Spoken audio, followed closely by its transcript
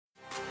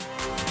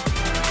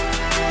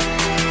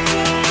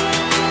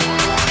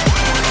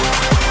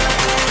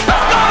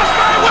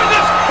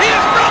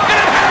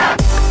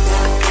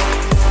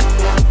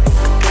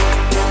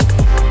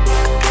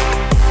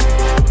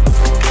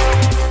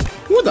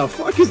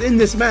is in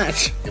this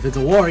match? If it's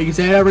a war, he can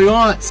say whatever he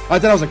wants. I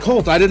thought I was a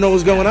cult. I didn't know what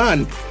was going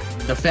on.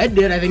 The Fed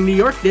did. I think New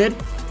York did.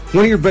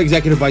 One of your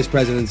executive vice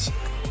presidents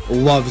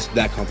loves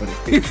that company.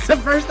 It's the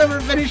first ever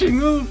finishing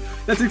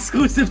move that's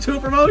exclusive to a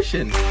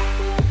promotion.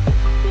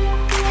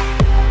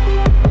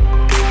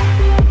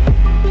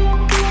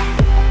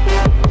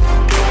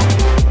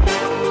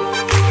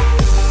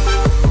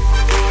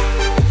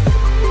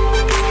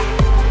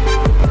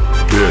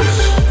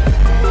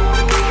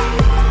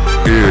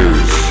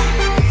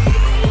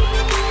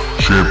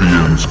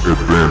 Champions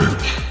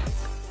Advantage.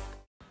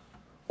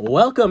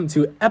 Welcome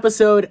to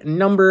episode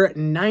number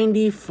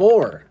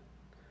 94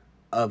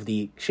 of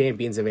the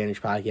Champions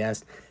Advantage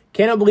podcast.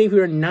 Cannot believe we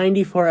are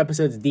 94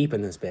 episodes deep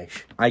in this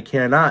bitch. I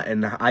cannot,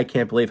 and I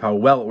can't believe how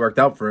well it worked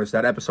out for us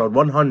that episode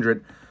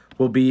 100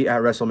 will be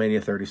at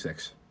WrestleMania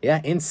 36. Yeah,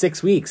 in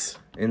 6 weeks.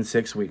 In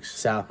 6 weeks.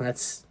 So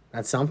that's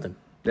something.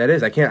 That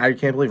is. I can't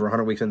believe we're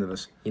 100 weeks into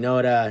this. You know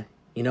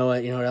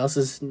what else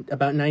is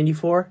about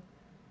 94?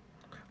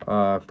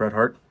 Bret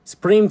Hart.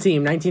 Supreme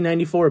Team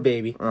 1994,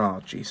 baby. Oh,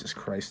 Jesus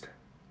Christ.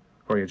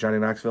 Who are you, Johnny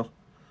Knoxville?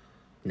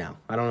 No,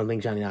 I don't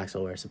think Johnny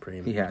Knoxville wears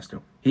Supreme. He has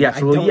to. He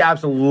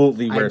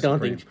absolutely wears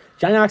Supreme. Think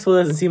Johnny Knoxville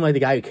doesn't seem like the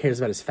guy who cares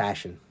about his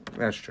fashion.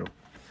 That's true.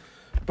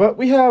 But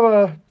we have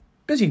a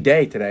busy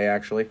day today,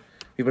 actually.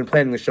 We've been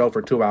planning the show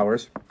for 2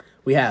 hours.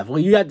 We have. Well,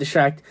 you got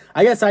distracted.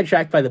 I got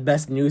sidetracked by the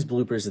best news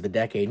bloopers of the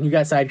decade, and you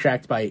got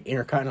sidetracked by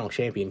Intercontinental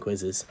Champion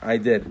quizzes. I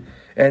did.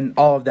 And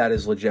all of that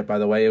is legit, by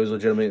the way. It was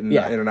legitimate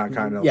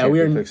Intercontinental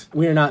Champion picks.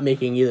 We are not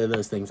making either of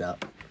those things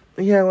up.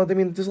 Yeah, well, I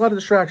mean, there's a lot of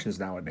distractions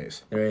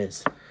nowadays. There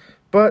is.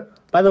 But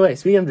by the way,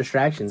 speaking of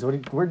distractions,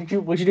 what'd you do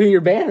with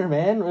your banner,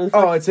 man?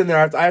 It's in there.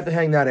 I have to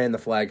hang that and the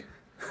flag.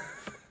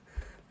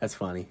 That's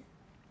funny.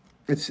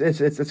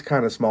 It's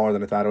kind of smaller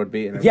than I thought it would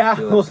be. And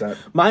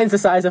mine's the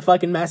size of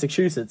fucking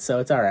Massachusetts, so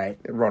it's all right.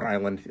 Rhode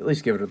Island. At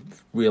least give it a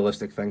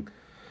realistic thing.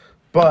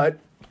 But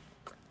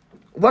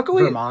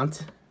luckily,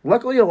 Vermont.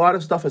 Luckily, a lot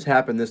of stuff has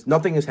happened.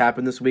 Nothing has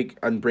happened this week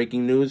on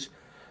breaking news.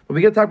 But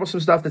we got to talk about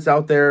some stuff that's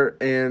out there,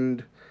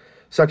 and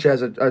such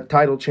as a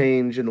title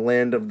change in the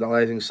land of the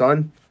rising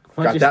sun.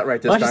 Got that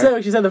right this time. Why don't you say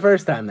what you said the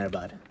first time there,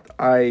 bud?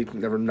 I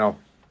never know.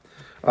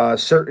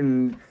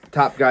 Certain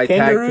top guy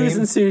Kangaroos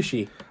and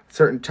sushi.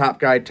 Certain top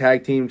guy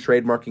tag team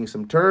trademarking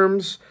some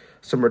terms,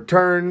 some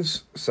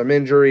returns, some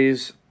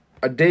injuries,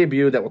 a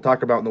debut that we'll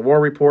talk about in the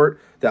War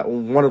Report that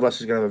one of us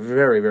is going to have a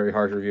very, very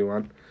harsh review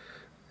on.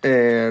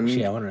 And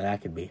I wonder what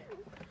that could be.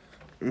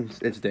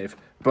 It's Dave.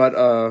 But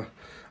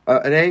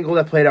an angle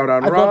that played out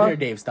on I'd Raw. love to hear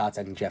Dave's thoughts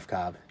on Jeff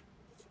Cobb.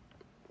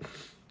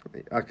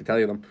 I can tell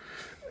you them.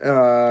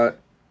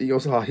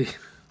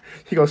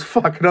 He goes,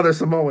 fuck, another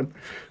Samoan.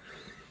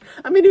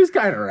 I mean, he was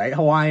kind of right.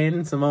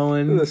 Hawaiian,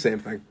 Samoan. They're the same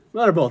thing.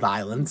 Well, they're both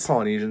islands.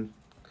 Polynesian.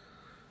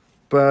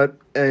 But,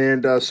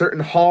 and a certain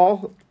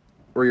hall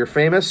where you're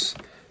famous,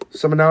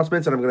 some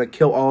announcements, and I'm going to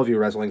kill all of you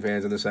wrestling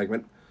fans in this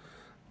segment.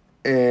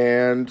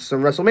 And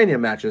some WrestleMania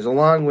matches,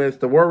 along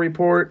with the War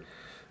Report,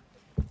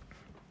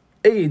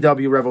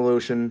 AEW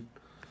Revolution,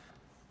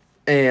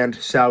 and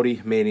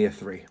Saudi Mania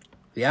 3.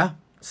 Yeah,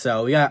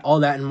 so we got all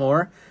that and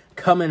more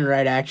coming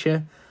right at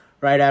you,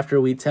 right after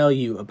we tell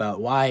you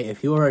about why,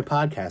 if you are a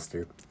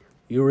podcaster,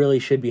 you really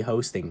should be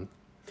hosting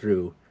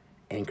through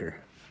Anchor.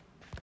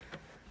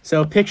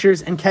 So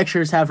pictures and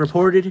catchers have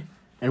reported,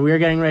 and we are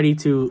getting ready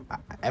to...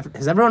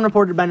 Has everyone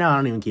reported by now? I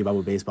don't even keep up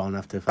with baseball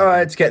enough to...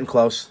 It's getting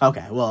close.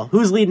 Okay, well,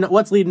 what's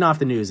leading off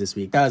the news this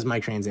week? That was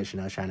my transition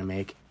I was trying to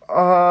make.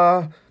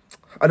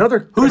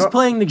 Who's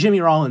playing the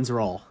Jimmy Rollins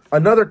role?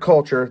 Another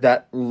culture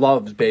that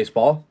loves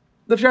baseball.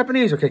 The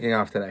Japanese are kicking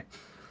off today.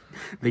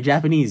 The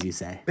Japanese, you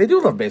say? They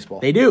do love baseball.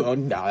 They do. Oh,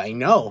 no, I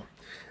know.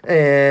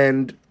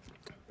 And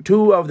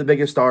two of the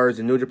biggest stars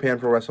in New Japan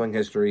Pro Wrestling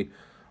history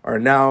are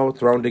now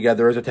thrown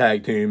together as a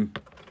tag team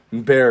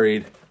and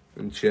buried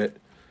and shit.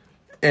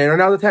 And are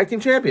now the tag team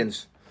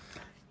champions.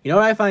 You know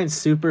what I find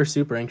super,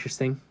 super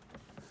interesting?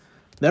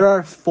 There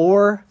are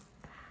 4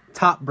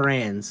 top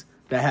brands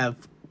that have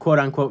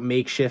quote-unquote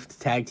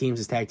makeshift tag teams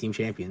as tag team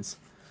champions.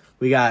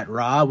 We got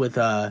Raw with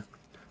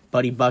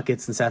Buddy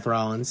Buckets and Seth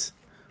Rollins.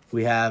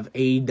 We have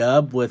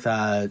AEW with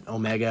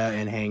Omega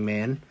and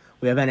Hangman.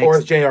 We have NXT. Or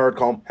as JR would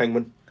call him,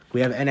 Hangman.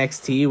 We have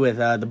NXT with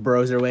the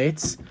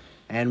Broserweights.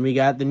 And we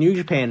got the New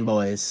Japan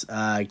boys.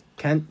 Kota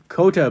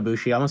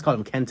Ibushi. I almost called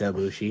him Kenta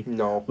Ibushi.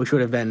 No. Which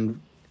would have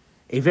been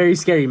a very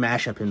scary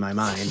mashup in my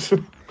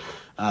mind.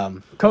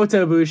 Kota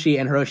Ibushi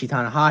and Hiroshi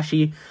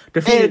Tanahashi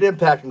defeated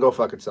Impact and go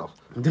fuck itself.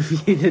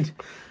 Defeated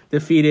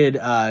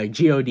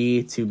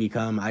GOD to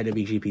become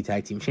IWGP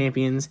Tag Team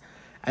Champions.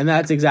 And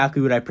that's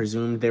exactly what I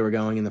presumed they were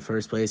going in the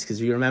first place.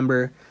 Because if you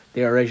remember,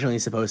 they were originally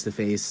supposed to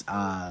face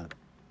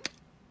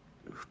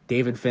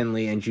David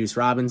Finlay and Juice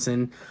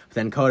Robinson. But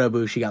then Kota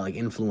Ibushi got like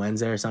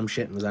influenza or some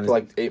shit and was on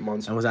for 8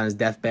 months and was on his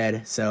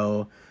deathbed.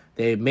 So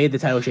they made the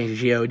title change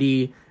to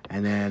GOD.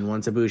 And then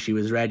once Ibushi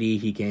was ready,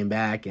 he came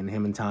back and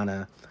him and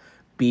Tana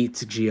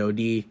beat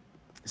GOD.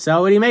 So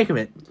what do you make of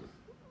it?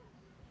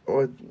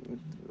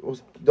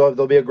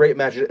 There'll be a great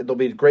match. There'll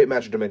be a great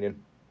match of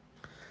Dominion.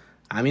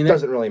 I mean, it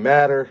doesn't really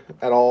matter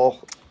at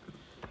all.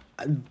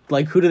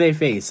 like, who do they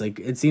face? Like,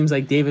 it seems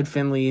like David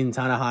Finlay and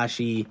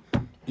Tanahashi,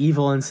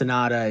 Evil and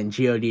Sonata, and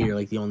God are,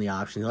 like, the only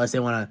options, unless they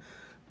want to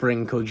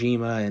bring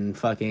Kojima and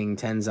fucking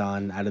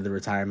Tenzan out of the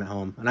retirement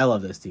home. And I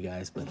love those two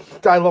guys, but...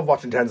 I love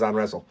watching Tenzan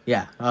wrestle.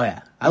 Yeah. Oh,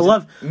 yeah. I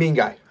love... Mean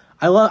guy.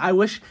 I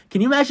wish...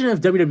 Can you imagine if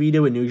WWE did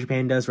what New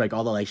Japan does, where, like,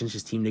 all the legends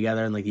just team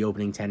together in, like, the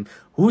opening 10?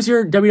 Who's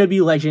your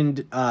WWE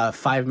legend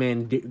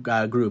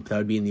 5-man group that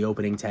would be in the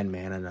opening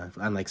 10-man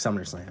on, like,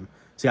 SummerSlam?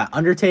 So, you got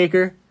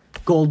Undertaker,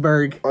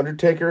 Goldberg,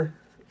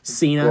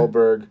 Cena.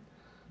 Goldberg.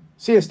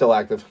 Cena's still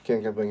active.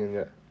 Can't bring him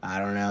yet. I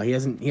don't know. He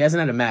hasn't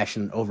had a match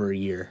in over a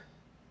year.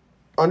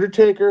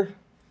 Undertaker,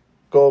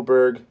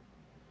 Goldberg,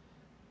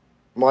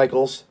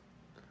 Michaels,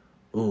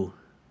 Ooh.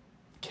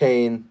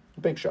 Kane,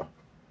 Big Show.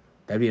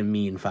 That'd be a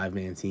mean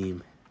 5-man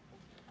team.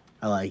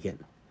 I like it.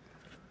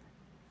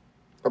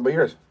 How about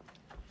yours?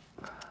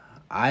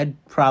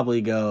 I'd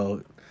probably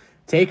go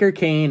Taker,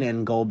 Kane,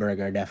 and Goldberg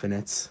are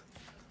definites.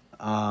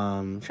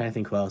 Trying to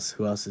think who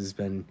else has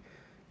been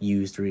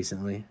used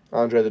recently.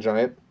 Andre the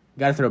Giant.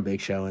 Got to throw Big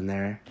Show in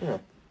there. Yeah.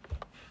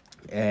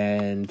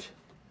 And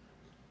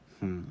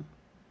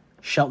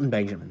Shelton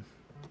Benjamin.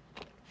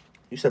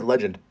 You said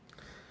legend.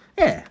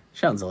 Yeah,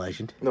 Shelton's a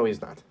legend. No,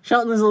 he's not.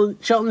 Shelton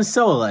is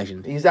so a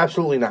legend. He's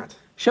absolutely not.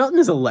 Shelton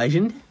is a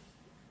legend.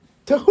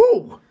 To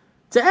who?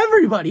 To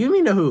everybody. You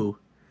mean to who?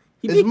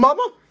 His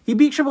mama? He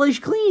beat Triple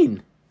H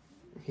clean.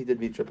 He did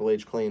beat Triple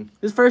H clean.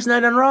 His first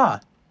night on Raw.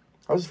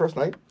 That was his first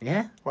night?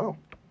 Yeah. Wow.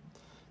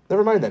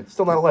 Never mind then.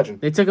 Still not a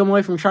legend. They took him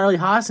away from Charlie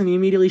Haas and he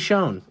immediately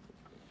shone.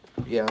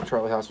 Yeah,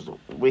 Charlie Haas was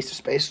a waste of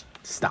space.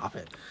 Stop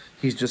it.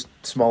 He's just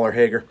smaller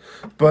Hager.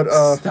 But,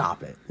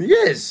 Stop it. He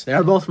is. They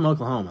are both from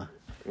Oklahoma.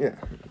 Yeah.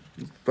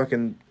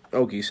 Fucking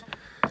Okies.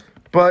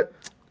 But,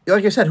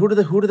 like I said, who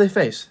do they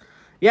face?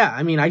 Yeah,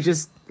 I mean, I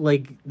just,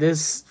 like,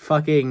 this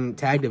fucking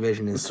tag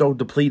division is... So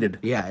depleted.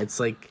 Yeah, it's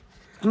like...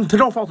 To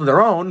no fault of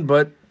their own,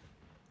 but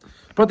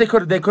they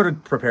could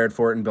have prepared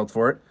for it and built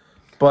for it.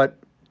 But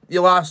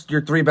you lost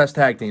your 3 best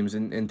tag teams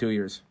in 2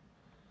 years.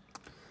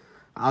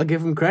 I'll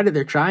give them credit.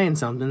 They're trying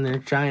something. They're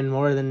trying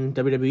more than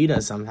WWE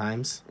does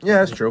sometimes. Yeah,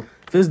 that's true.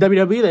 If it was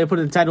WWE, they put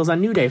the titles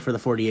on New Day for the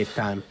 48th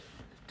time.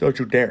 Don't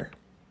you dare.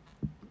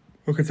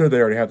 Well, consider they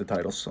already have the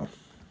titles, so.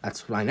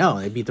 That's what I know.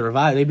 They beat the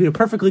Revival. They beat a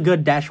perfectly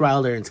good Dash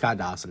Wilder and Scott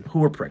Dawson.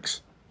 Who are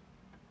pricks?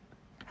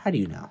 How do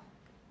you know?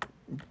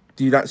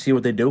 Do you not see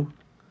what they do?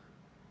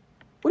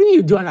 What do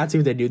you do? I not see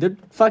what they do? They're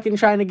fucking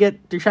trying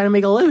to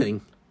make a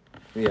living.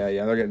 Yeah,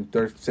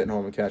 they're sitting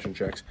home and cashing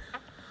checks.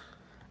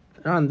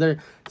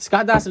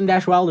 Scott Dawson and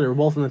Dash Wilder were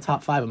both in the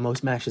top 5 of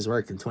most matches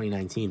worked in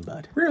 2019,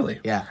 bud. Really?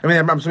 Yeah. I mean,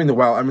 I'm assuming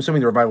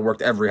the Revival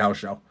worked every house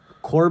show.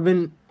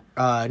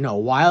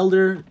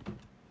 Wilder.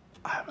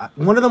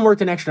 One of them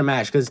worked an extra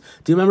match because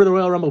do you remember the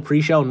Royal Rumble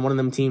pre-show and one of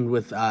them teamed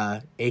with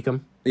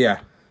Akam? Yeah.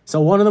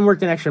 So one of them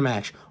worked an extra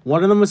match.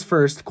 One of them was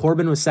first,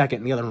 Corbin was second,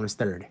 and the other one was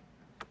third.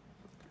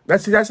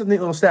 That's a neat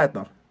little stat,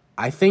 though.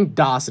 I think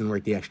Dawson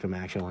worked the extra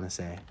match, I want to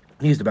say.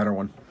 He's the better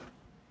one.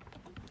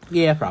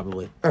 Yeah,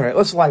 probably. All right,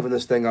 let's liven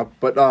this thing up.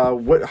 But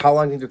how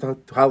long do you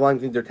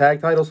think their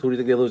tag titles? Who do you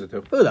think they lose it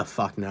to? Who the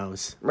fuck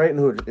knows? Right, and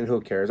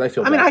who cares? I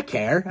feel. I mean, I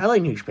care. I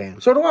like New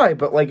Japan. So do I.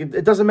 But like,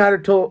 it doesn't matter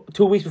till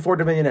 2 weeks before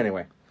Dominion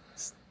anyway.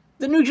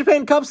 The New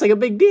Japan Cup's like a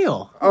big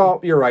deal. Oh,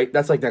 you're right.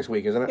 That's like next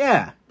week, isn't it?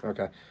 Yeah.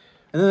 Okay.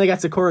 And then they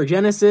got Sakura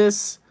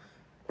Genesis.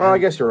 Well, I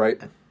guess you're right.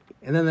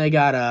 And then they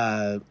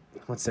got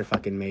what's their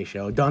fucking May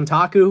show?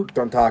 Dontaku.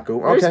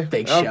 Okay. There's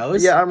big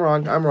shows. Yeah, I'm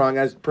wrong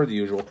as per the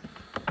usual.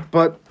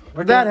 But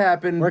that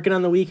happened. Working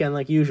on the weekend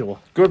like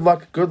usual. Good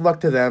luck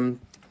to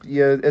them.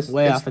 Yeah, it's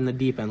way off in the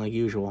deep end like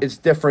usual. It's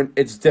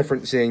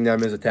different seeing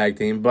them as a tag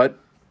team, but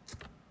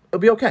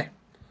it'll be okay.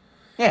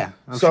 Yeah,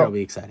 I'm sure it'll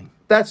be exciting.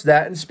 That's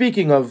that. And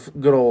speaking of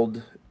good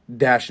old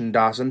Dash and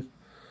Dawson,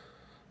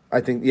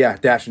 I think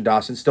Dash and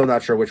Dawson. Still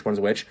not sure which one's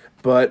which,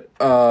 but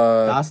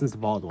Dawson's the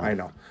bald one. I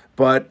know,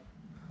 but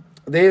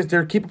they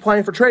keep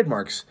applying for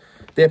trademarks.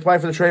 They applied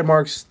for the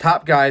trademarks.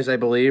 Top Guys, I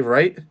believe,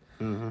 right?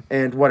 Mm-hmm.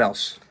 And what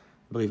else?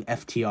 I believe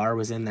FTR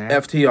was in there.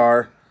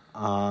 FTR.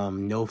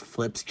 No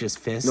flips, just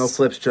fists. No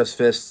flips, just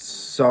fists.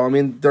 So I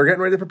mean, they're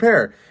getting ready to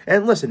prepare.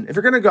 And listen, if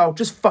you're gonna go,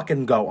 just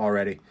fucking go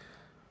already.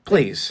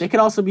 Please. They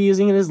could also be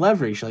using it as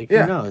leverage. Like,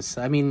 who knows?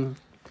 I mean,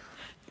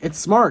 it's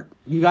smart.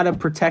 You got to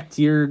protect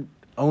your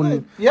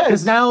own. Yeah.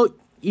 Because now,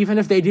 even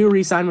if they do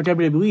re-sign with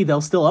WWE, they'll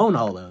still own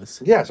all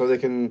those. Yeah, so they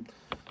can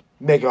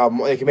make their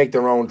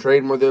own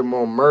trademark, their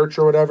own merch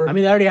or whatever. I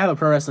mean, they already have a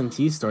Pro Wrestling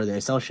Tees store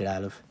they sell shit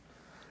out of.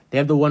 They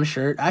have the one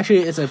shirt. Actually,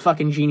 it's a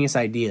fucking genius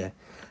idea.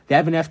 They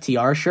have an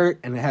FTR shirt,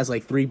 and it has,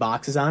 like, 3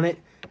 boxes on it.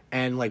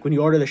 And, like, when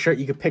you order the shirt,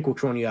 you can pick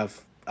which one you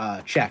have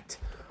checked.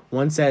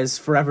 One says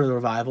Forever the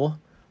Revival.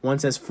 One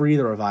says Free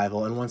the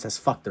Revival, and one says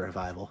Fuck the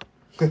Revival.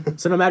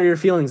 So no matter your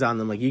feelings on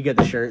them, like, you get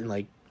the shirt, and,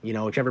 like, you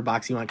know, whichever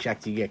box you want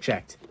checked, you get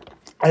checked.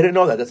 I didn't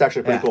know that. That's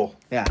actually pretty cool.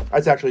 Yeah.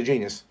 That's actually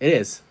genius. It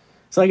is.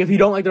 So, like, if you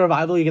don't like the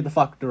Revival, you get the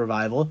Fuck the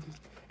Revival.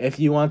 If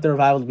you want the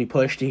Revival to be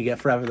pushed, you get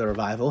Forever the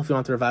Revival. If you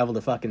want the Revival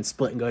to fucking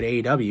split and go to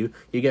AEW,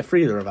 you get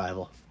Free the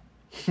Revival.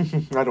 I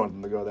don't want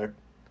them to go there.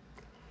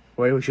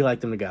 Where would you like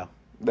them to go?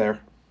 There.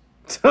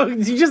 So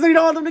you just don't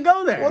want them to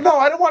go there. Well, no,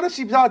 I don't want to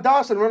see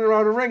Dawson running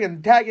around the ring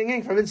and tagging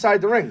Ink from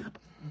inside the ring.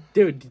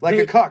 Dude. Like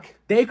a cuck.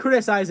 They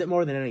criticize it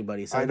more than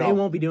anybody, so I know. they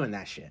won't be doing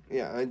that shit.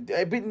 Yeah,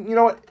 but you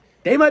know what?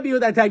 They might be what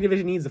that tag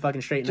division needs to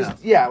fucking straighten up.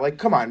 Yeah, like,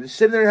 come on. Just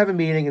sit there and have a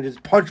meeting and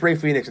just punch Ray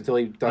Phoenix until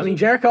he does I mean,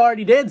 Jericho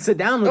already did sit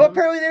down with No, him.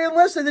 apparently they didn't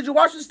listen. Did you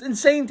watch this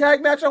insane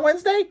tag match on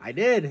Wednesday? I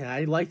did.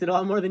 I liked it a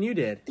lot more than you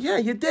did. Yeah,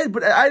 you did,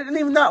 but I didn't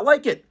even not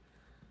like it.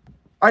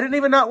 But I'm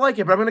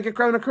going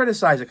to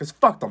criticize it, because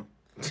fuck them.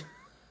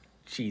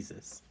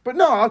 Jesus. But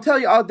no, I'll tell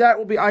you, I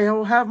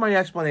will have my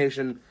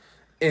explanation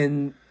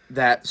in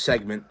that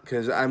segment,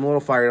 because I'm a little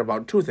fired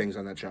about two things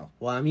on that show.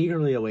 Well, I'm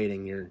eagerly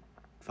awaiting your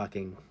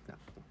fucking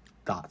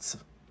thoughts.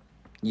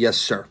 Yes,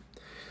 sir.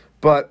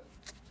 But,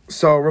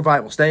 so,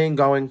 Revival, staying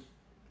going.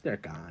 They're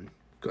gone.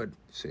 Good.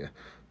 See ya.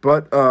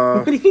 But,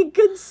 What do you mean,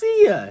 good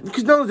see ya?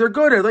 because no, they're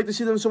good. I'd like to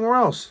see them somewhere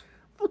else.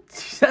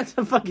 That's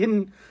a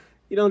fucking...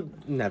 You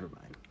don't... Never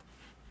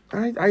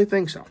mind. I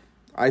think so.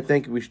 I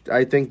think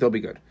they'll be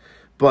good.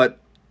 But,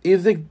 you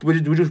think,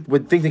 would you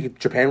think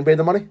Japan would pay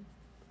the money?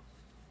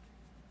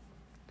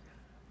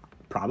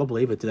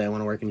 Probably, but do they want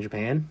to work in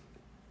Japan?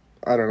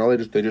 I don't know.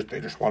 They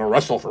just want to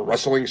wrestle for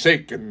wrestling's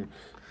sake, and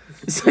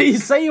So you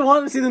say you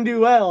want to see them do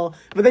well,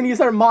 but then you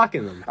start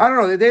mocking them. I don't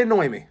know. They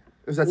annoy me.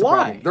 That's the Why?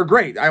 problem. They're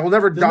great. I will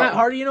never. Does Matt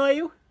Hardy annoy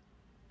you?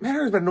 Matt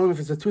Hardy's been annoying me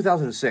since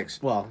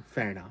 2006. Well,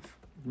 fair enough.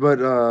 But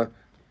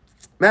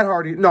Matt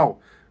Hardy, no.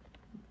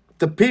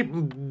 The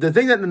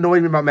thing that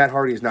annoyed me about Matt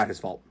Hardy is not his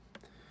fault.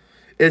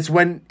 It's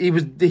when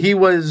he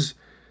was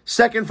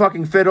second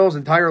fucking fiddle his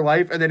entire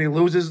life, and then he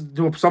loses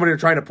to somebody they're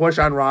trying to push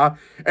on Raw,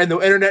 and the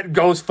internet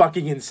goes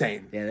fucking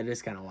insane. Yeah, that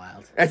is kind of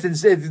wild.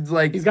 It's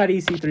like He's got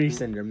EC3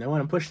 syndrome. They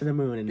want him pushed to the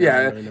moon. And no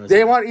yeah, one really knows they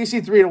how. want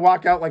EC3 to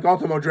walk out like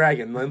Ultimo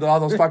Dragon, with all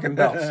those fucking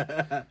belts.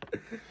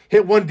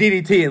 Hit one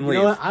DDT and leave.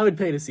 You know what? I would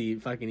pay to see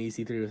fucking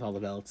EC3 with all the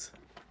belts.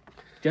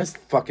 Just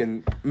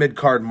Fucking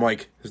mid-card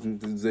Mike, his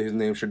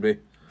name should be.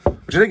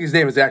 Which I think his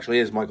name actually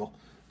is Michael.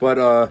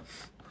 But,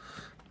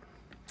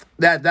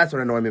 that's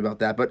what annoyed me about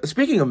that. But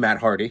speaking of Matt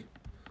Hardy,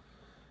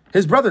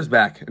 his brother's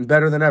back and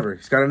better than ever.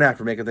 He's got a knack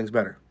for making things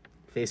better.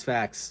 face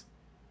facts.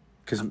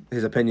 Because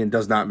his opinion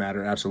does not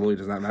matter. Absolutely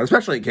does not matter.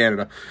 Especially in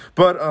Canada.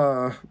 But,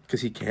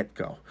 because he can't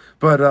go.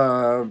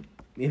 But,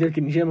 Neither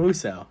can Jim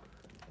Uso.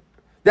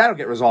 that'll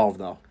get resolved,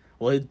 though.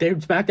 Well,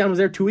 SmackDown was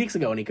there 2 weeks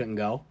ago and he couldn't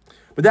go.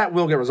 But that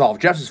will get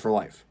resolved. Jeff's is for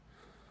life.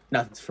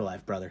 Nothing's for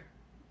life, brother.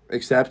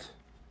 Except...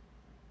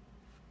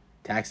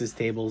 Taxes,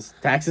 tables,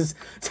 taxes.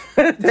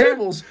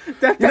 tables.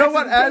 Death, You know taxes,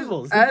 what? and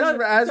tables.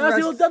 As That's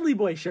the old Dudley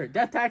Boy shirt.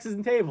 Death, taxes,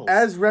 and tables.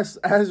 As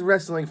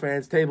wrestling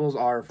fans, tables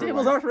are for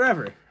Tables life. are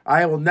forever.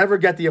 I will never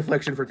get the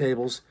affliction for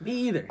tables. Me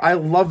either. I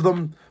love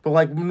them, but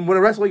like when a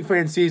wrestling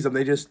fan sees them,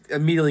 they just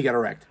immediately get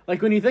erect.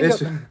 Like when you think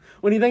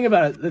when you think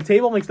about it, the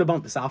table makes the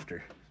bump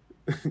softer.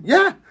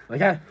 Yeah,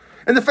 Like,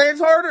 and the fans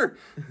harder.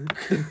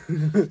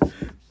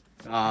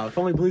 if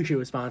only Blue Chew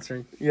was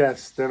sponsoring.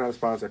 Yes, they're not a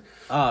sponsor.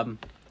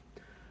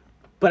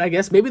 But I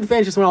guess maybe the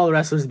fans just want all the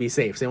wrestlers to be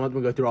safe, so they want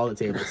them to go through all the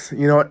tables.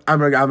 You know what? I'm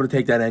gonna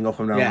take that angle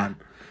from now Yeah. on.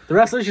 The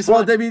wrestlers just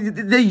Well, want...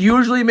 they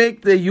usually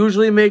make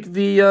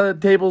the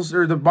tables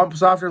or the bump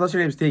softer unless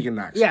your name's Tegan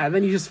Knox. Yeah, and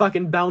then you just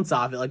fucking bounce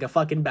off it like a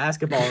fucking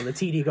basketball in the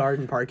TD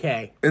Garden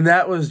parquet. And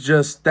that was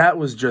just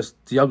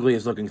the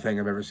ugliest looking thing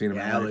I've ever seen in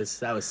my Yeah, life.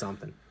 that was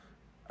something.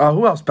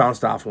 Who else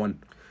bounced off one?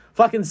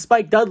 Fucking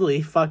Spike Dudley,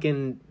 they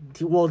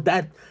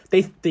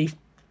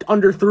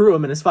underthrew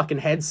him and his fucking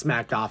head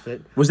smacked off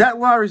it. Was that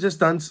La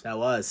Resistance? That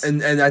was.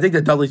 And I think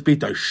the Dudleys beat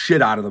the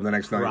shit out of them the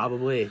next night.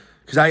 Probably.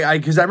 Because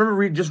I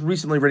remember just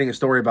recently reading a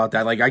story about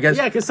that. Like I guess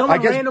Yeah, because someone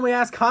randomly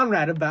asked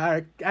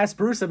asked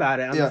Bruce about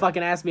it on the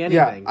fucking Ask Me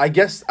Anything. Yeah, I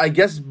guess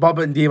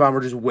Bubba and Devon were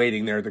just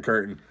waiting there at the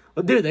curtain.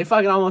 Well, dude, they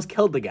fucking almost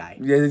killed the guy.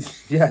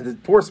 Yeah, the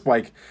poor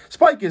Spike.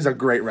 Spike is a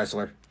great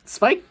wrestler.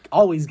 Spike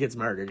always gets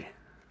murdered.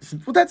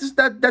 Well, that's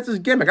his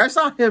gimmick. I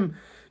saw him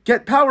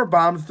get power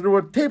bombed through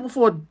a table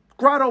full of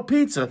Grotto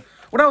pizza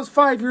when I was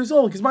 5 years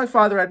old because my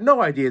father had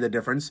no idea the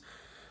difference.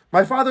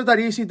 My father thought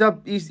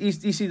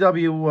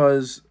ECW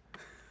was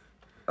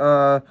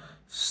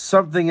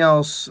something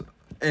else,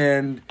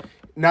 and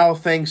now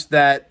thinks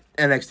that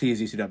NXT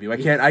is ECW.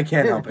 I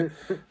can't help it.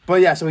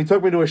 But yeah, so he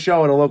took me to a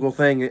show at a local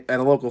thing,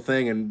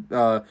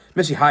 and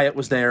Missy Hyatt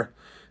was there,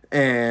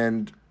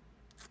 and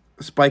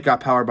Spike got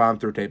powerbombed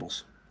through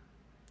tables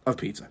of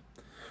pizza.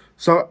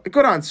 So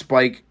good on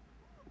Spike.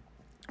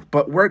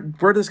 But where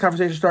did this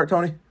conversation start,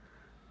 Tony?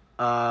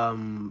 I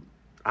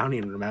don't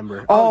even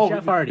remember. Oh,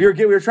 Jeff Hardy.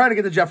 We were trying to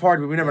get to Jeff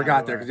Hardy, but we never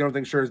got we there were. because you don't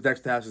think sure his decks,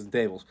 tasks, and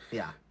tables.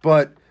 Yeah.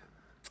 But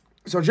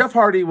so Jeff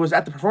Hardy was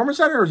at the Performance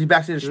Center, or was he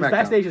backstage at He was SmackDown?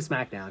 backstage at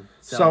SmackDown.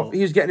 So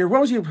he was getting here.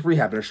 What was he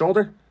rehabbing? A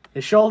shoulder,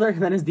 his shoulder,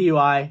 then his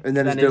DUI, And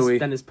then his Dewey.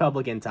 then his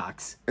public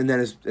intox. and then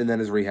his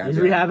rehab. He's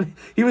Yeah. rehabbing.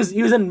 He was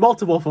in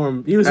multiple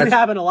forms. He was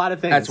rehabbing a lot of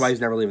things. That's why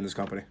he's never leaving this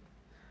company.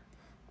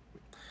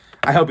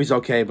 I hope he's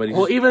okay, but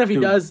even if he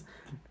does,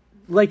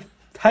 like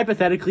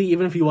hypothetically,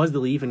 even if he was to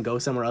leave and go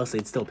somewhere else,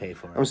 they'd still pay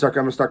for him. I'm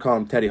gonna start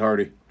calling him Teddy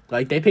Hardy.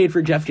 Like, they paid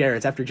for Jeff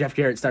Jarrett's after Jeff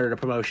Jarrett started a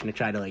promotion to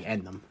try to, like,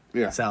 end them.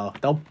 Yeah. So,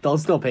 they'll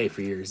still pay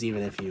for yours,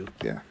 even if you...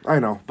 Yeah, I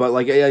know. But,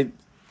 like,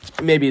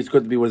 maybe it's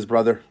good to be with his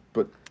brother,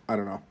 but I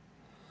don't know.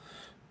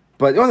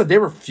 But they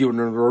were feuding.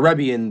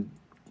 Rebby and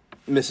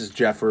Mrs.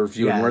 Jeff were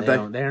feuding, weren't they?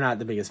 They're not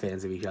the biggest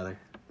fans of each other.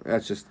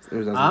 That's just...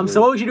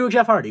 So what would you do with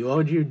Jeff Hardy? What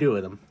would you do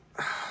with him?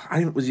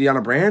 Was he on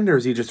a brand, or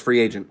is he just free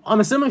agent? I'm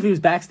assuming if he was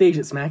backstage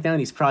at SmackDown,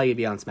 he's probably going to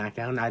be on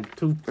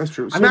SmackDown. That's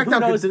true. I mean,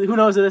 who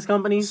knows of this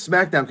company?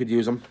 SmackDown could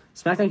use him.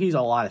 SmackDown could use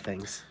a lot of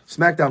things.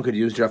 SmackDown could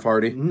use Jeff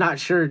Hardy. Not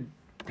sure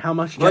how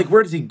much...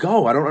 Where does he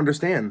go? I don't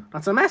understand.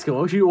 That's what I'm asking.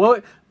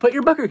 Put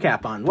your Booker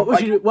cap on. What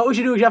would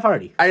you do with Jeff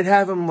Hardy? I'd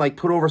have him, like,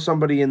 put over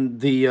somebody in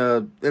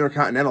the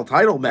Intercontinental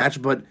title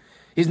match, but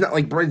he's not,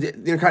 like, the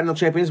Intercontinental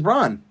Champion is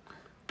Braun.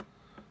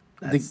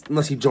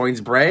 Unless he joins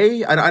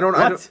Bray, I don't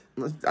know.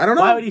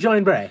 Why would he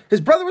join Bray?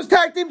 His brother was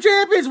tag team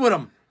champions with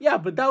him. Yeah,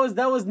 but that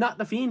was not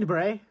the Fiend,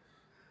 Bray.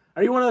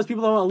 Are you one of those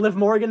people that want Liv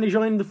Morgan to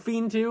join the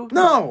Fiend too?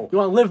 No. You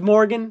want Liv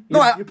Morgan?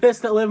 You're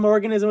pissed that Liv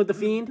Morgan isn't with the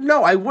Fiend?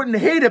 No, I wouldn't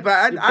hate it,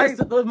 but You're pissed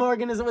that Liv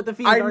Morgan isn't with the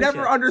Fiend. I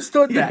never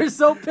understood that. You're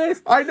so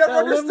pissed. I never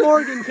understood. Liv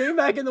Morgan came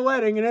back in the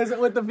wedding and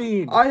isn't with the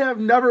Fiend. I have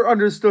never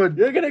understood.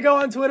 You're gonna go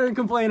on Twitter and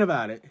complain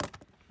about it.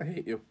 I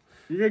hate you.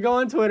 You're gonna go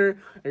on Twitter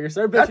and you're gonna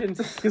start bitching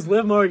because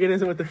Liv Morgan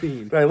isn't with the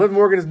Fiend. Right, Liv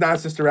Morgan is not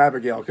Sister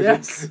Abigail.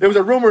 Yes. It was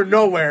a rumor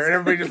nowhere, and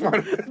everybody just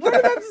wanted. Where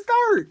did that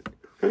start?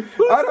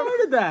 Who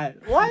started that?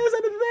 Why is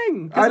that a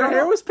thing? Because her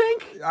hair was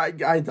pink? I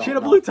don't. She had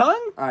a blue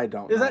tongue? I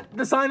don't. Is that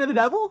the sign of the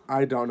devil?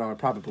 I don't know. It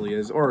probably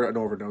is, or an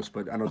overdose,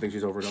 but I don't think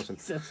she's overdosing.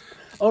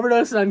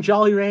 Overdosing on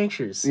Jolly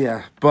Ranchers.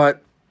 Yeah,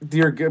 but I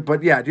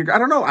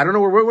don't know. I don't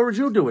know. Where would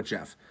you do with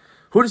Jeff?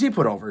 Who does he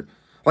put over?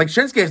 Like,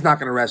 Shinsuke's not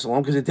going to wrestle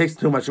him because it takes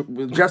too much.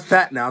 Jeff's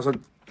fat now, so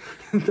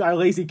our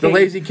lazy king. The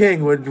lazy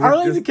king would. Our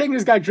lazy king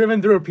just got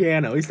driven through a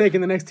piano. He's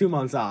taking the next 2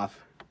 months off.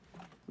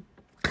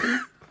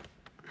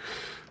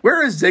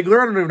 Where is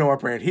Ziggler? I don't even know what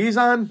brand he's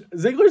on.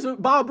 Ziggler's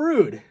with Bob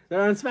Roode. They're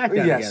on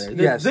SmackDown together.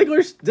 Yes.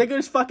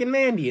 Ziggler's fucking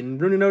Mandy in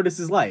Bruno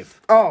Notice's life.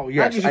 Oh,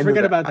 yes. How did you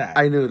forget about that?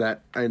 I knew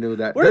that.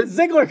 Where did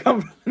Ziggler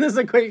come from in this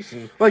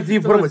equation? Like, do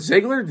you put him with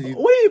Ziggler?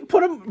 What do you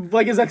put him,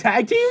 like, as a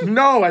tag team?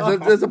 No,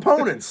 as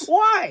opponents.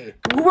 Why?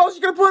 Who else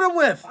you gonna put him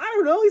with? I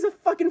don't know. He's a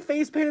fucking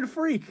face-painted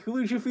freak. Who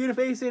would you feud a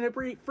face-painted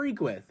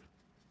freak with?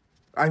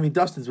 I mean,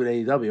 Dustin's with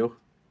AEW.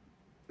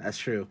 That's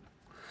true.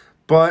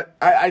 But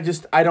I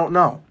don't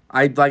know.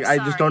 I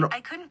just don't know.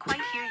 I couldn't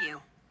quite hear you.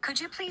 Could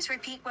you please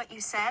repeat what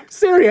you said?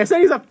 Siri, I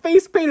said he's a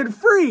face-painted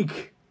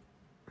freak.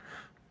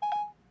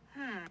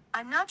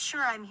 I'm not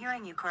sure I'm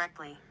hearing you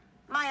correctly.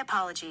 My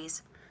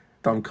apologies.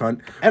 Dumb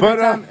cunt.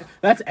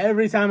 That's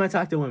every time I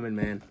talk to women,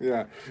 man.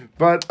 Yeah.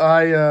 But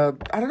I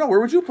don't know. Where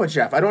would you put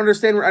Jeff? I don't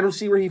understand. I don't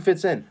see where he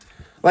fits in.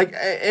 Like,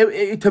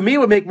 to me, it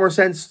would make more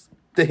sense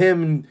for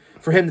him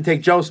to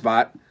take Joe's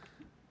spot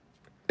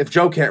if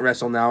Joe can't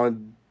wrestle now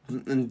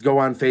and go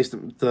on face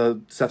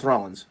the Seth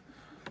Rollins.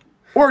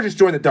 Or just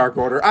join the Dark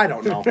Order. I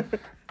don't know.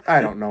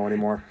 I don't know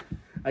anymore.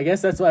 I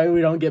guess that's why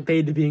we don't get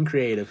paid to being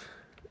creative.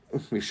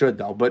 We should,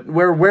 though. But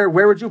where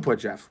would you put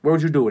Jeff? Where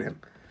would you do with him?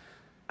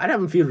 I'd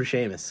have him feud with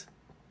Sheamus.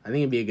 I think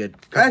it'd be a good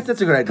that's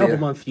a good idea.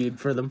 Couple-month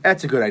feud for them.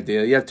 That's a good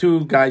idea. You have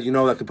two guys you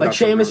know that could put like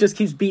Sheamus just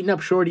keeps beating up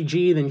Shorty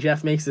G, then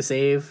Jeff makes the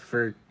save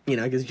for,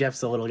 because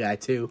Jeff's a little guy,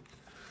 too.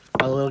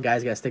 All the little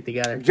guys got to stick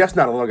together. Jeff's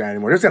not a little guy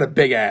anymore. He's got a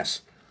big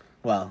ass.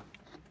 Well,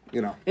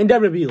 in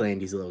WWE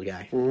land, he's a little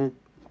guy. Mm-hmm.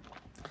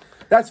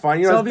 That's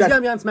fine. So if he's going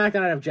to be on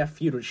SmackDown, I'd have Jeff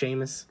feud with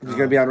Sheamus. He's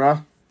going to be on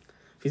Raw?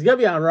 If he's going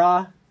to be on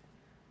Raw,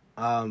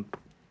 there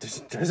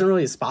isn't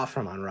really a spot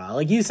for him on Raw.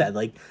 Like you said,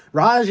 like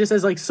Raw just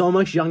has like so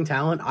much young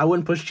talent. I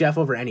wouldn't push Jeff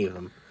over any of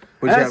them.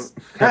 Would you have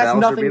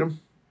Alistair beat him?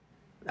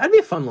 That'd be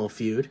a fun little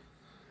feud.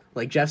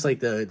 Like Jeff's like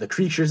the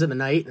creatures of the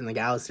night, and like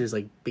Alistair's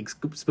like big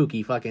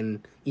spooky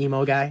fucking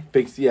emo guy.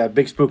 Big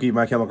spooky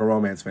My Chemical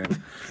Romance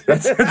fan.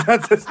 That's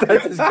his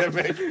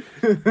gimmick.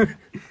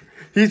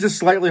 He's just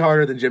slightly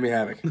harder than Jimmy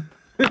Havoc.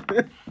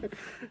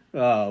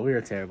 Oh, we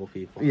are terrible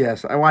people.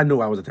 Yes, I knew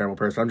I was a terrible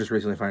person. I'm just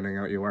recently finding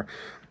out you are.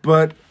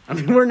 But I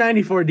mean, we're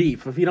 94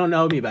 deep. If you don't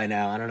know me by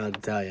now, I don't know what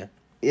to tell you.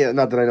 Yeah,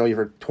 not that I know you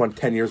for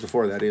 10 years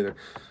before that either.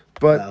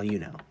 But well, you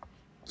know.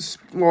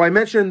 Well, I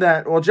mentioned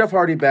that. Well, Jeff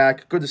Hardy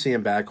back. Good to see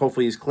him back.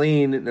 Hopefully he's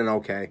clean and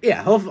okay.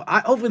 Yeah,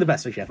 hopefully the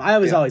best for Jeff. I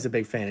was always a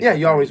big fan of Jeff. Jeff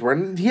You always were.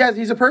 And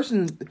he's a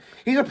person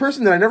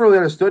that I never really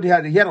understood.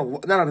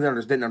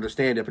 Didn't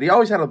understand it, but he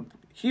always had a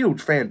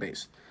huge fan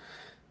base.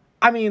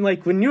 I mean,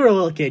 like, when you were a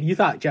little kid, you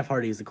thought Jeff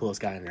Hardy was the coolest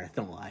guy on earth.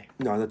 Don't lie.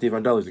 No, I thought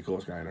Devon Dudley's the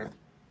coolest guy on earth.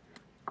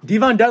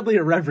 Devon Dudley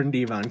or Reverend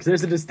Devon? Because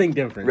there's a distinct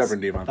difference.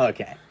 Reverend Devon.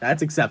 Okay,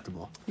 that's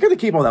acceptable. You got to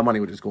keep all that money,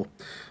 which is cool.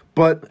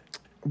 But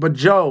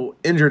Joe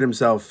injured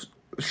himself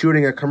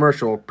shooting a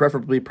commercial,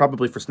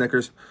 probably for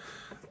Snickers.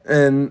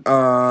 And,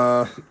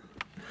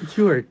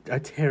 you are a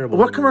terrible...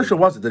 What commercial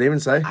was it? Did they even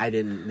say? I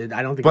don't think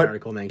the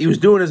article mentioned. He was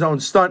doing his own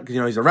stunt, because,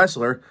 he's a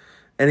wrestler,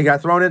 and he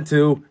got thrown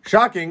into,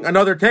 shocking,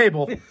 another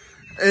table.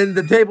 And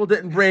the table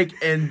didn't break,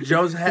 and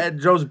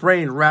Joe's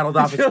brain rattled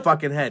off his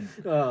fucking head.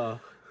 Oh.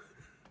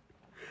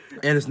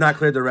 And it's not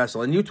cleared to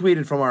wrestle. And you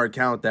tweeted from our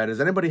account that, has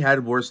anybody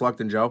had worse luck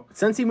than Joe?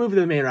 Since he moved to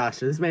the main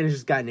roster, this man has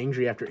just gotten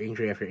injury after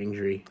injury after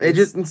injury. It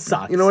just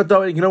sucks. You know what,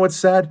 though? You know what's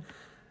sad?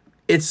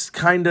 It's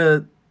kind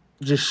of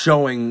just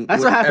showing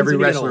That's what happens when you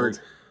get wrestler,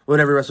 old. what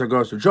every wrestler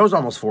goes through. Joe's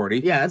almost 40.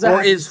 Yeah, that's what or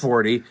happens. is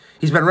 40.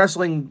 He's been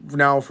wrestling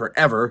now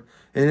forever.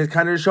 And it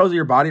kind of shows that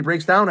your body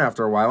breaks down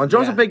after a while. And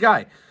Joe's Yeah. a big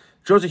guy.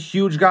 Joe's a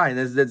huge guy. And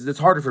it's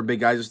harder for big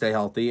guys to stay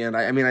healthy. And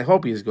I mean, I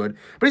hope he's good.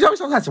 But he's always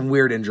had some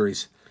weird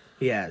injuries.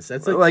 Yes,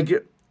 that's Like,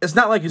 it's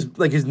not like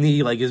his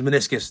knee, like his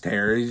meniscus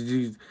tear.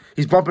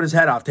 He's bumping his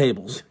head off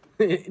tables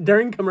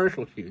during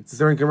commercial shoots.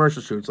 during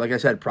commercial shoots. Like I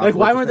said, probably. Like,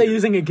 why weren't they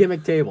using a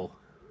gimmick table?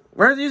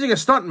 Why aren't they using a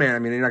stunt man? I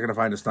mean, you're not going to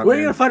find a stunt Where are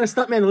man. you gonna find a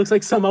stuntman that looks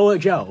like Samoa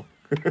Joe?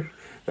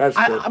 That's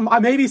true. I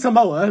maybe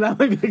Samoa. That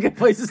might be a good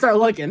place to start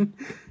looking.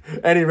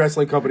 Any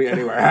wrestling company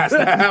anywhere has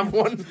to have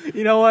one.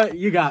 You know what?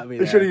 You got me.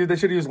 They should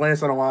have used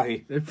Lance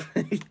Anawahi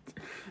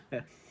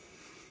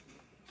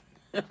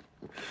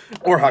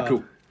or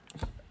Haku.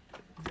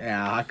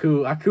 Yeah,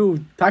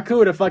 Haku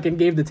would have fucking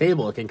gave the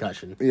table a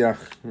concussion. Yeah,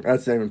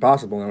 that's not even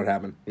possible. That would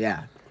happen.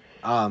 Yeah.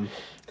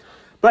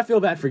 But I feel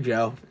bad for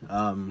Joe.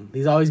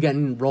 He's always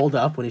getting rolled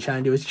up when he's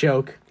trying to do his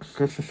choke.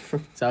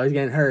 He's always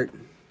getting hurt.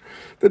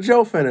 The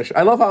Joe finish.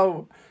 I love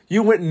how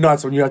you went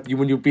nuts when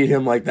you beat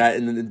him like that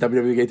in the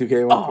WWE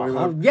 2K1.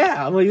 Oh,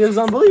 yeah. I'm like, this is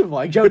unbelievable.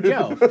 I Joe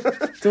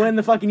to win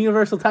the fucking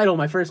Universal title in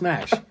my first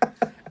match.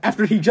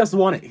 After he just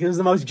won it. It was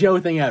the most Joe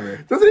thing ever.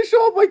 Doesn't he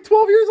show up like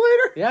 12 years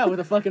later? Yeah, with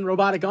a fucking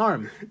robotic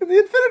arm. In the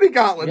Infinity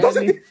Gauntlet, Yeah,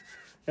 doesn't he?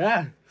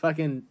 Yeah,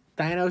 fucking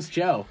Thanos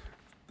Joe.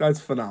 That's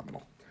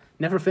phenomenal.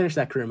 Never finished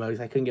that career mode because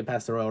I couldn't get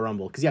past the Royal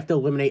Rumble. Because you have to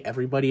eliminate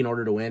everybody in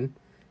order to win.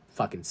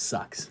 Fucking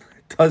sucks.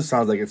 It does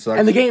sound like it sucks.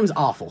 And the game's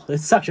awful.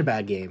 It's such a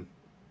bad game.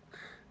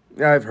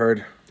 Yeah, I've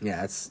heard.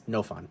 Yeah, it's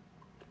no fun.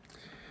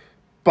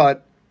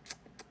 But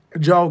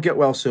Joe, get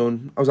well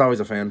soon. I was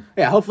always a fan.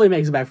 Yeah, hopefully he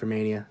makes it back for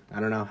Mania.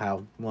 I don't know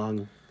how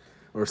long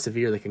or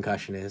severe the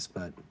concussion is,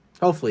 but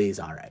hopefully he's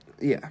all right.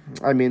 Yeah,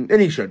 I mean,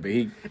 and he should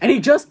be. And he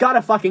just got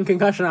a fucking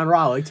concussion on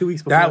Raw like 2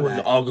 weeks before That was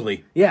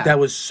ugly. Yeah. That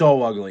was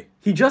so ugly.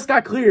 He just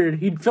got cleared.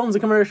 He films a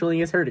commercial and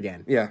he gets hurt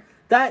again. Yeah,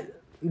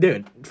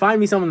 Dude,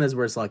 find me someone that's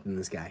worse luck than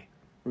this guy.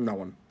 no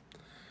one.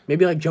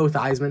 Maybe like Joe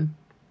Theismann.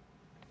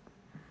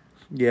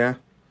 Yeah,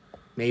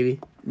 Maybe.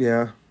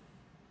 yeah.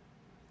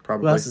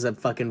 Probably. Who else is a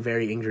fucking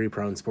very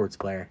injury-prone sports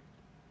player?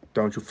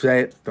 Don't you say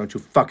it. Don't you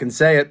fucking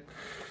say it.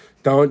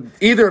 Don't,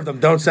 either of them,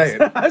 don't say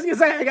it. I was gonna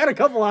say, I got a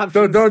couple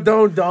options.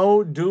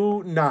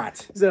 Do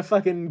not. There's a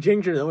fucking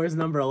ginger that wears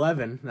number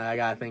 11 that I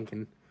got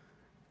thinking.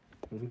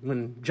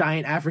 When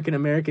giant African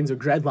Americans with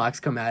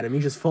dreadlocks come at him, he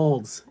just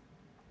folds.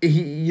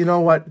 You know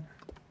what?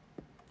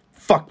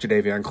 Fuck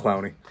Jadeveon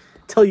Clowney.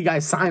 Till you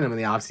guys sign him in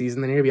the offseason,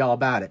 then you're gonna be all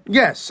about it.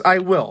 Yes, I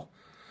will.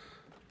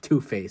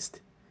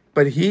 Two-faced.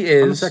 But he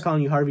I'm gonna is. start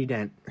calling you Harvey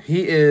Dent.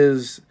 He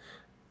is.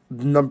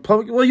 Well,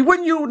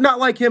 wouldn't you not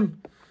like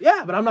him?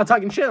 Yeah, but I'm not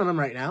talking shit on him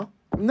right now.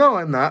 No,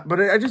 I'm not.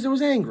 But it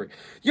was angry.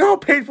 You know how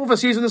painful of a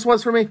season this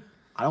was for me?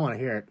 I don't want to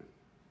hear it.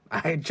 I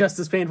had just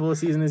as painful a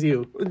season as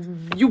you.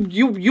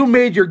 You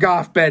made your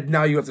golf bed.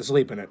 Now you have to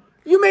sleep in it.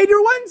 You made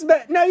your wins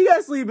bet. Now you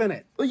gotta sleep in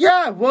it. Well,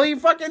 yeah. Well, you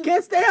fucking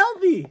Can't stay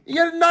healthy.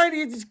 You had a 90.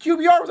 His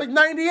QBR was like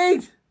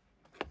 98.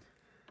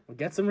 Well,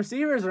 get some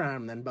receivers around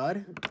him then,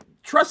 bud.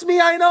 Trust me,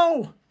 I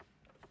know.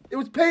 It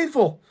was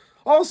painful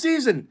all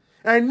season.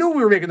 And I knew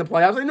we were making the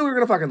playoffs. I knew we were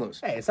going to fucking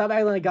lose. Hey, stop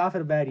acting like Goff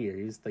had a bad year.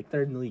 He's like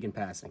third in the league in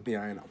passing.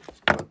 Yeah, I know.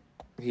 But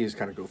he is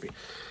kind of goofy.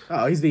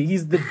 Oh, he's the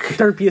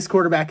derpiest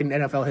quarterback in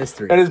NFL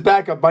history. And his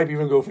backup might be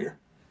even goofier.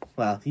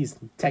 Well, he's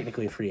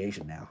technically a free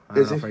agent now. I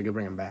don't know if I could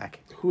bring him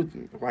back.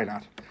 Why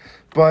not?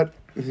 But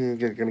he's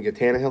going to get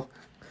Tannehill.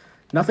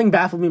 Nothing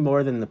baffled me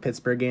more than the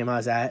Pittsburgh game I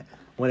was at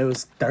when it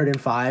was 3rd and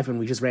 5 and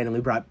we just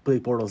randomly brought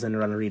Blake Bortles in to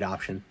run a read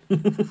option.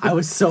 I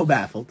was so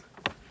baffled.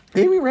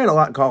 Hey, we ran a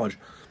lot in college.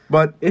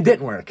 But It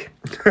didn't work.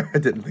 I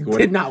didn't think it would.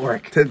 Did not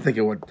work. Didn't think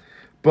it would.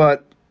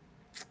 But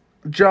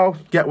Joe,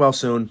 get well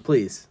soon.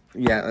 Please.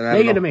 Yeah, and I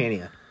Make don't it a know.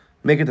 Mania.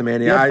 Make it to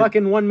Mania. You had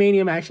fucking one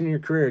Mania match in your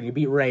career and you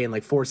beat Ray in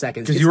like 4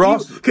 seconds.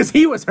 Because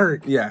he was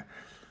hurt. Yeah.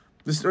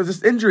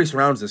 This injury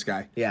surrounds this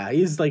guy. Yeah,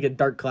 he's like a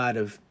dark cloud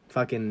of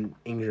fucking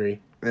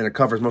injury. And it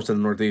covers most of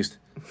the Northeast.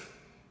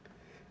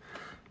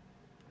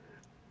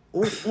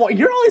 Well,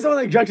 you're always the one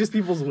that judges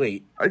people's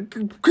weight.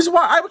 Because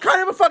I'm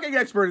kind of a fucking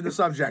expert in the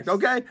subject,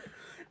 okay?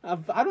 I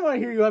don't want to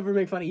hear you ever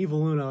make fun of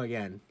Evil Uno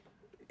again.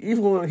 He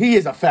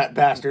is a fat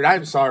bastard.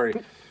 I'm sorry.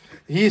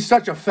 He is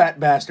such a fat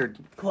bastard.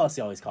 Who else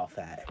you always call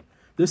fat?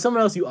 There's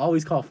someone else you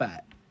always call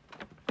fat.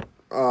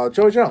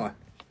 Joey Janela.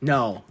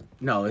 No,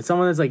 it's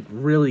someone that's like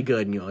really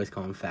good and you always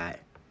call him fat.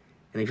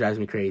 And it drives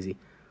me crazy.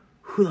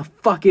 Who the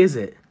fuck is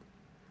it?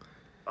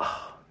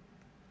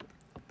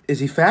 Is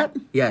he fat?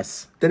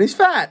 Yes. Then he's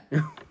fat.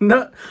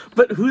 No,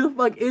 but who the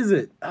fuck is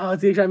it? Oh,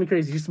 it's gonna drive me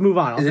crazy. Just move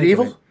on. Is it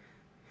evil?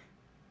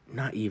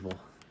 Not evil.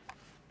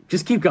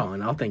 Just keep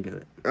going. I'll think of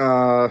it.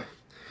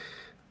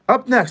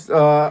 Up next,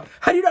 How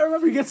do you not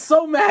remember? He gets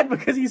so mad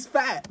because he's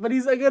fat, but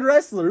he's a good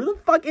wrestler. Who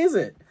the fuck is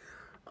it?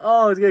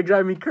 Oh, it's gonna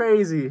drive me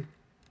crazy.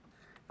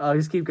 Oh,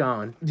 just keep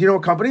going. Do you know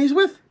what company he's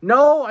with?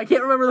 No, I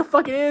can't remember the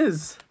fuck it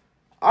is.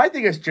 I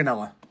think it's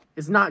Janela.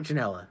 It's not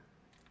Janela.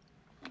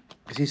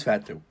 Because he's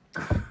fat too.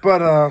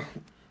 But,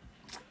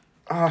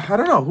 I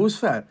don't know. Who's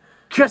fat?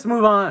 Just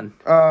move on.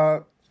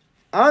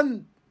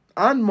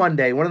 On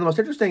Monday, one of the most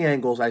interesting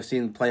angles I've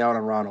seen play out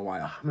on Raw in a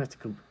while. I'm gonna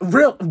have to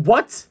Real?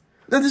 What?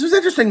 This was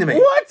interesting to me.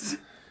 What?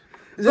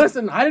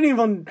 Listen, I didn't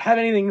even have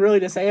anything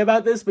really to say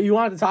about this, but you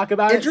wanted to talk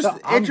about it. So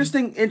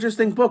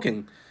Interesting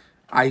booking.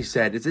 I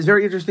said it's a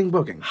very interesting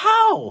booking.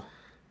 How?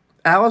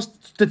 Alice,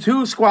 the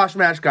two squash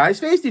match guys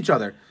faced each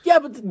other. Yeah,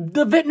 but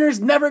the Vintner's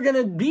never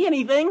gonna be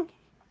anything.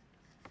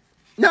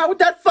 Not with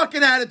that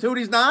fucking attitude,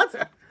 he's not.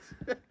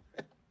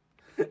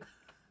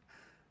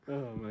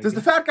 Does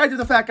the fat guy do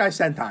the fat guy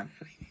senton?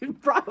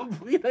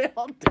 Probably, they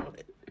all do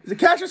it. Is it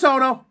Cassius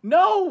Ohno?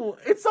 No,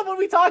 it's someone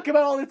we talk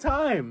about all the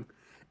time.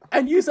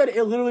 And you said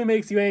it literally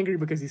makes you angry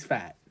because he's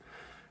fat.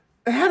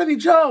 It had to be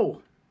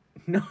Joe.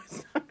 No,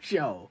 it's not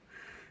Joe.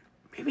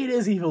 Maybe it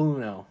is Evil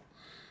Uno.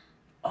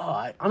 Oh,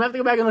 I'm gonna have to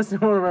go back and listen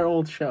to one of our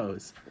old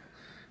shows.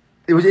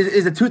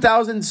 Is it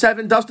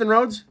 2007 Dustin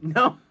Rhodes?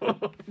 No.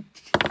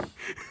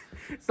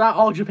 It's not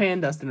All Japan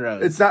Dustin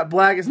Rhodes. It's not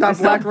Black. It's not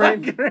Black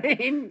Rain. Black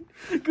Rain.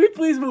 Could we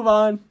please move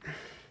on?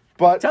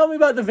 But tell me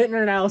about the Vintner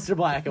and Aleister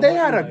Black. They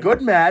had a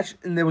good match,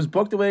 and it was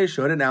booked the way it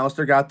should, and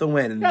Aleister got the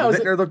win, and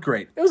Vintner looked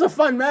great. It was a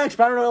fun match,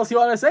 but I don't know what else you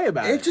want to say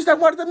about it. It's just I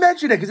wanted to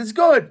mention it because it's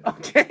good.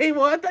 Okay,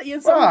 well, I thought you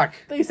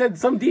said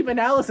some deep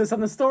analysis on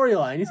the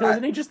storyline. You said it was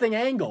an interesting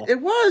angle.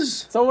 It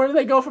was. So where do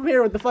they go from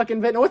here with the fucking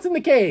Vintner? What's in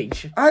the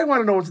cage? I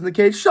want to know what's in the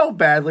cage so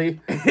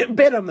badly. It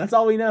bit him, that's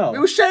all we know. It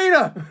was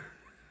Shayna.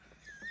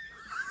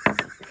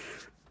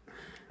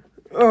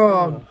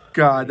 Oh,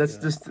 God, that's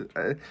just...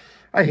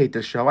 I hate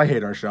this show. I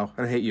hate our show.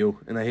 And I hate you.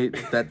 And I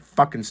hate that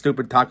fucking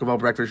stupid Taco Bell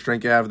breakfast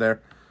drink you have there.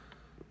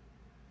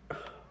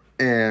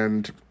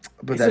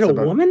 But is it a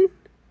woman?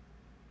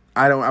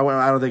 I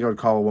don't think I would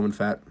call a woman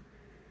fat.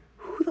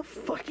 Who the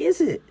fuck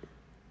is it?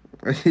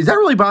 Is that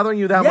really bothering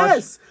you that much?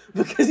 Yes,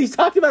 because he's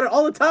talking about it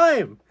all the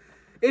time.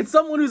 It's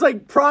someone who's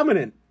like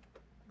prominent.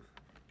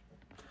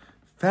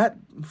 Fat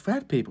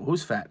people.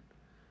 Who's fat?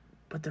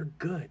 But they're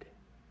good.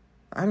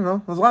 I don't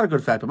know. There's a lot of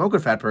good fat people. I'm a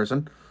good fat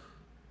person.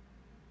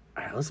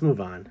 All right, let's move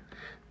on.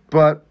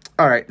 But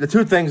all right, the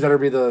two things that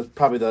are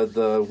probably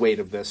the weight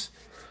of this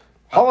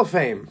Hall of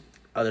Fame.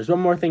 Oh, there's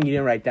one more thing you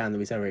didn't write down that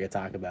we said we were gonna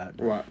talk about.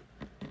 What?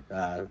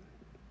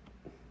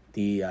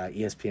 The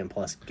ESPN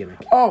Plus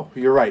gimmick. Oh,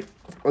 you're right.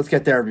 Let's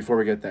get there before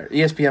we get there.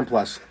 ESPN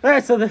Plus. All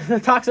right, so the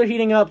talks are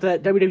heating up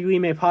that WWE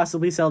may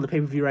possibly sell the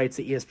pay-per-view rights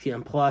to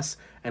ESPN Plus,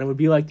 and it would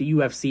be like the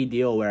UFC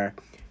deal where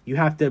you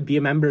have to be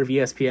a member of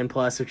ESPN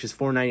Plus, which is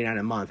 $4.99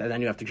 a month, and then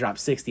you have to drop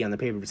 $60 on the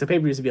pay-per-view. So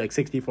pay-per-views would be like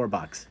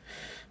 $64.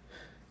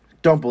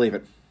 Don't believe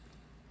it.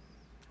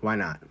 Why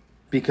not?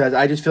 Because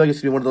I just feel like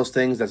it's going to be one of those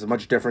things that's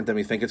much different than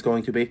we think it's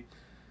going to be.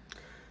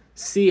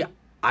 See,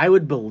 I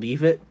would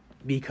believe it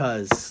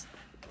because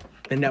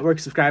the network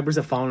subscribers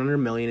have fallen under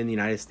 1 million in the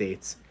United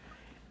States.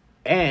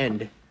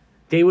 And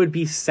they would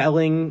be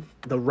selling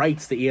the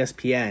rights to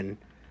ESPN.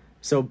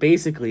 So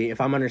basically,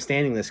 if I'm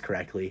understanding this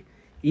correctly,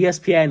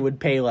 ESPN would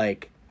pay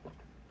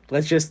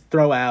let's just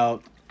throw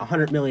out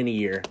 $100 million a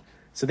year.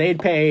 So they'd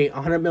pay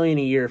 $100 million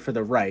a year for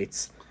the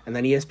rights, and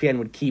then ESPN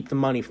would keep the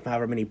money from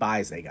however many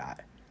buys they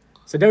got.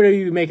 So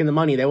WWE making the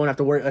money, they won't have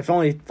to worry. If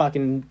only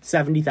fucking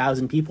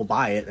 70,000 people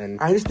buy it, then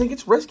I just think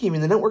it's risky. I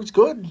mean, the network's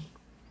good.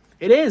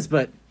 It is,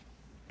 but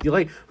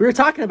we were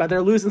talking about,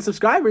 they're losing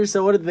subscribers,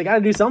 so they got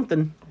to do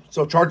something.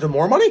 So charge them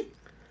more money?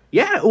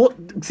 Yeah, well,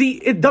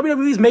 see,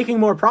 WWE's making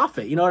more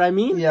profit. You know what I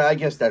mean? Yeah, I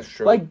guess that's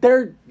true.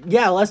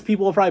 Less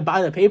people will probably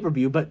buy the pay per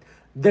view, but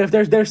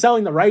they're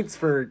selling the rights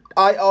for.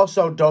 I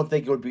also don't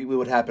think it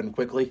would happen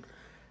quickly.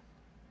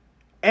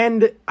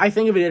 And I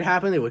think if it did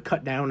happen, they would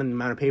cut down on the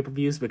amount of pay per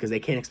views because they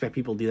can't expect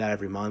people to do that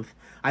every month.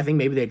 I think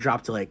maybe they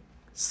drop to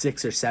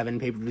 6 or 7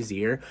 pay per views a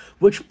year,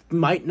 which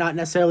might not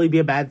necessarily be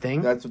a bad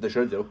thing. That's what they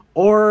should do.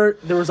 Or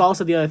there was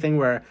also the other thing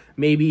where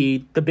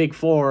maybe the big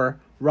four,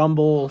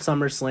 Rumble,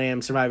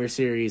 SummerSlam, Survivor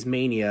Series,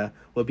 Mania,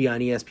 would be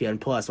on ESPN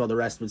Plus while the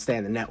rest would stay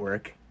on the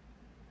network.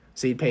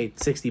 So you'd pay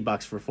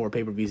 $60 for 4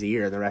 pay-per-views a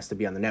year and the rest would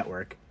be on the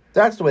network.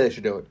 That's the way they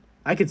should do it.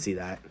 I could see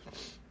that.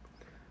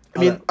 I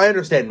mean, I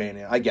understand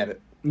Mania. I get it.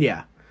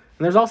 Yeah.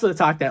 And there's also the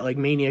talk that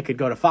Mania could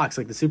go to Fox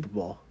like the Super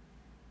Bowl.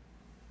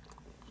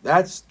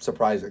 That's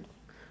surprising.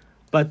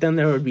 But then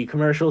there would be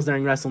commercials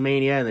during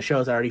WrestleMania and the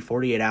show's already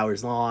 48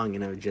 hours long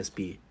and it would just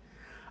be...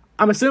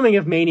 I'm assuming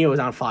if Mania was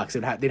on Fox,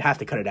 they'd have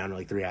to cut it down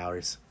to 3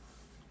 hours.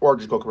 Or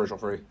just go commercial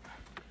free.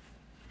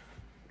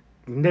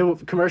 They were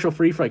commercial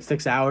free for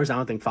 6 hours. I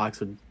don't think Fox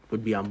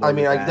would be on board. I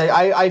mean,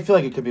 I feel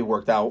like it could be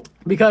worked out.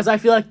 Because I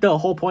feel like the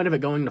whole point of it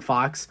going to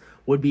Fox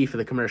would be for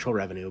the commercial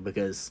revenue.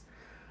 Because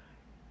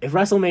if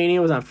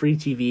WrestleMania was on free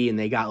TV and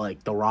they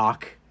got The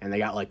Rock and they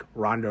got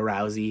Ronda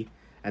Rousey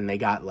and they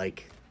got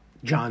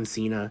John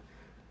Cena,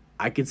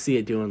 I could see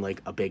it doing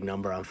a big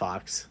number on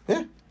Fox.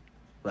 Yeah.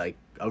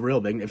 A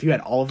real big. If you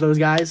had all of those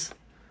guys,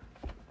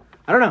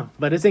 I don't know,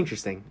 but it's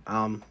interesting.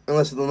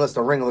 Unless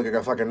the ring looked like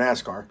a fucking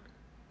NASCAR.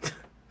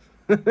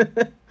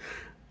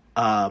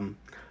 But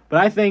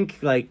I think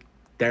like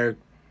they're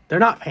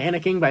not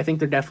panicking, but I think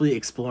they're definitely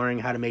exploring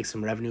how to make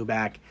some revenue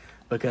back,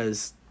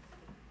 because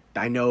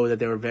I know that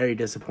they were very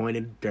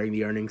disappointed during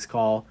the earnings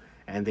call,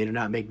 and they did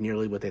not make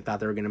nearly what they thought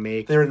they were going to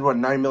make. They're in, what,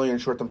 $9 million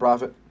short on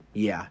profit?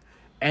 Yeah.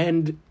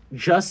 And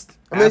just...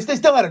 I mean, they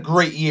still had a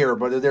great year,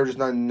 but they're just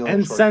 $9 million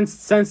and short.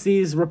 since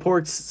these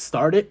reports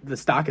started, the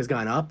stock has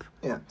gone up.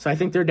 Yeah. So I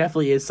think there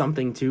definitely is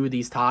something to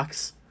these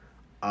talks.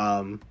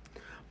 But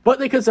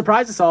they could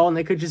surprise us all, and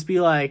they could just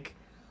be like,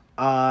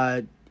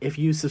 if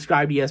you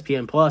subscribe to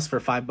ESPN Plus for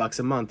 $5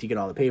 a month, you get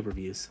all the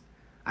pay-per-views.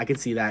 I could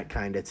see that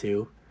kind of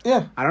too.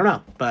 Yeah. I don't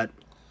know, but...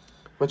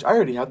 Which I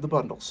already have the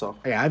bundle, so...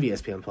 Yeah, I have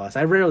ESPN Plus.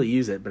 I rarely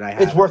use it, but I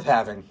have. It's worth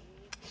having.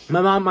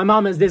 My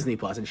mom has Disney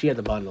Plus, and she had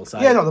the bundle.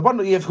 So Yeah, no, the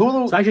bundle, you have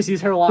Hulu... So I just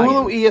use her login.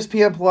 Hulu,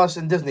 ESPN Plus,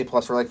 and Disney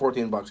Plus for like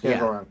 $14. Can't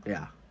go wrong.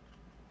 Yeah.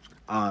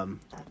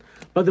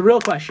 But the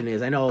real question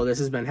is, I know this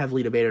has been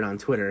heavily debated on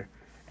Twitter,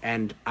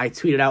 and I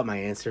tweeted out my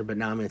answer, but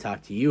now I'm going to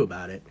talk to you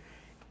about it.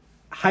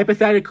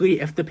 Hypothetically,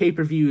 if the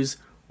pay-per-views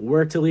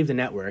were to leave the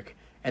network,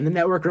 and the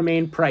network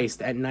remained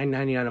priced at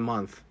 $9.99 a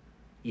month,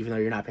 even though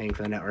you're not paying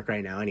for the network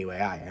right now anyway,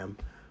 I am.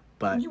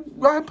 But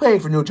I'm paying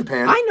for New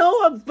Japan. I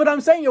know, but I'm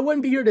saying it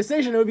wouldn't be your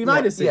decision, it would be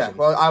my decision. Yeah,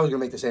 well, I was going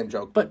to make the same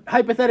joke. But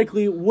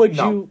hypothetically, would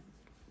No.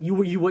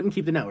 you wouldn't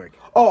keep the network?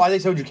 Oh, I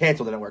think so. Would you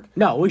cancel the network?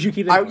 No, would you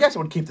keep the network? Yes, I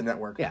would keep the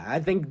network. Yeah, I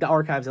think the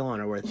archives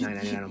alone are worth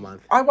 $9.99 a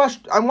month.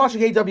 I'm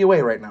watching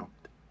AWA right now.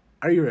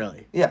 Are you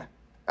really? Yeah.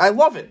 I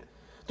love it.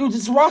 Dude,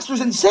 this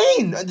roster's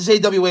insane, this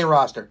AWA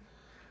roster.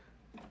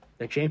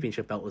 The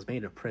championship belt was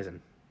made in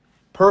prison.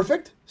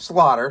 Perfect.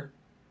 Slaughter.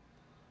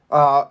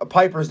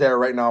 Piper's there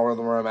right now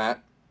where I'm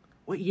at.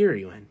 What year are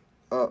you in?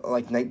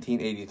 Like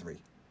 1983. You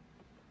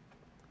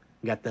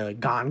got the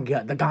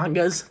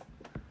Gongas.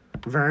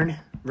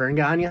 Vern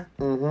Gagne.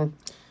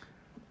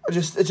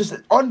 It's just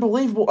an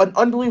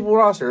unbelievable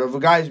roster of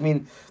guys. I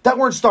mean, that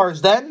weren't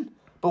stars then,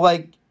 but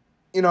like,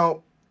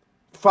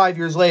 5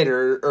 years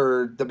later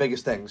are the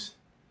biggest things.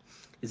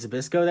 Is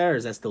Zbyszko there, or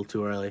is that still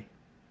too early?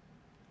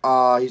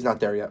 He's not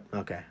there yet.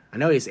 Okay. I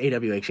know he's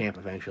AWA champ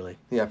eventually.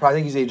 Yeah,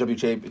 probably think he's AWA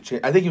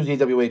champ. I think he was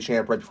AWA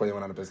champ right before they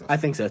went out of business. I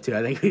think so too.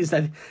 I think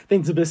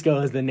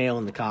Zbyszko is the nail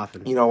in the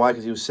coffin. You know why?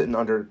 Because he was sitting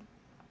under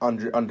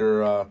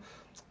Bruno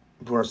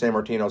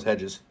Sammartino's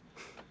hedges.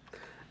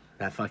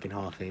 That fucking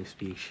Hall of Fame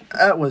speech.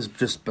 That was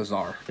just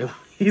bizarre.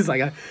 He's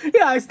like,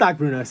 I stalked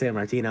Bruno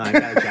Sammartino. I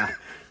got a job.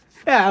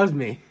 Yeah, that was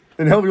me.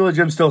 And Hillbilly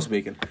Jim's still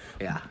speaking.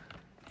 Yeah.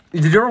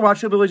 Did you ever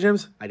watch Hillbilly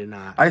Jim's? I did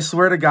not. I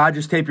swear to God,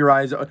 just tape your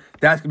eyes.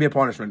 That's going to be a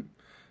punishment.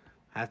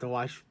 I have to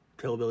watch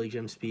Hillbilly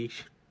Jim's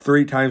speech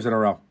 3 times in a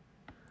row.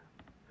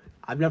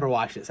 I've never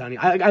watched it, Sonny.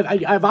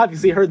 I've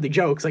obviously heard the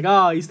jokes, like,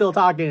 oh, he's still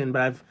talking,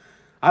 but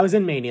I was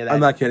in Mania.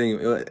 I'm not kidding.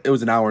 It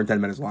was an hour and 10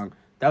 minutes long.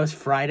 That was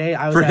Friday.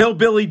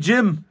 Hillbilly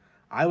Jim.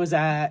 I was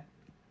at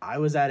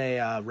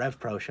a Rev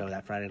Pro show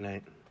that Friday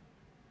night.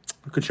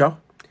 Good show.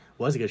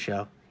 Was a good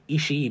show.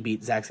 Ishii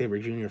beat Zack Sabre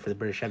Jr. for the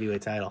British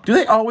heavyweight title. Do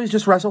they always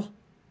just wrestle?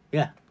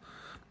 Yeah.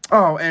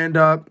 Oh, and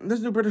there's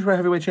a new British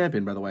heavyweight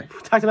champion, by the way.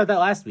 We talked about that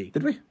last week.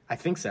 Did we? I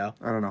think so.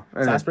 I don't know.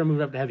 Ospreay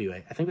moved up to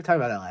heavyweight. I think we talked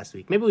about that last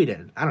week. Maybe we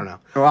didn't. I don't know.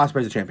 Oh,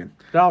 Ospreay's a champion.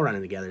 They're all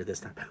running together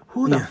this time.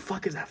 Who the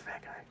fuck is that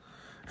fat guy?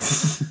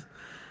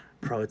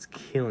 Bro, it's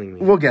killing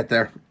me. We'll get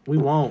there. We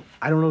won't.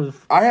 I don't know.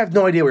 I have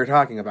no idea what you're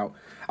talking about.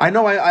 I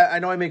know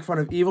I make fun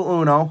of Evil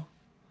Uno.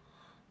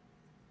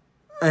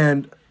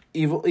 And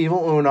Evil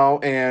Uno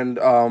and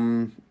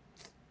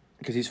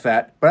because he's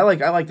fat. But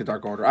I like the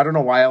Dark Order. I don't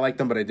know why I like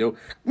them, but I do.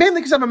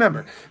 Mainly because I'm a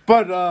member.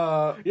 But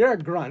you're a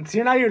grunt.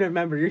 You're not even a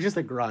member. You're just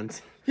a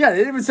grunt. Yeah, they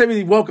didn't even say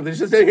me welcome. They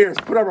just said, here,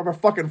 put up our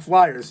fucking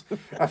flyers.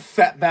 A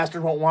fat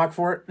bastard won't walk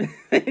for it.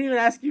 They didn't even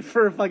ask you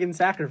for a fucking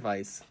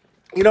sacrifice.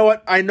 You know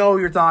what? I know who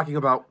you're talking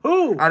about.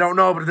 Who? I don't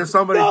know, but there's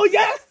somebody. No,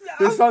 yes!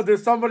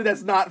 There's somebody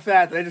that's not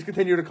fat that I just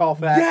continue to call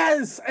fat.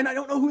 Yes! And I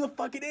don't know who the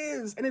fuck it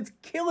is. And it's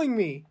killing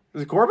me.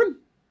 Is it Corbin?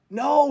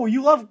 No,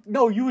 you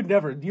would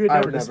never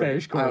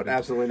disparage Corbin. I would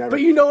absolutely never.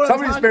 But you know what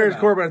Somebody I'm talking disparaged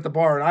about. Corbin at the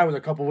bar, and I was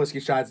a couple whiskey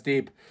shots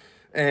deep,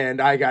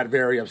 and I got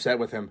very upset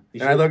with him.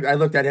 And I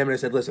looked at him and I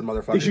said, listen,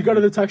 motherfucker. You should go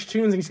to the Tux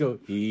Tunes and just go,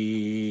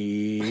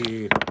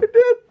 I did.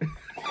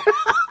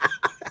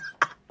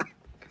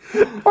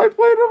 I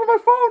played it on my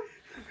phone.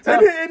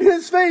 And in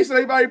his face,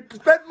 I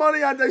spent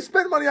money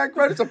on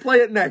credits to play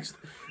it next.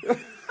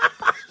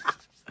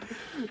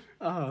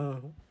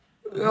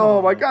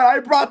 Oh my God! I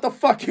brought the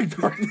fucking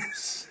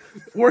darkness.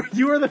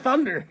 You were the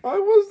Thunder. I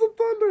was the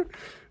Thunder.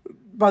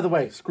 By the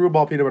way,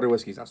 Screwball peanut butter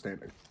whiskey is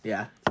outstanding.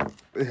 Yeah,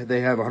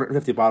 they have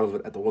 150 bottles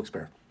of it at the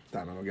Wilkes-Barre.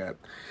 I don't get it.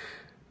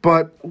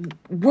 But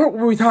what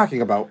were we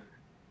talking about?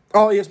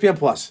 Oh, ESPN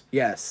Plus.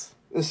 Yes.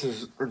 This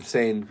is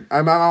insane.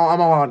 I'm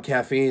all on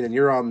caffeine, and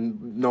you're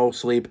on no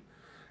sleep.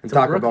 And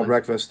Taco Bell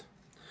breakfast.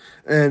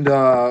 And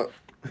I'm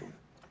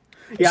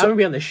gonna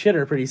be on the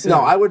shitter pretty soon. No,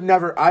 I would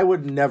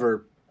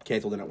never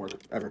cancel the network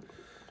ever.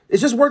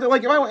 It's just worth it.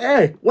 Like,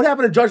 hey, what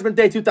happened to Judgment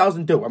Day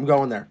 2002? I'm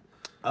going there.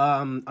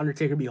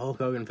 Undertaker beat Hulk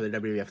Hogan for the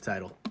WWF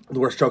title. The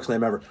worst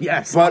chokeslam ever.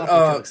 Yes, but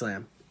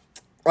chokeslam.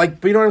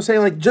 Like, but you know what I'm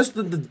saying? Like, just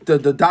the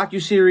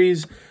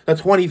docuseries, the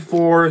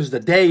 24s, the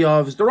day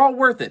ofs, they're all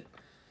worth it.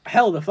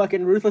 Hell, the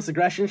fucking Ruthless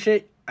Aggression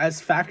shit,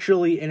 as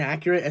factually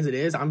inaccurate as it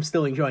is, I'm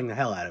still enjoying the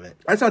hell out of it.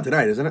 That's not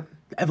tonight, isn't it?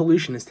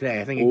 Evolution is today.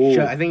 I think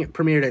it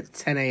premiered at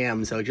 10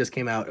 a.m., so it just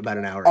came out about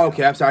an hour Oh, ago.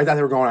 okay, I'm sorry. I thought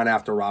they were going on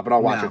after Raw, but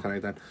I'll watch No. it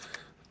tonight then.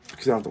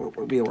 Because I don't have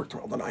to be at work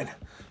till the 9.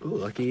 Ooh,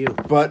 lucky you.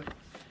 But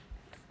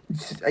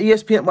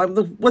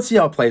ESPN, let's see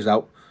how it plays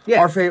out.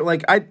 Yeah. Our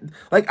favorite,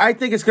 I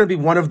think it's going to be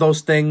one of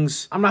those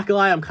things. I'm not gonna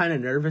lie, I'm kind of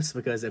nervous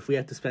because if we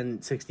have to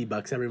spend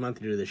 $60 every month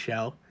to do the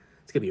show,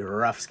 it's gonna be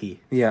rough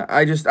ski. Yeah,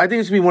 I think it's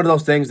going to be one of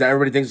those things that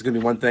everybody thinks is going to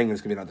be one thing and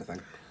it's going to be another thing.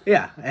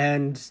 Yeah,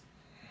 and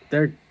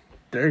they're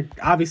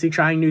obviously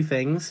trying new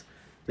things.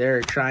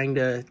 They're trying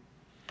to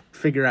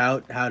figure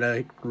out how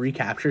to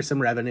recapture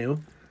some revenue.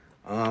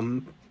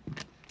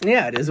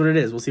 Yeah, it is what it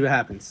is. We'll see what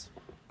happens.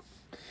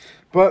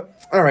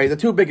 But, all right, the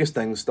two biggest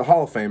things, the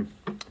Hall of Fame.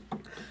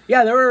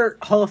 Yeah, there were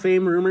Hall of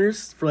Fame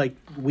rumors for like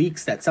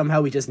weeks that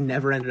somehow we just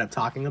never ended up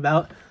talking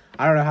about.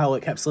 I don't know how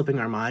it kept slipping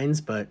our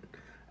minds, but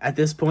at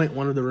this point,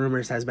 one of the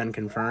rumors has been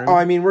confirmed. Oh,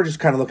 I mean, we're just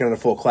kind of looking at a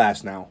full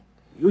class now.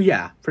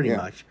 Yeah, pretty Yeah.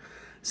 much.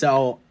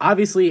 So,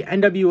 obviously,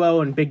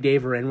 NWO and Big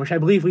Dave are in, which I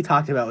believe we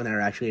talked about when they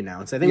were actually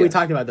announced. I think we Yes.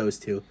 talked about those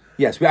two.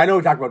 Yes, I know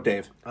we talked about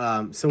Dave.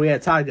 So we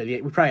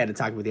probably had to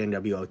talk about the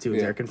NWO too.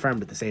 Yeah. They're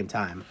confirmed at the same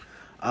time.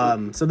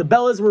 So the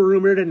Bellas were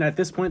rumored, and at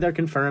this point they're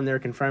confirmed. They're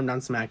confirmed on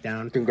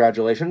SmackDown.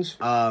 Congratulations.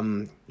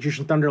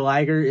 Jushin Thunder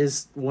Liger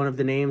is one of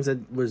the names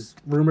that was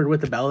rumored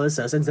with the Bellas.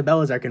 So since the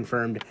Bellas are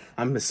confirmed,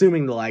 I'm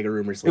assuming the Liger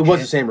rumors. It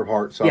was the same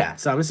report, so. Yeah,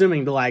 so I'm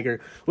assuming the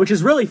Liger, which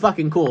is really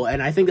fucking cool,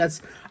 and I think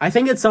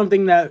it's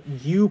something that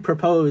you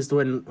proposed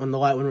when we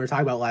were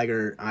talking about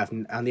Liger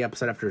on the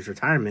episode after his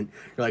retirement.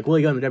 You're like, will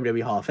he go in the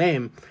WWE Hall of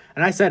Fame?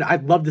 And I said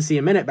I'd love to see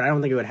him in it, but I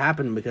don't think it would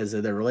happen because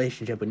of their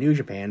relationship with New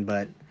Japan.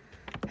 But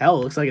hell,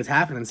 it looks like it's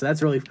happening. So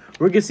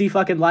we're gonna see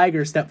fucking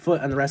Liger step foot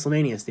on the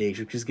WrestleMania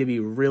stage, which is gonna be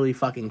really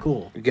fucking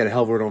cool. You get a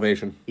hell of an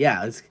ovation.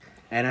 Yeah,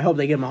 and I hope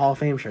they give him a Hall of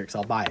Fame shirt, so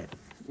I'll buy it.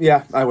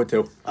 Yeah, I would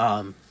too.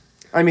 I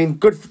mean,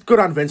 good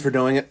on Vince for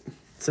doing it.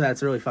 So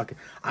that's really fucking.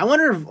 I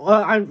wonder if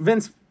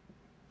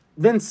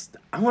Vince.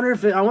 I wonder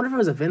if it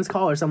was a Vince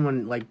call or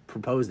someone like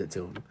proposed it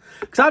to him.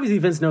 Because obviously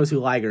Vince knows who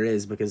Liger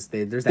is because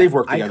there's that They've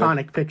worked together.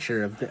 iconic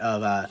picture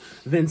of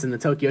Vince in the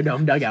Tokyo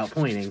Dome dugout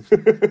pointing.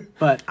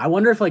 But I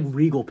wonder if like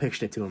Regal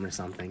pitched it to him or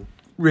something.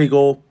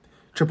 Regal,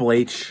 Triple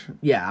H,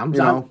 Yeah,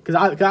 know. because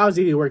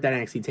obviously he worked at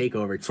NXT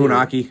Takeover too.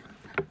 Funaki.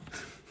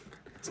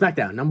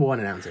 SmackDown #1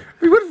 announcer.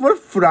 I mean, what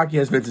if Funaki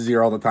has Vince's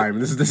ear all the time?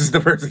 This is the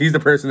person. He's the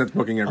person that's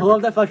booking I everything.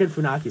 love that fucking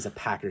Funaki's a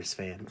Packers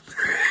fan.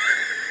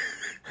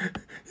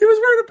 He was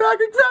wearing a pack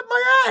and grabbed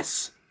my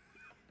ass.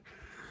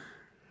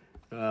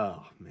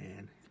 Oh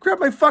man,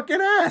 Grabbed my fucking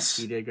ass.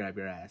 he did grab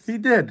your ass. He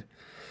did.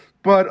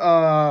 But,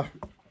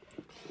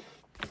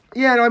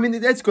 yeah, no, I mean,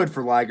 it's good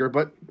for Liger,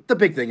 but the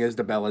big thing is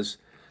the Bellas.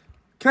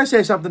 Can I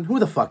say something? Who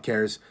the fuck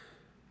cares?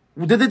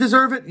 Did they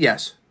deserve it?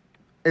 Yes.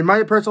 In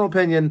my personal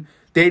opinion,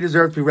 they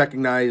deserve to be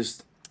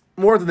recognized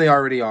more than they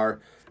already are.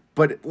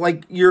 But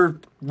like you're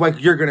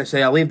gonna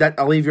say, I'll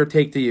leave your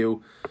take to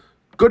you.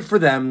 Good for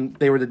them.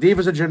 They were the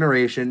Divas of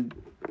generation.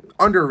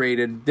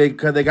 Underrated. They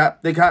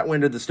got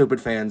wind of the stupid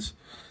fans.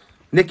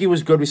 Nikki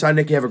was good. We saw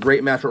Nikki have a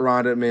great match with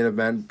Ronda at main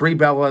event. Brie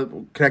Bella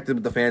connected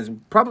with the fans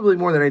probably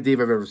more than any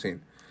diva I've ever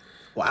seen.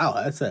 Wow,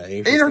 that's a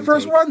In her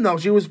first run, though,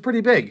 she was pretty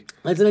big.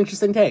 That's an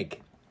interesting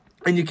take.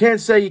 And you can't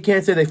say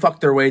they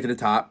fucked their way to the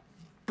top.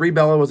 Brie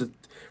Bella was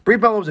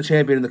a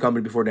champion in the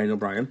company before Daniel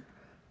Bryan.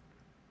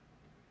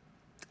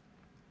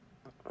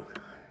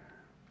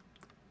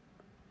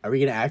 Are we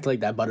gonna act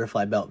like that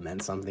butterfly belt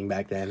meant something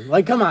back then?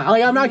 Like, come on!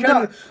 Like, I'm not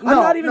trying. I'm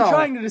not even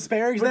trying to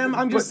disparage them.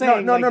 I'm just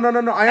saying. No.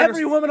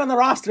 Every woman on the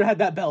roster had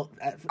that belt.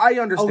 I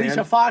understand.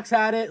 Alicia Fox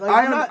had it. Like,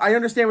 I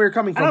understand where you're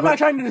coming from. And I'm not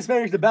trying to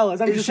disparage the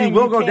Bellas. I'm just She saying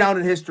will you go can't- down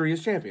in history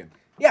as champion.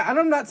 Yeah, and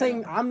I'm not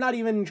saying. I'm not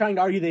even trying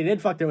to argue they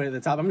did fuck their way to the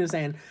top. I'm just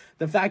saying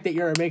the fact that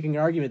you're making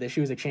an argument that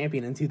she was a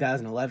champion in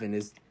 2011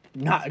 is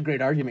not a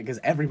great argument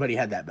because everybody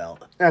had that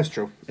belt. That's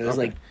true. It was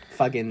Okay. like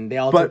fucking. They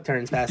all But took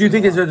turns passing. do you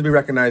think it they along. deserve to be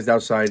recognized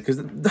outside? Because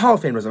the Hall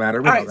of Fame doesn't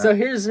matter. We All know right, that. so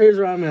here's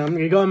where I'm going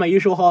to go on my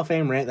usual Hall of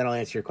Fame rant, then I'll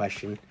answer your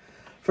question.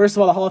 First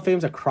of all, the Hall of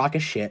Fame's a crock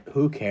of shit.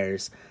 Who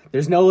cares?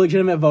 There's no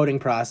legitimate voting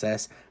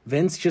process.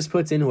 Vince just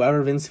puts in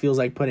whoever Vince feels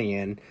like putting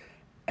in.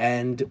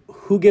 And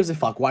who gives a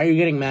fuck? Why are you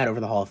getting mad over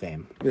the Hall of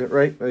Fame? Yeah,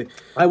 right?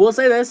 I will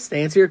say this, to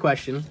answer your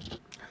question.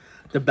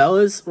 The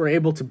Bellas were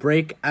able to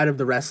break out of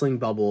the wrestling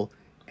bubble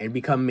and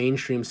become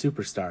mainstream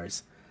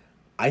superstars.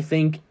 I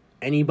think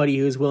anybody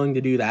who's willing to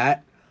do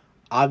that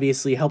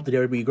obviously helped the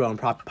WWE grow in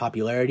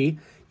popularity.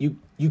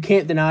 You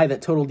can't deny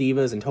that Total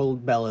Divas and Total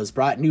Bellas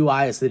brought new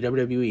eyes to the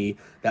WWE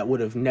that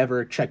would have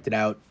never checked it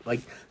out.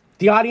 Like,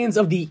 the audience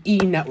of the E!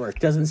 Network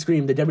doesn't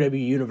scream the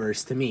WWE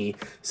Universe to me.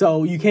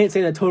 So you can't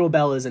say that Total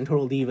Bellas and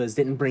Total Divas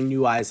didn't bring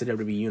new eyes to the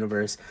WWE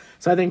Universe.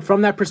 So I think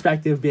from that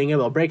perspective, being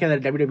able to break out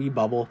of the WWE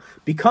bubble,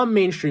 become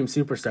mainstream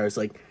superstars,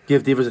 like,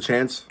 Give Divas a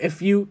chance.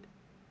 if you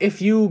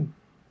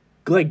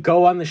like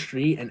go on the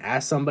street and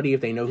ask somebody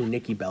if they know who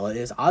Nikki Bella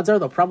is, odds are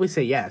they'll probably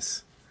say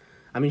yes.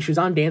 I mean, she was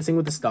on Dancing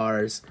with the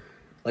Stars.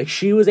 Like,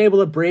 she was able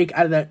to break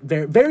out of that.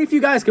 Very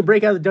few guys could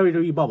break out of the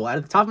WWE bubble. Out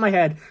of the top of my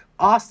head,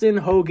 Austin,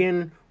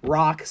 Hogan,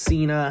 Rock,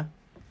 Cena.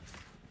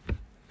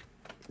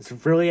 It's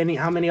really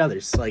how many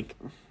others? Like,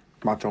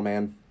 Macho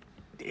Man.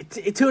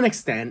 To an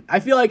extent. I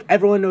feel like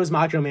everyone knows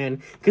Macho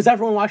Man because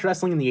everyone watched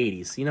wrestling in the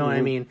 80s. You know what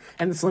I mean?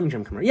 And the Slim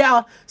Jim commercials.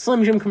 Yeah,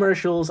 Slim Jim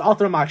commercials. I'll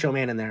throw Macho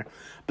Man in there.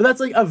 But that's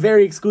like a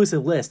very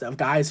exclusive list of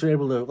guys who are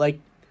able to, like,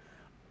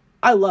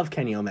 I love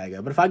Kenny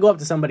Omega. But if I go up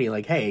to somebody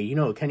like, hey, you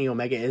know what Kenny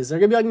Omega is? They're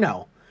going to be like,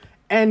 no.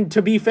 And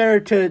to be fair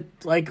to,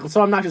 like,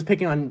 so I'm not just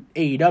picking on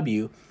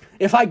AEW.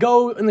 If I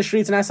go in the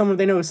streets and ask someone if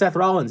they know who Seth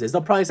Rollins is,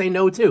 they'll probably say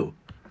no, too.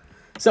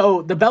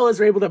 So the Bellas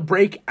are able to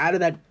break out of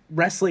that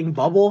wrestling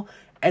bubble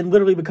and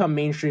literally become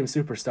mainstream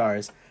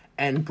superstars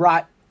and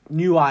brought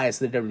new eyes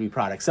to the WWE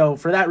product. So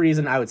for that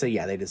reason, I would say,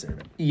 yeah, they deserve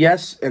it.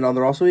 Yes, and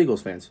they're also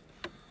Eagles fans.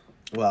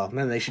 Well,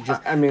 then they should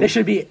just, I mean, they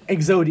should be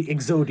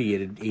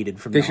exodiated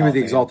from They the should Hall be of the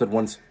Fame. exalted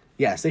ones.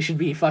 Yes, they should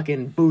be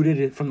fucking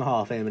booted from the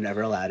Hall of Fame and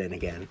never allowed in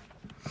again.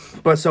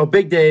 But so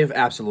Big Dave,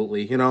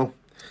 absolutely, you know.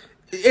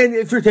 And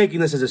if you're taking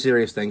this as a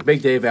serious thing,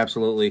 Big Dave,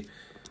 absolutely.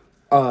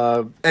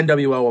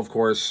 NWO, of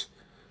course.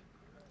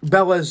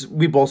 Bellas,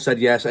 we both said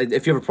yes.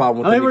 If you have a problem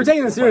with I mean, them, we're you can-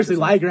 taking this seriously.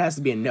 Liger has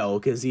to be a no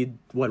because he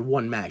won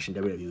one match in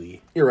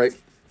WWE. You're right.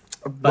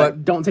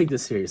 But don't take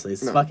this seriously.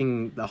 It's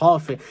fucking the Hall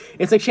of Fame.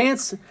 It's a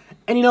chance.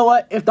 And you know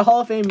what? If the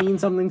Hall of Fame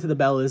means something to the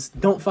Bellas,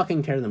 don't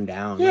fucking tear them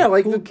down. Yeah,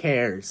 like who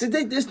cares?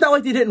 It's not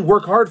like they didn't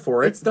work hard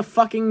for it. It's the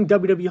fucking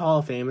WWE Hall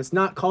of Fame. It's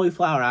not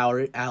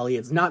Cauliflower Alley.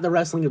 It's not the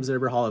Wrestling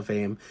Observer Hall of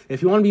Fame.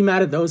 If you want to be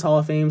mad at those Hall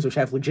of Fames, which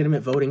have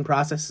legitimate voting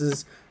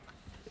processes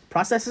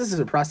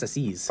or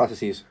processes?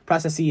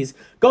 Processes.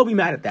 Go be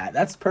mad at that.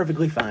 That's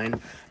perfectly fine.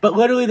 But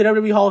literally, the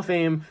WWE Hall of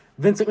Fame,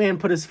 Vince McMahon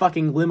put his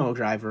fucking limo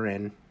driver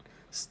in.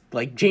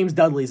 Like, James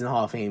Dudley's in the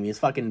Hall of Fame. He's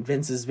fucking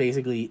Vince's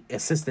basically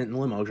assistant and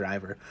limo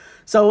driver.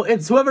 So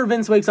it's whoever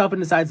Vince wakes up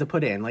and decides to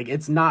put in. Like,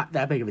 it's not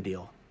that big of a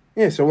deal.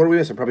 Yeah, so what are we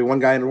missing? Probably one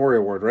guy in the Warrior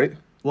Award, right?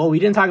 Well, we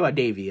didn't talk about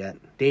Davey yet.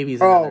 Davey's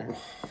another.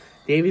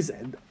 Davey's...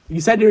 You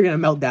said you were going to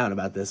melt down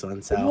about this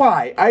one, so...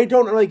 Why? I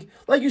don't,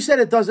 like you said,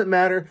 it doesn't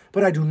matter,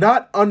 but I do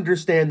not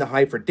understand the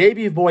hype for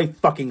Davey Boy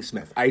fucking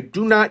Smith. I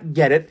do not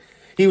get it.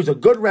 He was a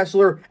good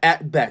wrestler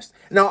at best.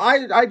 Now,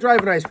 I drive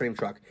an ice cream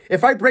truck.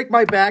 If I break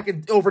my back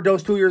and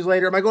overdose 2 years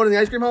later, am I going to the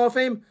Ice Cream Hall of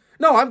Fame?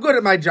 No, I'm good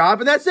at my job,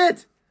 and that's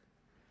it.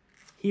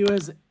 He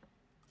was...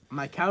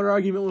 My counter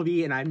argument will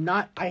be, and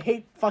I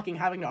hate fucking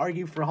having to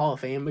argue for Hall of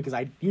Fame because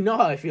you know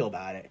how I feel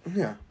about it.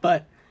 Yeah.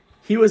 But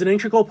he was an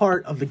integral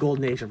part of the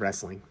golden age of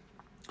wrestling.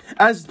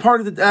 As a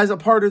part of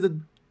the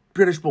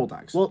British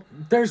Bulldogs. Well,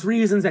 there's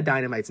reasons that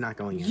Dynamite's not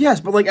going in.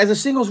 Yes, but like as a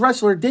singles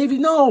wrestler, Davey,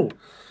 no.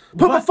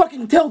 Put a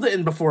fucking tilde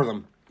in before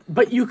them.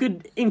 But you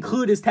could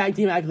include his tag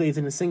team accolades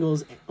in the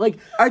singles. Like,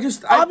 I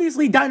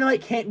obviously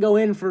Dynamite can't go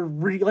in for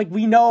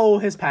we know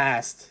his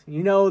past.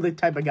 You know the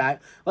type of guy.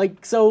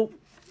 Like, so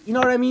you know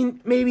what I mean?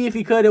 Maybe if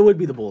he could, it would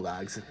be the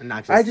Bulldogs and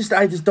not just.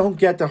 I just don't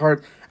get the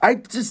heart.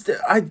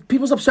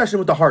 People's obsession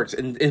with the hearts,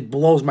 and it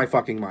blows my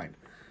fucking mind.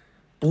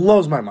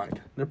 Blows my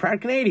mind. They're proud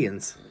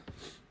Canadians.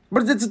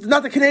 But it's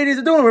not the Canadians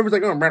that do it. Everybody's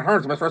like, oh, Bret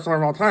Hart's the best wrestler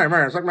of all time.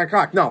 Man, suck my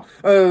cock. No.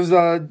 It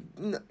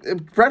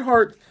was, Bret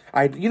Hart,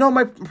 you know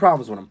my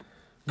problems with him.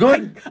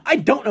 Good. I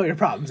don't know your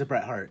problems with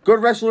Bret Hart.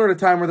 Good wrestler at a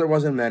time where there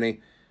wasn't many.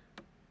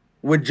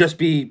 Would just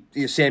be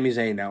Sami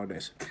Zayn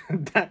nowadays.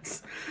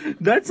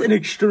 That's an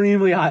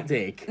extremely hot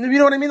take. You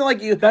know what I mean? Like,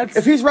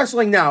 if he's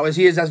wrestling now, is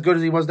he as good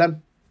as he was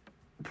then?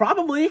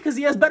 Probably, because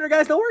he has better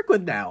guys to work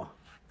with now.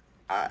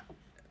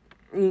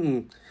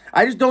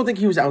 I just don't think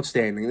he was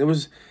outstanding.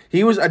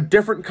 He was a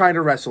different kind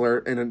of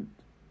wrestler.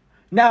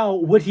 Now,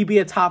 would he be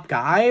a top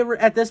guy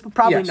at this?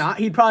 Probably Yes. not.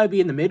 He'd probably be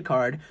in the mid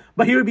card,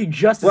 but he would be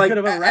just as good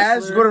of a wrestler.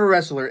 As good of a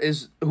wrestler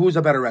who's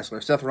a better wrestler,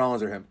 Seth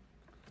Rollins or him?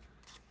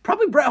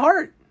 Probably Bret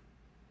Hart.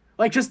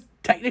 Like, just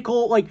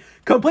technical, like,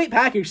 complete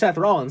package Seth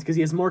Rollins, because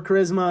he has more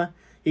charisma.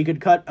 He could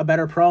cut a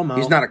better promo.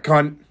 He's not a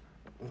cunt.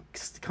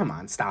 Come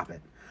on, stop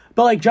it.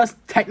 But, like, just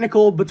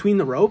technical between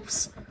the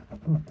ropes,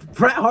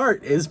 Bret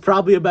Hart is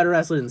probably a better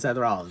wrestler than Seth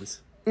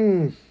Rollins.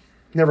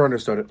 Never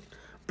understood it.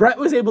 Bret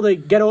was able to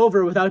get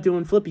over without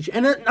doing flippy shit.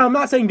 And I'm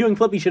not saying doing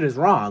flippy shit is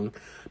wrong,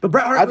 but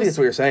Bret Hart I think that's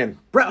what you're saying.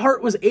 Bret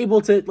Hart was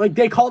able to, like,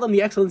 they called him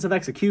the excellence of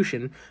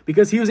execution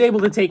because he was able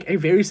to take a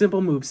very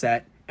simple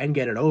moveset and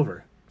get it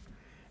over.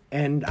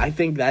 And I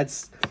think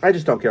that's... I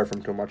just don't care for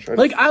him too much.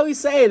 I always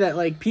say that,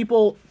 like,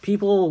 people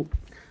people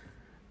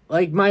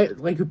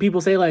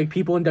say, like,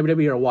 people in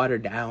WWE are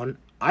watered down.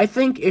 I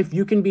think if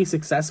you can be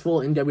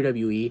successful in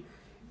WWE,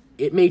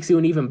 it makes you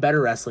an even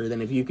better wrestler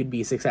than if you could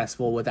be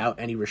successful without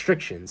any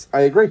restrictions.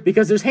 I agree.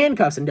 Because there's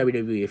handcuffs in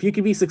WWE. If you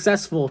could be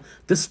successed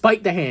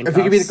despite the handcuffs...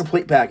 If he could be the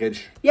complete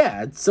package.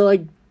 Yeah, so,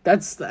 like,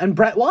 and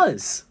Bret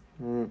was.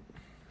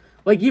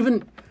 Like,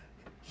 even...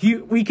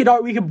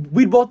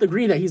 We'd both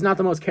agree that he's not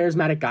the most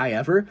charismatic guy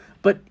ever,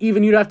 but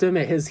even you'd have to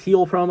admit his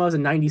heel promos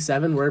in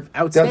 '97 were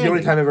outstanding. That's the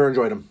only time I've ever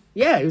enjoyed him.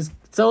 Yeah, it was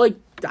so like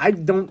I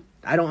don't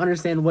I don't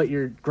understand what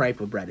your gripe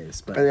with Brett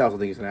is. But I also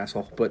think he's an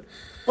asshole, but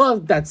well,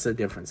 that's a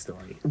different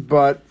story.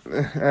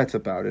 that's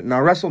about it. Now,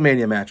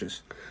 WrestleMania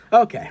matches.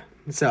 Okay,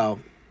 so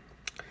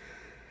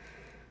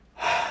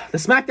the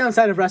SmackDown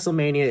side of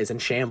WrestleMania is in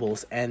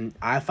shambles, and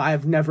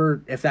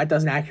if that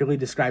doesn't accurately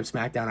describe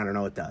SmackDown, I don't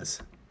know what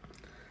does.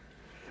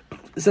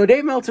 So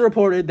Dave Meltzer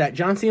reported that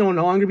John Cena will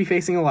no longer be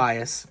facing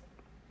Elias,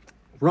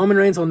 Roman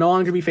Reigns will no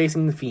longer be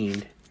facing The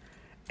Fiend,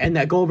 and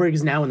that Goldberg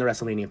is now in the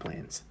WrestleMania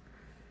plans.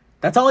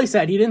 That's all he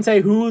said. He didn't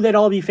say who they'd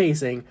all be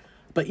facing,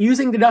 but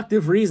using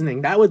deductive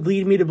reasoning, that would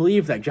lead me to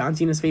believe that John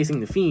Cena's facing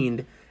The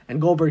Fiend and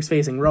Goldberg's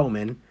facing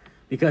Roman,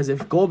 because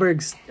if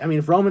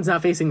Roman's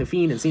not facing The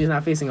Fiend and Cena's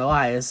not facing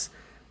Elias,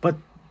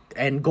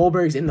 and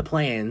Goldberg's in the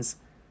plans,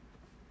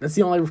 that's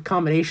the only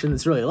combination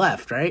that's really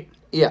left, right?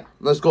 Yeah,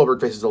 unless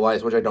Goldberg faces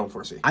Elias, which I don't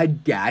foresee. I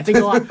think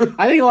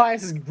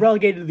Elias is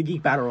relegated to the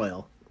Geek Battle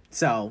Royal.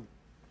 So,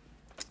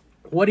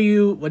 what do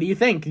you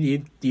think?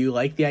 Do you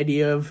like the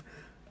idea of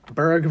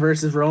Berg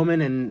versus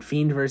Roman and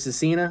Fiend versus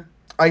Cena?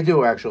 I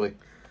do, actually.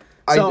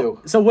 I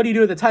do. So what do you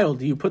do with the title?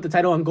 Do you put the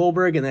title on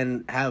Goldberg and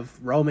then have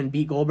Roman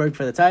beat Goldberg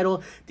for the title?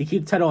 Do you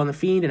keep the title on The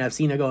Fiend and have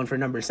Cena going for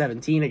number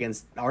 17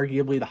 against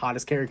arguably the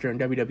hottest character in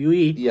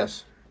WWE?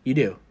 Yes. You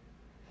do.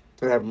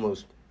 And have him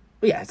lose.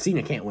 But yeah,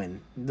 Cena can't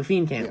win. The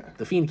Fiend can't. Yeah.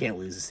 The Fiend can't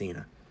lose to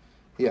Cena.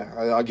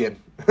 Yeah, again.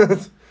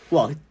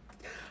 Well,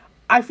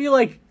 I feel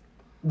like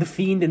The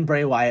Fiend and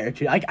Bray Wyatt are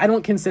two. I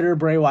don't consider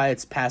Bray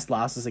Wyatt's past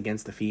losses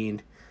against The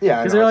Fiend.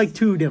 Yeah, because they're like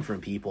two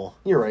different people.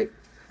 You're right.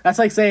 That's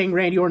like saying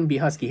Randy Orton beat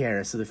Husky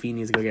Harris, so The Fiend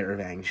needs to go get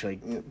revenge.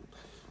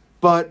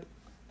 But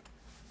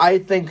I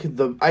think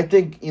the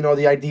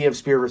idea of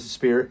spear versus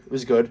spear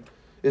is good.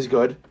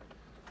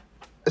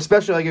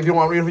 Especially like if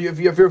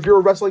you're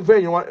a wrestling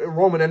fan, you want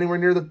Roman anywhere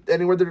near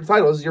the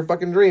title. This is your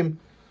fucking dream.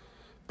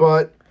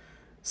 But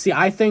see,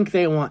 I think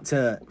they want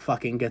to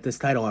fucking get this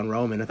title on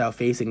Roman without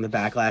facing the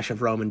backlash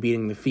of Roman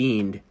beating The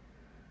Fiend.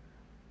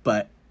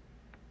 But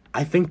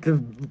I think the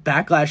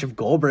backlash of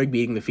Goldberg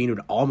beating The Fiend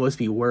would almost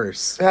be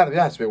worse. It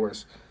has to be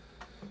worse.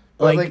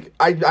 Like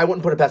I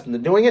wouldn't put it past them to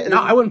doing it.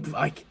 No, I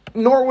wouldn't.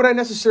 Nor would I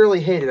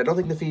necessarily hate it. I don't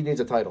think The Fiend needs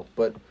a title,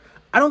 but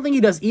I don't think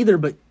he does either.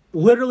 But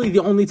literally, the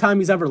only time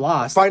he's ever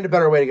lost. Find a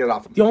better way to get it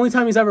off him. The only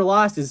time he's ever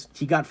lost is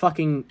he got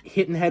fucking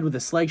hit in the head with a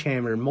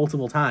sledgehammer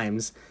multiple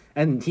times,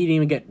 and he didn't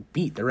even get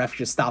beat. The ref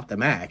just stopped the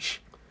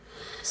match.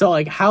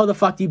 So how the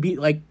fuck do you beat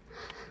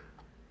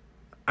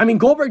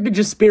Goldberg did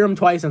just spear him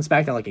twice on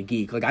SmackDown like a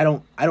geek. I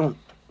don't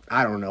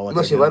know what.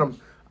 Unless you let him.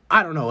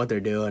 I don't know what they're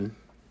doing.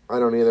 I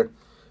don't either.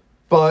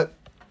 But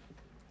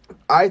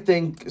I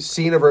think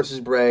Cena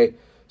versus Bray.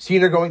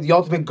 Cena going the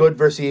ultimate good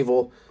versus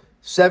evil.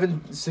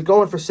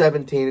 Going for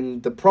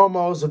 17. The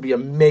promos would be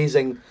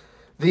amazing.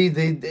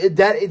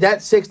 That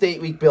 6 to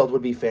 8 week build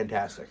would be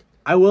fantastic.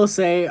 I will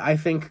say I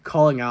think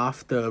calling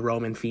off the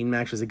Roman Fiend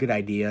match is a good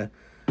idea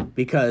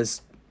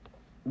because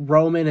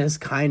Roman is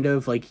kind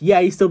of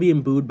he's still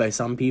being booed by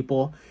some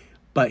people,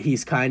 but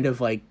he's kind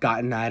of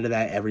gotten out of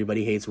that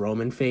everybody hates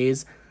Roman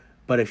phase.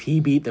 But if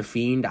he beat The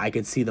Fiend, I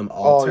could see them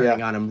all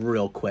turning on him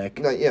real quick.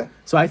 Yeah.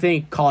 So I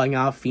think calling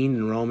off Fiend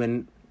and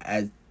Roman,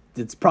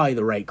 it's probably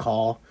the right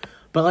call.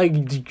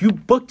 But you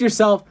booked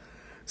yourself.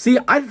 See,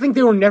 I think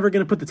they were never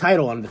going to put the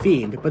title on The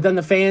Fiend, but then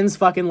the fans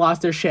fucking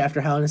lost their shit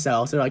after Hell in a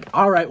Cell. So they're like,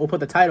 all right, we'll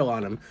put the title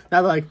on him.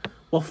 Now they're like,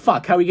 well,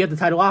 fuck, how do we get the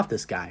title off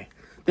this guy?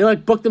 They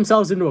booked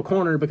themselves into a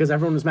corner because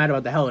everyone was mad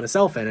about the Hell in a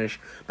Cell finish.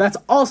 But that's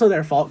also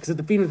their fault because if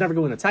The Fiend was never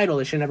going to win the title,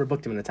 they should have never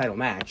booked him in a title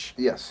match.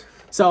 Yes.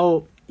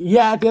 So,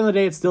 yeah, at the end of the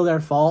day, it's still their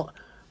fault.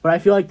 But I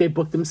feel like they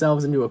booked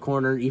themselves into a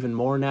corner even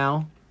more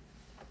now.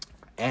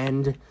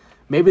 And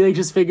maybe they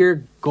just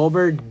figure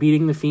Goldberg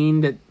beating The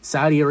Fiend at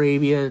Saudi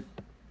Arabia,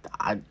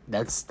 I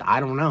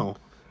don't know.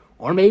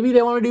 Or maybe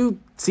they want to do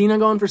Cena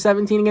going for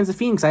 17 against The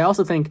Fiend, because I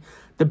also think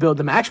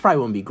the match probably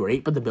won't be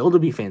great, but the build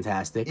would be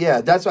fantastic. Yeah,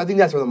 I think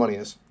that's where the money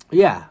is.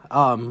 Yeah.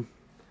 I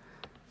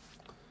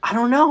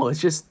don't know. It's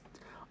just...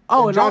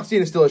 Oh, and John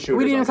Cena's still a shooter.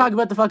 We didn't even talk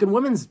about the fucking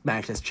women's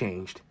match that's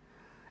changed.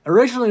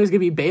 Originally, it was going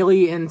to be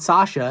Bayley and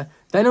Sasha.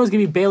 Then it was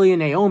going to be Bayley and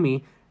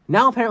Naomi.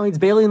 Now, apparently, it's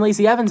Bayley and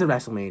Lacey Evans at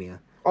WrestleMania.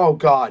 Oh,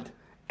 God.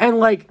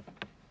 And,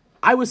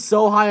 I was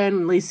so high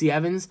on Lacey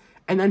Evans,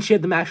 and then she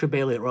had the match with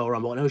Bayley at Royal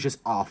Rumble, and it was just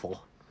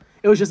awful.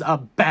 It was just a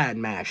bad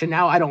match. And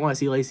now I don't want to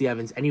see Lacey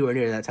Evans anywhere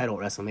near that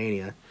title at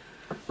WrestleMania.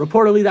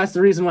 Reportedly, that's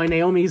the reason why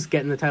Naomi's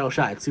getting the title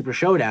shot at Super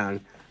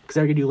Showdown, because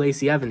they're going to do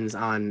Lacey Evans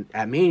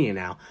at Mania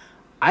now.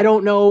 I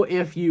don't know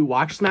if you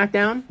watch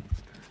SmackDown,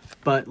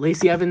 but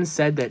Lacey Evans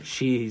said that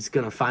she's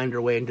going to find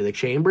her way into the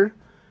Chamber,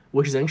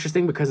 which is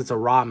interesting because it's a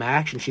Raw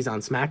match and she's on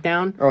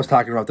SmackDown. I was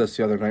talking about this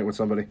the other night with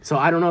somebody. So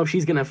I don't know if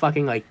she's going to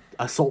fucking,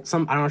 assault I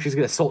don't know if she's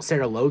going to assault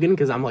Sarah Logan,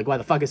 because I'm like, why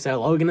the fuck is Sarah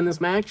Logan in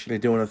this match? They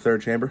doing a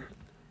third chamber?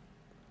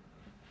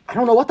 I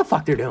don't know what the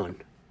fuck they're doing.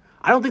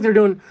 I don't think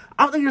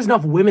there's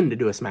enough women to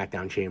do a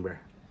SmackDown Chamber.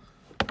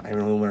 I don't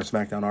know who women on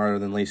SmackDown are other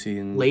than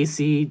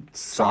Lacey,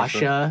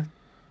 Sasha,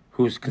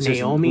 who's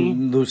Naomi,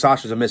 who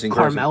Sasha's a missing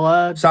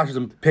Carmella. person. Sasha's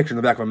a picture in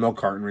the back of a milk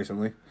carton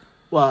recently.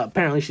 Well,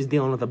 apparently she's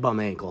dealing with a bum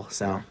ankle,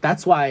 so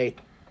that's why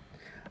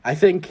I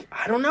think,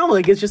 I don't know,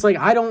 it's just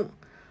I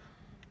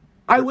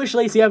I wish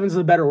Lacey Evans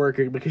was a better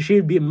worker because she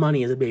would be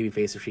money as a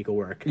babyface if she could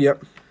work.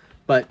 Yep.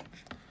 But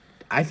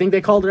I think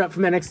they called her up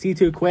from NXT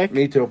too quick.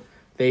 Me too.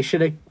 They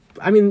should have.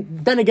 I mean,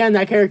 then again,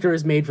 that character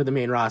is made for the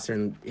main roster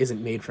and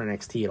isn't made for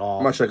NXT at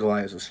all. Much like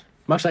Elias's.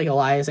 Much like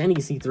Elias and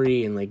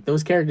EC3, and like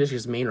those characters are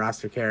just main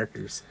roster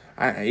characters.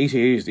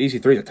 EC3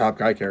 is a top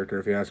guy character,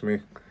 if you ask me.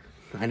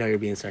 I know you're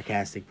being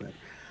sarcastic, but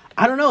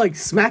I don't know. Like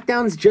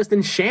SmackDown's just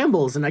in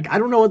shambles, and like I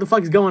don't know what the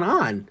fuck's going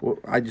on. Well,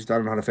 I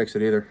don't know how to fix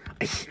it either.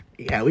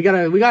 Yeah, we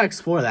gotta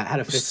explore that. How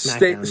to fix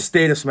SmackDown.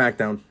 State of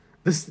SmackDown.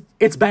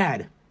 It's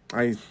bad.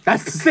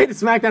 That's the state of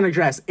SmackDown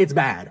address. It's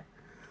bad.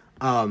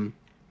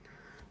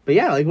 But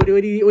yeah, like what do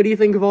you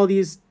think of all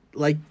these?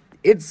 Like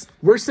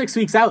we're 6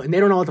 weeks out and they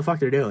don't know what the fuck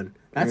they're doing.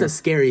 That's a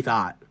scary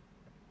thought.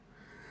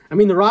 I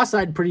mean, the Raw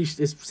side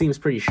seems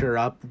pretty sure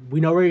up. We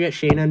know we're gonna get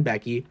Shayna and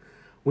Becky.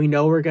 We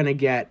know we're gonna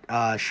get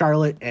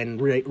Charlotte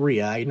and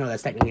Rhea. I know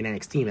that's technically an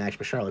NXT match,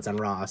 but Charlotte's on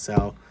Raw,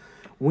 so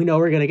we know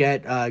we're gonna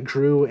get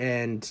Drew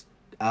and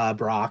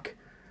Brock.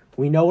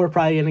 We know we're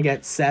probably gonna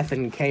get Seth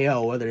and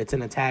KO, whether it's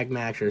in a tag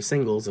match or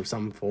singles of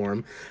some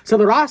form. So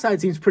the Raw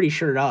side seems pretty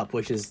sure up,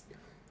 which is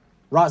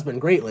Raw's been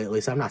great lately,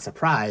 so I'm not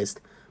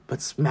surprised. But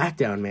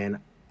SmackDown, man,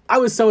 I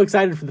was so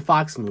excited for the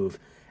Fox move,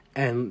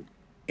 and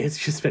it's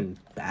just been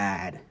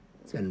bad.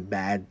 It's been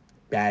bad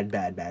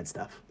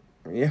stuff.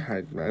 Yeah,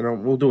 I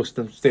don't. We'll do a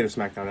State of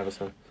SmackDown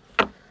episode.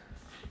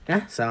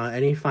 Yeah. So,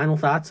 any final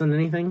thoughts on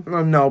anything?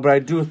 No, but I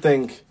do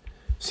think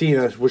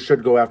Cena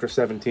should go after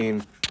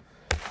 17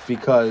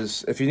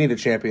 because if you need a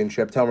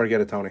championship, tell him to get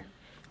a Tony.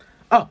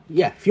 Oh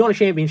yeah, if you want a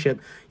championship,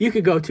 you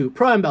could go to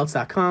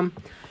ProMBelts.com.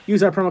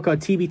 Use our promo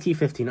code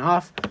TBT15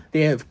 off.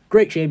 They have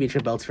great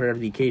championship belts for whatever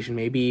the occasion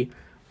may be.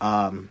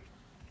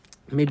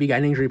 Maybe you got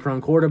an injury-prone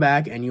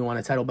quarterback and you want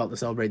a title belt to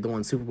celebrate the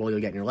one Super Bowl you'll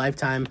get in your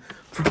lifetime.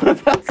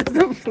 Promo Belts is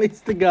the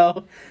place to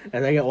go.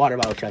 And I get water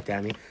bottle chucked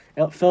at me.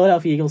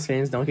 Philadelphia Eagles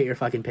fans, don't get your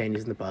fucking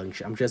panties in the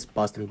bunch. I'm just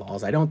busting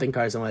balls. I don't think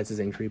Carson Wentz is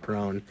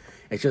injury-prone.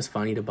 It's just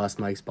funny to bust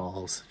Mike's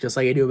balls. Just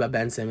like I do about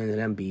Ben Simmons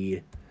and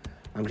Embiid.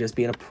 I'm just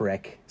being a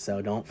prick,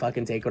 so don't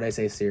fucking take what I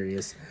say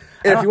serious.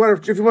 And if you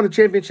want a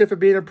championship for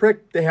being a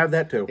prick, they have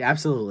that too. Yeah,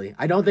 absolutely.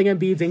 I don't think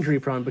Embiid's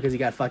injury prone because he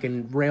got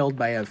fucking railed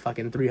by a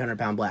fucking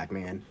 300-pound black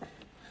man.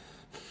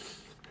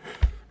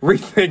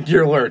 Rethink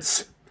your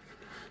alerts.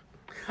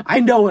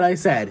 I know what I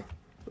said.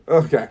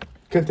 Okay,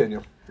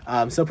 continue.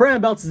 So Pro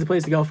Belts is the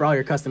place to go for all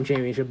your custom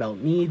championship belt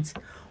needs.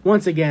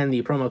 Once again,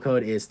 the promo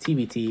code is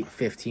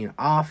TBT15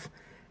 off,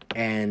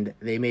 and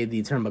they made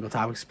the Turnbuckle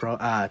Topics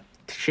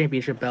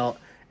championship belt,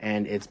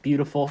 and it's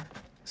beautiful.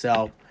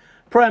 So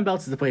Pro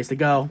Belts is the place to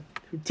go.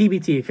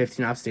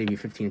 TBT15 off, save you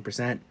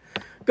 15%.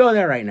 Go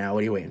there right now. What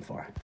are you waiting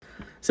for?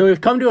 So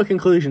we've come to a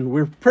conclusion.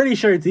 We're pretty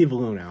sure it's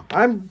Evil Uno.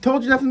 I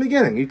told you that from the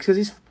beginning because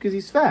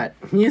he's fat.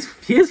 He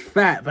is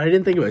fat, but I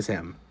didn't think it was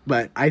him.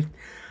 But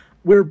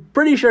we're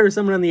pretty sure it's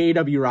someone on the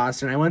AEW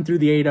roster, and I went through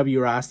the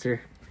AEW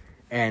roster,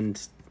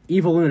 and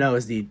Evil Uno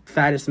is the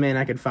fattest man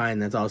I could find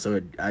that's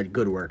also a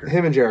good worker.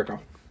 Him and Jericho.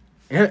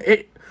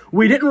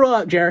 We didn't roll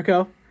out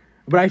Jericho,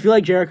 but I feel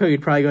like Jericho,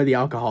 you'd probably go the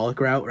alcoholic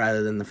route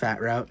rather than the fat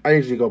route. I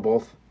usually go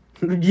both.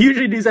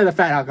 Usually do say the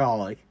fat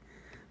alcoholic.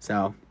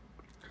 So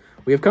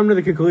we have come to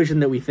the conclusion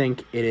that we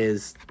think it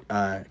is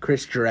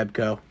Chris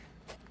Jerebko,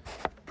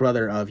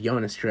 brother of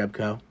Jonas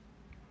Jerebko.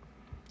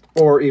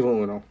 Or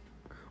Evil Uno.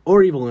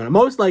 Or Evil Uno.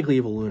 Most likely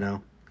Evil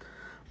Uno.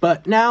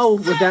 But now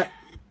with that...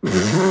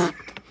 I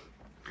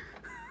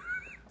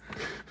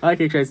like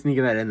how you tried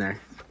sneaking that in there.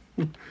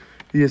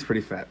 He is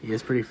pretty fat. He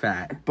is pretty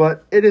fat.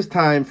 But it is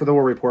time for the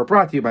War Report,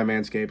 brought to you by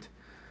Manscaped.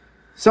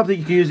 Something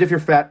you can use if you're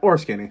fat or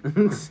skinny.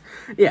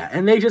 Yeah,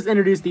 and they just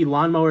introduced the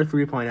Lawnmower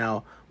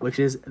 3.0, which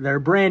is their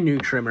brand new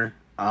trimmer.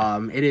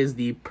 It is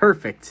the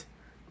perfect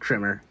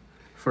trimmer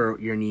for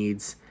your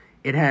needs.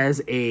 It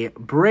has a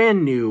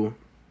brand new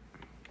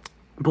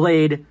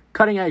blade,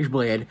 cutting-edge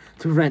blade,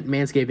 to prevent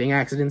manscaping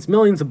accidents.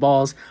 Millions of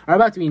balls are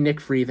about to be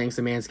nick-free thanks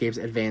to Manscaped's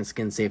advanced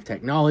skin-safe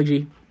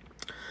technology.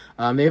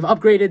 They've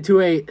upgraded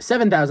to a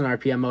 7,000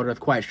 RPM motor with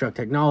Quiet Stroke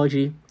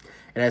technology.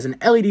 It has an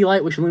LED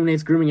light which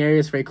illuminates grooming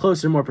areas for a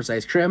closer, more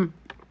precise trim.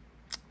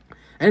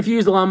 And if you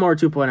use the Lawnmower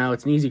 2.0,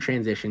 it's an easy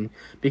transition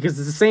because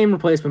it's the same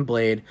replacement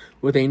blade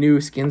with a new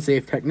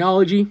skin-safe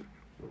technology.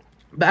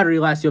 Battery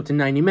lasts you up to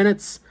 90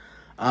 minutes.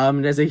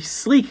 It has a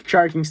sleek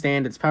charging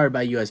stand. It's powered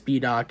by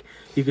USB dock.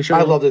 You can show.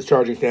 I love this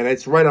charging stand.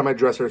 It's right on my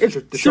dresser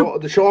to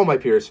show all my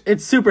peers.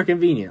 It's super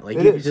convenient. Like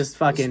you can just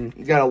fucking.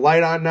 You got a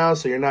light on now,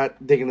 so you're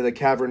not digging into the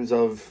caverns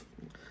of.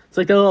 It's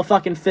like the little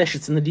fucking fish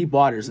that's in the deep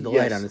waters with the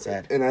light on its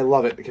head. And I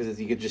love it because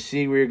you can just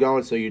see where you're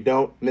going, so you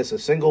don't miss a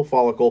single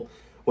follicle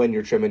when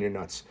you're trimming your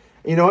nuts.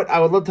 You know what? I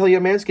would love to tell you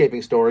a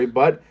manscaping story,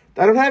 but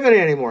I don't have any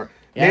anymore.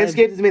 Yeah,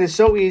 Manscaped has made it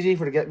so easy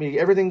to get me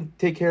everything,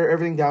 take care of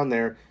everything down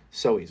there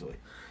so easily.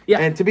 Yeah.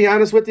 And to be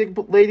honest with you,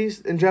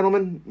 ladies and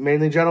gentlemen,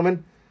 mainly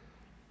gentlemen,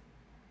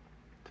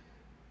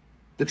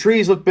 the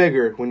trees look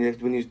bigger when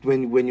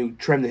you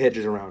trim the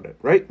hedges around it,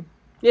 right?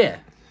 Yeah.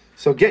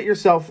 So get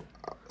yourself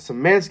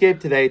some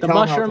Manscaped today. The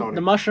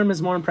mushroom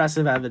is more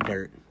impressive out of the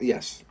dirt.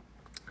 Yes.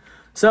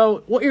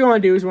 So what you're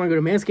going to do is you're going to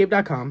go to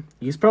manscaped.com,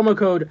 use promo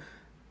code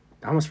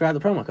I almost forgot the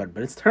promo code,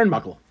 but it's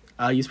Turnbuckle.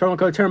 Use promo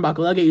code Turnbuckle.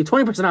 That'll get you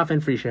 20% off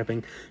and free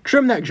shipping.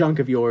 Trim that junk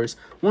of yours.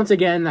 Once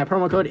again, that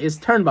promo code is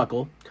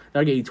Turnbuckle.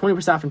 That'll get you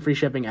 20% off and free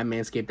shipping at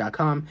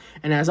manscaped.com.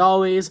 And as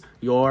always,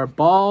 your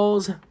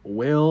balls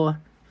will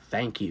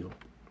thank you.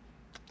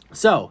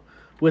 So,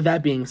 with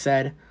that being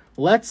said,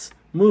 let's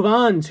move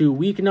on to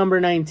week number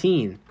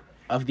 19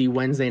 of the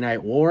Wednesday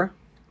Night War.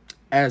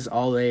 As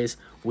always,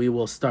 we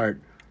will start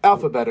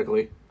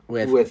Alphabetically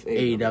with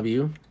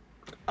AEW.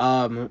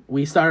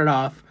 We started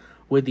off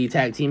with the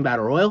Tag Team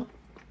Battle Royal.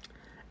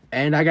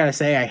 And I gotta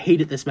say, I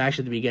hated this match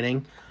at the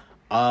beginning.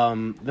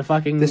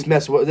 This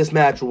match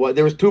was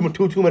there was too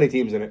many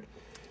teams in it.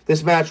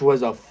 This match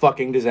was a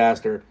fucking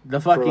disaster.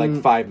 For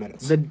like 5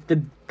 minutes.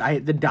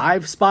 The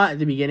dive spot at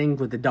the beginning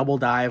with the double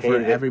dive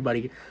Hated where it.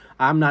 everybody.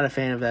 I'm not a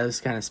fan of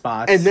those kind of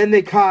spots. And then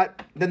they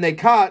caught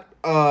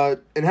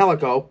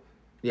Angelico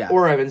yeah,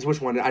 or Evans,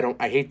 which one?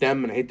 I hate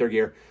them and I hate their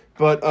gear.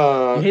 But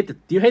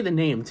you hate the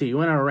name too. You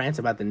went on a rant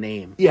about the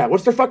name. yeah,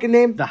 what's their fucking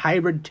name? The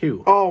Hybrid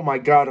 2. Oh my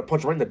god, a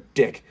punch right in the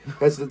dick.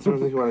 That's the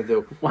thing you want to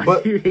do. Why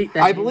but do you hate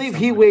that I name believe so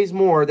he much? weighs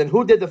more than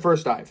who did the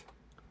first dive.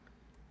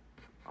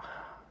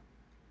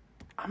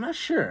 I'm not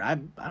sure. I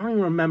don't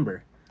even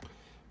remember.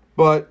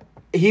 But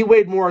he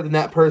weighed more than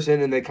that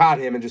person, and they caught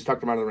him and just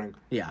tucked him out of the ring.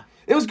 Yeah,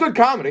 It was good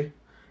comedy.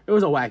 it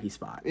was a wacky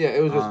spot. Yeah,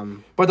 it was just.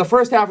 But the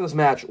first half of this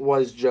match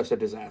was just a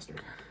disaster.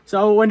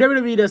 So when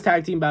WWE does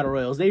tag team battle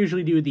royals, they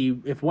usually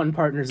do if one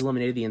partner is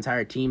eliminated, the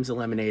entire team's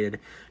eliminated.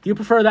 Do you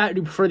prefer that? Or do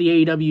you prefer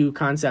the AEW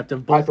concept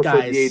of both I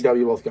prefer guys the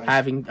AEW both guys.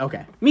 having?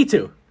 Okay, me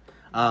too.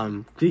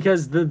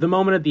 Because the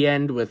moment at the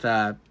end with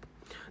the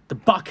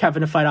Buck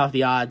having to fight off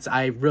the odds,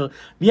 the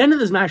end of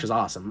this match was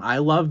awesome. I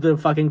love the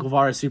fucking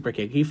Guevara super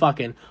kick. He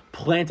fucking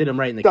planted him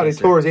right in the Thought he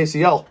kisser. tore his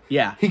ACL.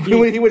 Yeah.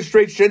 He went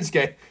straight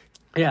Shinsuke.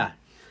 Yeah,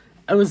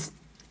 it was.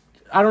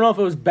 I don't know if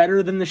it was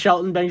better than the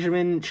Shelton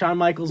Benjamin Shawn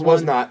Michaels Was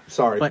one. not.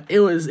 Sorry. But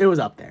it was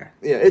up there.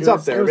 Yeah, it's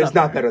up there. It was It's up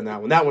not there. better than that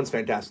one. That one's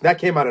fantastic. That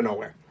came out of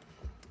nowhere.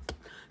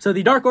 So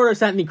the Dark Order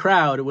sat in the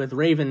crowd with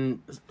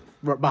Raven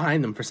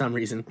behind them for some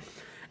reason.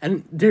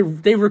 And they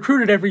tried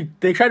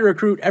to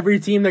recruit every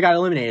team that got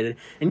eliminated,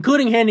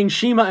 including handing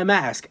Shima a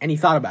mask, and he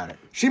thought about it.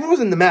 Shima was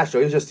in the match though.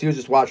 He was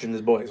just watching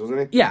his boys, wasn't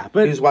he? Yeah,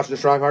 but he was watching the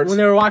Strong Hearts. when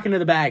they were walking to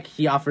the back,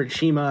 he offered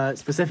Shima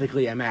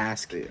specifically a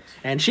mask. Yes.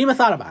 And Shima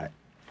thought about it.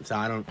 So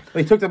I don't...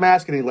 He took the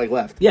mask and he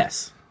left.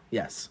 Yes.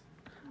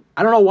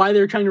 I don't know why they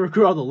were trying to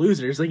recruit all the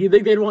losers. Like, you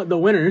think they'd want the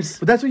winners.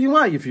 But that's what you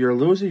want. If you're a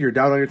loser, you're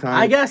down on your time.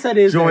 I guess that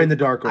is... Join the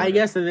Dark Order. I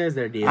guess that is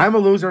their deal. I'm a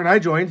loser and I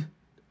joined.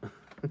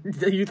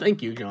 You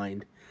think you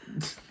joined.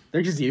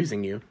 They're just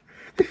using you.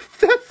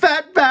 That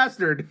fat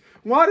bastard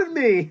wanted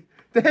me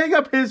to hang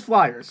up his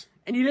flyers.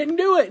 And you didn't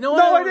do it. No,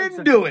 I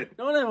didn't do it.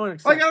 No one ever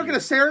accepted Like, I don't get a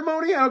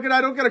ceremony. I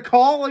don't get a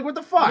call. Like, what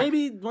the fuck?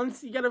 Maybe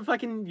once you got a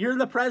fucking... You're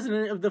the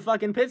president of the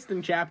fucking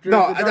Pittston chapter.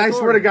 No, of the Dark I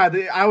swear Order. to God,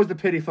 I was the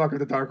pity fucker of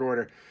the Dark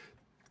Order.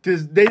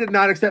 Because they did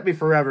not accept me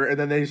forever, and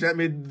then they sent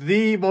me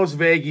the most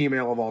vague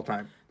email of all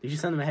time. Did you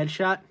send them a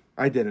headshot?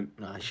 I didn't.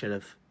 No, I should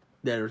have.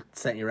 They'd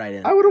sent you right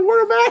in. I would have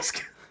worn a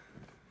mask.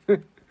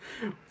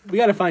 We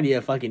gotta find you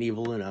a fucking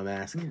Evil Luna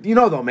mask. You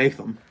know they'll make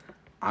them.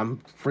 I'm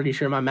pretty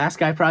sure my mask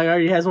guy probably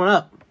already has one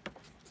up.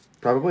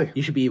 Probably.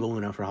 You should be Evil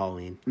Luna for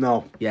Halloween.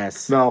 No.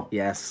 Yes. No.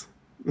 Yes.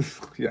 Yes.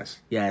 Yes.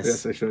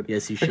 Yes, I should.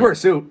 Yes, you I should. could wear a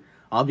suit.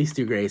 I'll be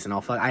Stu Grayson.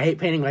 I hate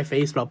painting my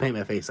face, but I'll paint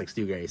my face like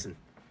Stu Grayson.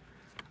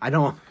 I'm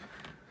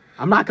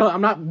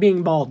not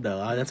being bald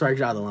though. That's where I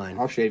draw the line.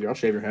 I'll shave you. I'll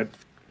shave your head.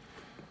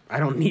 I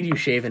don't need you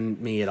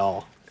shaving me at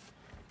all.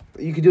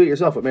 You can do it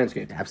yourself at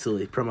Manscaped.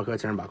 Absolutely. Promo code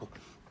Turnbuckle.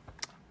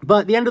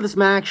 But the end of this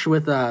match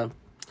with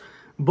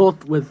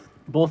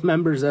both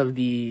members of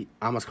the,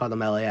 I almost called them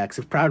LAX,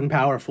 of Proud and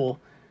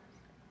Powerful,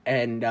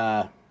 and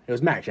it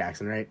was Matt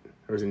Jackson, right?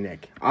 Or was it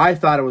Nick? I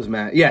thought it was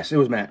Matt. Yes, it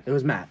was Matt. It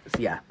was Matt.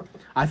 Yeah,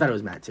 I thought it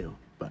was Matt too,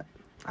 but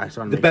I just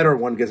wanted The to better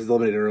one gets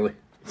eliminated early.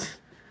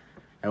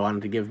 I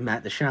wanted to give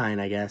Matt the shine,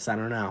 I guess. I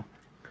don't know.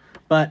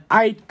 But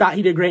I thought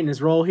he did great in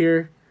his role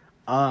here.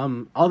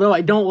 Although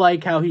I don't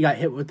like how he got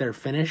hit with their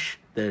finish,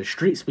 the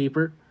street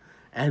sweeper,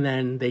 and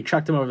then they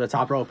chucked him over the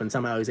top rope and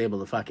somehow he was able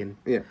to fucking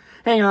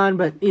hang on,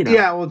 but you know.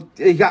 Yeah, well,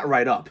 he got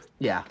right up.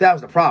 Yeah. That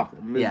was the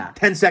problem. I mean, Yeah.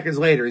 10 seconds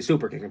later, he's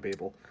super kicking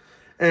people.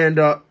 And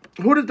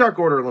who did Dark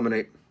Order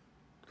eliminate?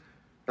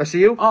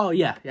 SCU? Oh,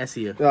 yeah,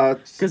 SCU. Uh,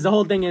 Because the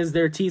whole thing is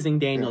they're teasing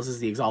Daniels as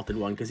the Exalted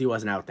One because he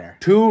wasn't out there.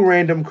 2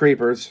 random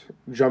creepers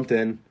jumped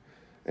in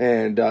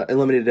and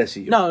eliminated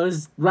SCU. No, it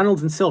was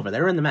Reynolds and Silver.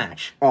 They were in the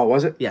match. Oh,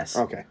 was it? Yes.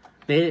 Okay.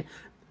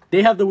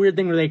 They have the weird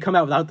thing where they come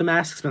out without the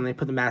masks, but then they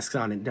put the masks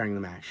on it during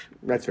the match.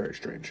 That's very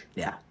strange.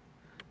 Yeah.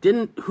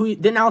 Didn't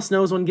Al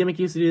Snow's one gimmick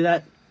used to do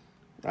that?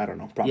 I don't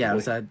know. Probably. Yeah, it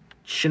was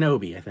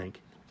Shinobi, I think.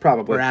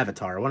 Probably. Or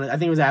Avatar. I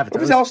think it was Avatar.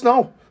 What was Al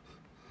Snow?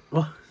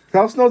 Well,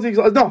 Al Snow's the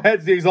Exalted. No,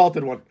 Head's the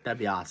Exalted One. that'd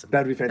be awesome.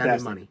 That'd be fantastic.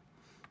 That'd be money.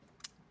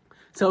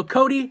 So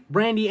Cody,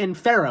 Brandy, and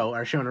Pharaoh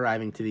are shown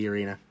arriving to the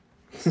arena.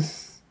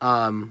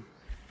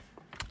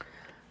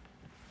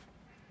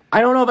 I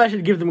don't know if I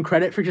should give them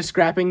credit for just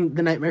scrapping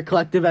the Nightmare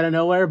Collective out of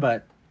nowhere,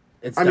 but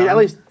it's At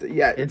least,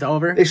 yeah. it's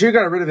over. They should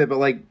have got rid of it, but,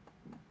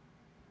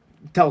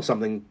 tell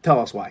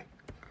us why.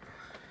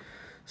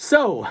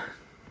 So,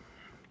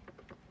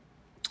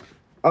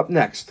 Up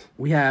next.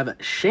 we have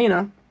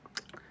Shayna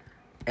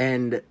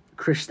and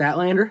Chris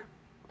Statlander.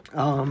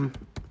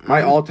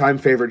 My all-time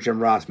favorite Jim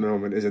Ross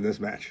moment is in this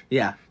match.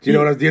 Yeah. Do you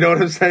know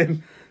what I'm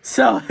saying?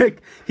 So,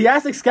 he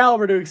asked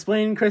Excalibur to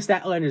explain Chris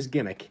Statlander's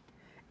gimmick.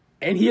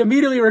 And he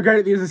immediately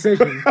regretted the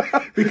decision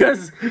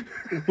because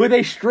with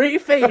a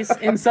straight face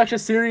and such a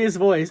serious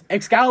voice,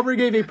 Excalibur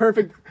gave a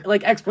perfect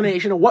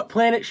explanation of what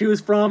planet she was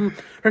from,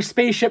 her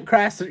spaceship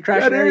crashed in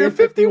Area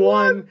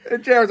 51.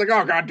 And Jared's like,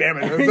 oh, God damn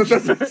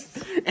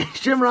it. And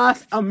Jim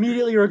Ross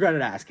immediately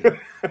regretted asking.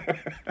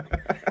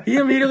 He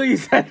immediately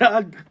said,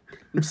 I'm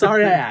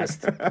sorry I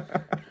asked.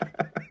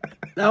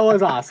 That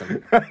was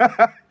awesome.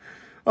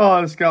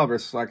 Oh, Excalibur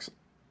sucks.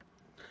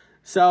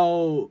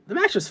 So, the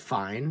match was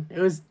fine. It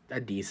was a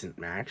decent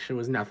match. It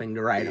was nothing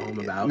to write home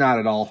about. Not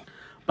at all.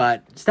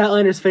 But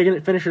Statlander's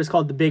finisher is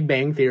called The Big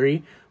Bang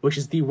Theory, which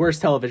is the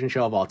worst television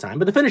show of all time.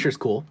 But the finisher's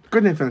cool.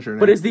 Good name finisher.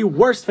 But it's the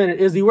worst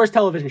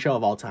television show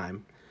of all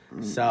time.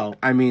 So,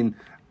 I mean,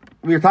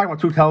 we were talking about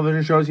 2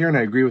 television shows here, and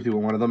I agree with you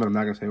on one of them, and I'm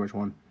not going to say which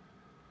one.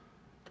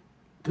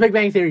 The Big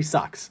Bang Theory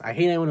sucks. I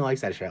hate anyone who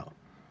likes that show.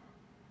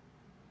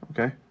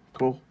 Okay,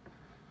 cool.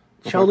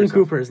 Go Sheldon fuck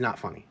yourself. Cooper is not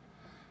funny.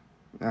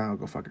 Oh,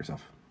 go fuck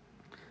yourself.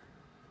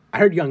 I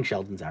heard Young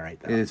Sheldon's all right,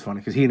 though. It is funny,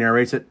 because he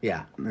narrates it.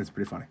 Yeah. It's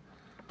pretty funny.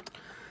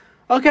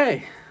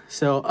 Okay,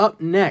 so up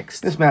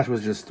next. This match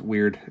was just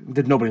weird.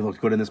 Nobody looked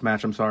good in this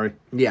match, I'm sorry.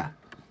 Yeah.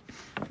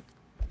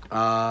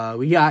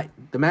 We got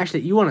the match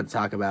that you wanted to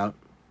talk about.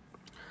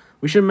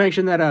 We should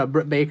mention that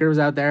Britt Baker was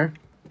out there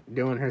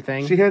doing her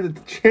thing. She handed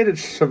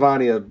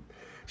Shivani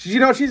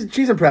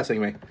she's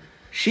impressing me.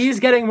 She's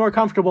getting more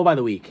comfortable by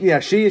the week. Yeah,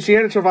 she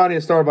handed Shivani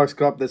a Starbucks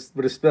cup with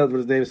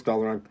his name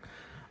spelled wrong.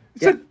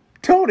 It's Yeah.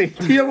 Tony,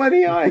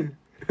 T-O-N-E-I.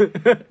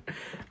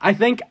 I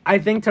think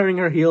turning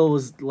her heel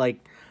was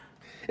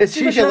It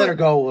seems like they let her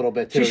go a little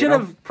bit, too. She should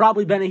have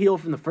probably been a heel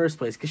from the first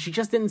place because she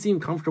just didn't seem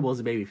comfortable as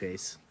a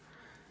babyface.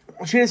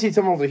 Well, she didn't see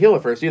someone with a heel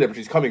at first either, but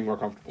she's coming more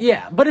comfortable.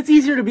 Yeah, but it's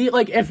easier to be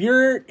if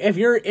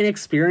you're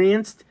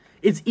inexperienced,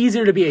 it's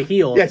easier to be a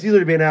heel. Yeah, it's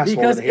easier to be an asshole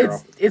because than a hero.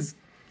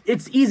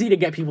 it's easy to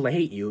get people to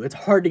hate you. It's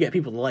hard to get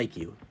people to like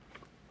you.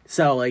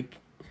 So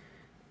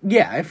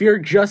yeah, if you're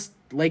just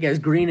as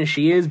green as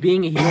she is,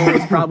 being a heel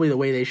is probably the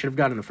way they should have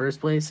gone in the first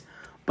place.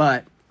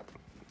 But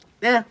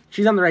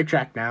she's on the right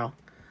track now.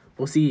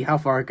 We'll see how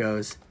far it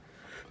goes.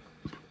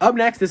 Up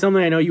next is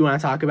something I know you want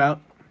to talk about.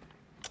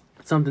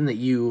 Something that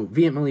you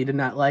vehemently did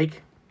not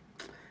like.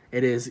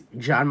 It is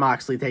Jon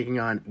Moxley taking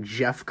on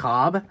Jeff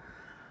Cobb.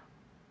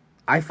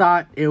 I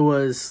thought it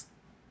was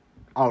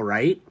all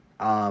right.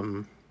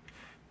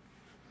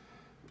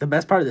 The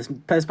best part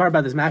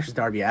about this match is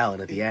Darby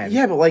Allin at the end.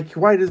 Yeah, but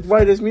why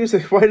did his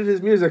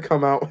music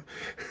come out?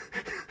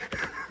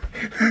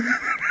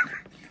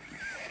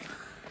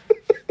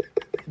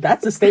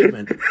 That's a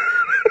statement.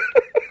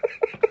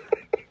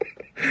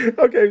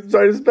 Okay,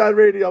 sorry, this is bad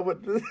radio, but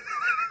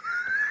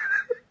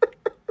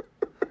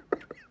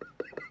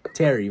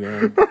Terry,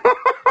 man.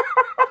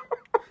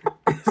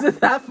 Is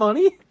it that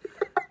funny?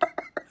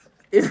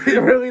 Is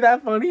it really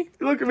that funny?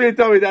 look at me and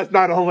tell me that's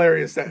not a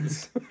hilarious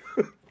sentence.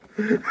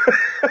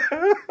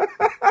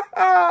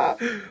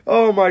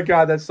 Oh my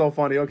god, that's so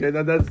funny. Okay,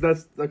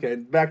 that's okay.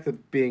 Back to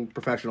being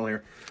professional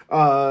here.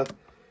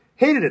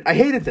 Hated it. I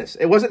hated this.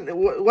 It wasn't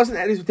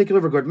Eddie's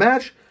particular good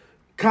match.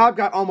 Cobb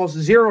got almost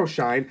zero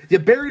shine. You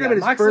buried him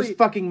in his first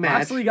fucking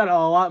match. Moxley got a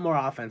lot more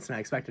offense than I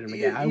expected him to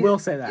get. I will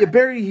say that.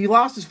 He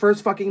lost his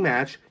first fucking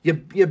match. You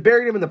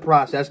buried him in the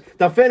process.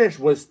 The finish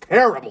was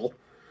terrible.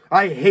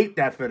 I hate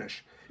that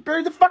finish. You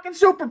buried the fucking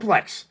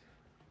superplex.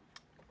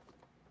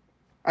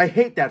 I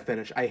hate that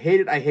finish. I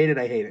hate it.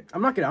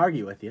 I'm not going to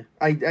argue with you.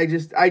 I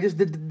just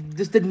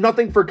did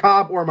nothing for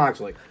Cobb or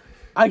Moxley.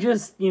 I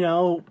just,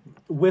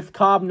 with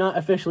Cobb not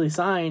officially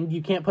signed,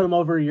 you can't put him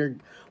over your...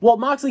 Well,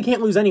 Moxley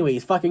can't lose anyway.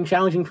 He's fucking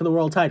challenging for the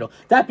world title.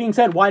 That being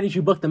said, why did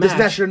you book the match? This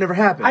match should have never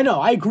happened. I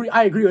know. I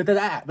agree with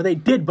that. But they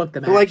did book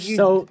the match.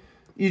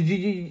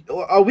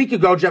 A week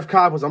ago, Jeff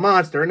Cobb was a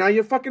monster, and now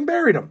you fucking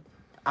buried him.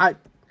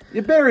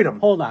 You buried him.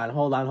 Hold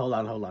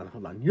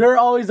on. You're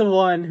always the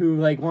one who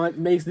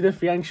makes the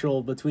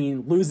differential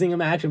between losing a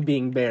match and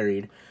being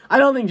buried. I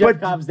don't think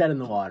Jeff Cobb's dead in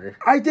the water.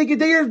 I think he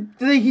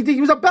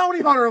was a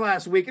bounty hunter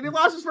last week, and he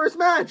lost his first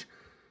match.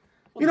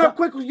 You know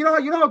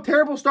how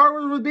terrible Star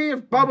Wars would be if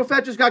Boba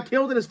Fett just got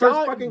killed in his first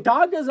fucking...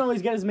 Dog doesn't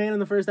always get his man in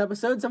the first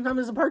episode. Sometimes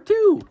it's a part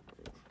 2.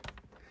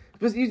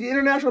 Because he's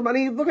international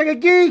money. You look like a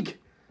geek.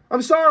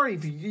 I'm sorry.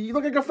 You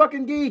look like a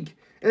fucking geek.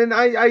 And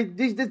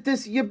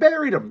you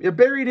buried him. You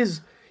buried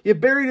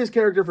his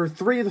character for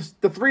 3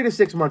 to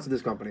 6 months of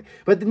this company.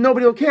 But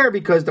nobody will care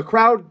because the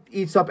crowd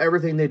eats up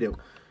everything they do.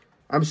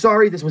 I'm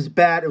sorry. This was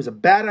bad. It was a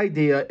bad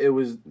idea.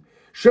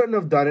 Shouldn't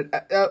have done it.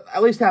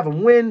 At least have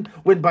him win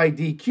by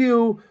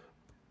DQ.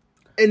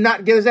 And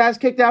not get his ass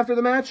kicked after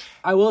the match?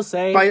 I will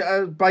say...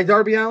 By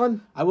Darby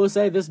Allin? I will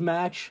say this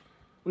match...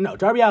 No,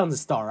 Darby Allin's a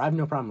star. I have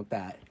no problem with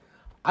that.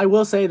 I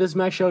will say this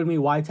match showed me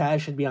why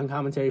Taz should be on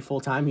commentary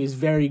full-time. He's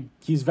very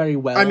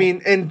well... I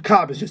mean, and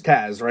Cobb is just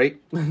Taz, right?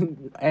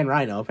 And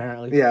Rhino,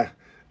 apparently. Yeah.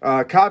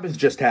 Cobb is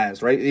just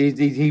Taz, right?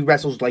 He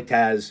wrestles like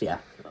Taz. Yeah.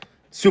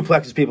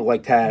 Suplexes people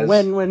like Taz.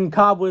 When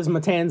Cobb was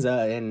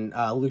Matanza in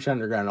Lucha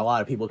Underground, a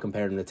lot of people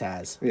compared him to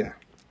Taz. Yeah.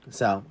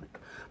 So,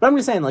 but I'm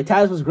just saying, like,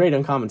 Taz was great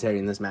on commentary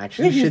in this match.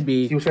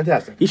 He was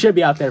fantastic. He should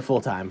be out there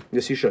full time.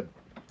 Yes, he should.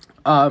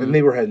 And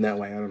maybe we're heading that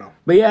way. I don't know.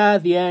 But yeah,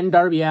 at the end,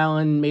 Darby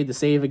Allin made the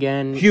save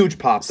again. Huge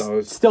pop,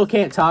 though. Still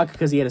can't talk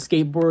because he had a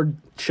skateboard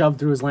shoved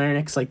through his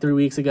larynx like 3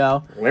 weeks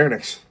ago.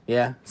 Larynx.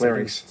 Yeah.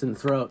 Larynx. It's in the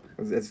throat.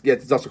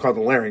 It's also called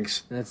the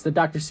larynx. And it's the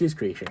Dr. Seuss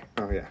creature.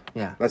 Oh, yeah.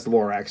 Yeah. That's the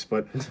Lorax,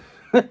 but...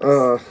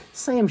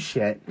 Same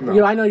shit.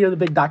 No. I know you're the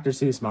big Dr.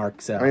 Seuss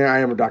mark, so... I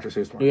am a Dr.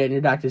 Seuss mark. You're getting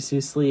your Dr.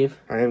 Seuss sleeve?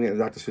 I am getting a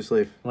Dr. Seuss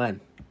sleeve. When?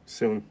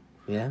 Soon.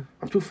 Yeah?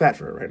 I'm too fat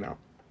for it right now.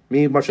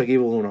 Me, much like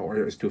Evil Uno,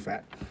 is too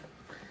fat.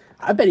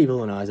 I bet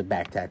Evil Uno has a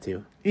back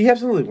tattoo. He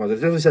absolutely was. It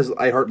definitely says,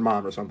 I heart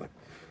mom or something.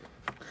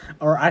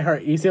 Or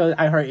you see those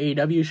I Heart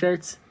AEW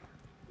shirts?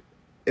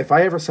 If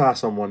I ever saw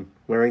someone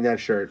wearing that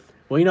shirt...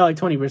 Well, you know, like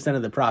 20%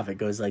 of the profit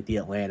goes like the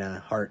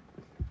Atlanta Heart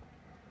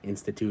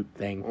Institute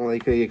thing. Well,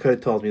 you could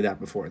have told me that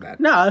before that.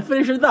 No,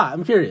 finish your thought.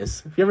 I'm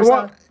curious. If you ever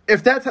saw...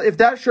 If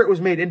that shirt was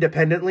made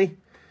independently,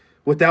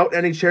 without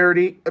any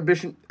charity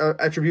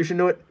attribution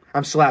to it,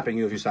 I'm slapping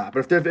you if you stop.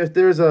 But if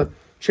there's a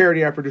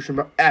charity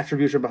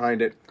attribution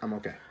behind it, I'm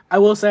okay. I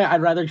will say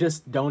I'd rather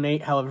just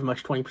donate however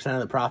much 20% of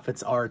the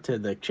profits are to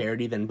the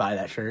charity than buy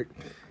that shirt.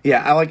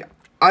 Yeah,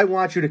 I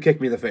want you to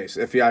kick me in the face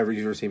if you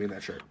ever see me in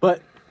that shirt.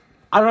 But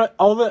I don't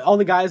know, all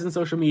the guys on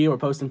social media were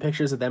posting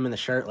pictures of them in the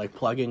shirt, like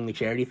plugging the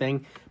charity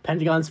thing.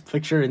 Pentagon's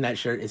picture in that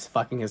shirt is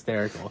fucking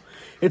hysterical.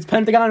 It's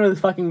Pentagon with his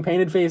fucking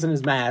painted face and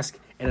his mask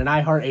and an I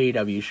Heart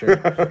AEW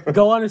shirt.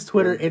 Go on his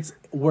Twitter, it's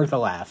worth a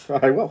laugh.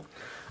 I will.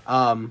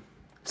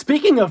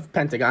 Speaking of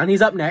Pentagon,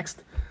 he's up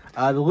next.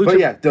 The Lucha... But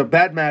yeah, the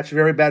bad match,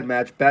 very bad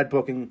match, bad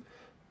booking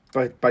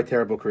by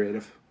terrible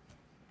creative.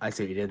 I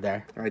see what you did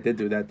there. I did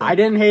do that, though. I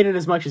didn't hate it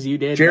as much as you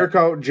did.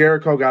 Jericho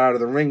got out of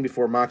the ring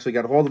before Moxley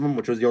got a hold of him,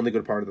 which was the only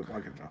good part of the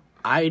fucking show.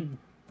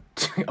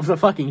 Of the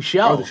fucking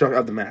show.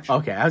 Of the match.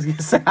 Okay, I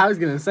was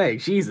gonna say,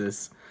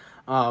 Jesus.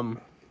 I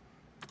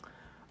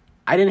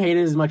didn't hate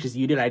it as much as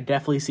you did. I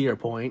definitely see your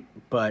point,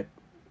 but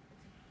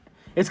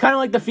it's kind of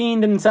like The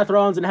Fiend and Seth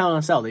Rollins and Hell in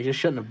a Cell. They just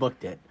shouldn't have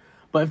booked it.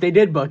 But if they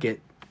did book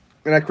it,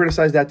 and I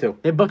criticized that too.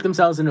 They booked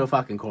themselves into a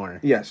fucking corner.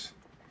 Yes.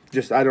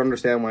 Just, I don't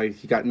understand why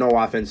he got no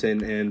offense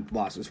in and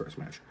lost his first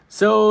match.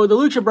 So, the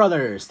Lucha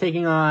Brothers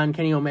taking on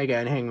Kenny Omega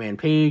and Hangman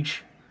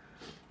Page.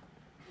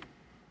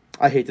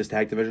 I hate this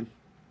tag division.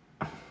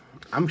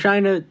 I'm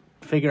trying to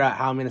figure out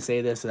how I'm going to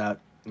say this without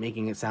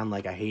making it sound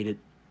like I hate it.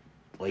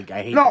 Like,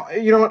 I hate No,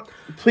 it. You know what?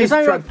 Please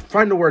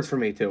find the words for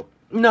me, too.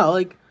 No,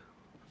 like...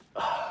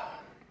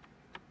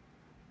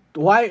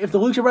 Why, if the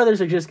Lucha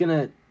Brothers are just going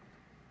to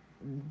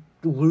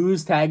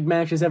lose tag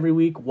matches every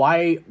week,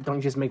 why don't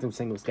you just make them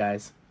singles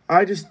guys?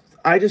 I just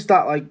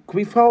thought, like, can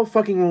we follow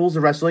fucking rules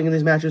of wrestling in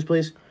these matches,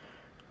 please?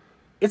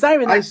 It's not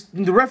even that...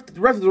 The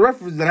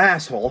ref was an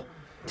asshole.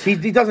 He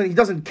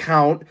doesn't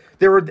count.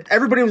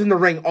 Everybody was in the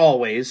ring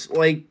always.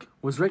 Like,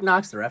 was Rick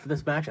Knox the ref of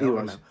this match? I don't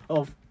remember.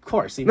 Oh, of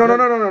course.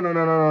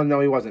 No,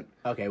 he wasn't.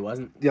 Okay,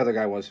 wasn't. The other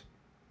guy was.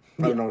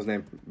 I don't know his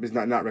name. He's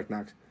not Rick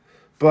Knox.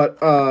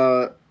 But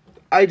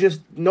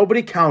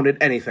nobody counted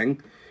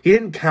anything. He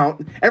didn't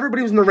count.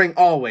 Everybody was in the ring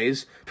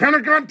always.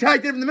 Pentagon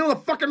tagged him in the middle of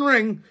the fucking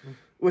ring,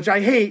 which I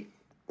hate.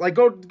 Like,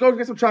 go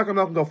get some chocolate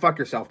milk and go fuck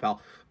yourself, pal.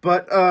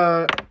 But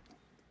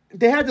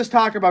they had this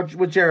talk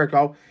with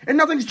Jericho, and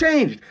nothing's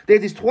changed. They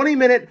have these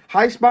 20-minute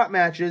high-spot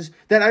matches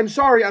that I'm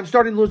starting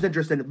to lose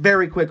interest in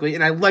very quickly,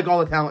 and I like all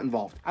the talent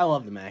involved. I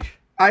love the match.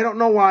 I don't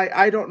know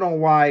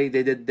why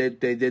they did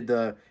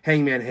the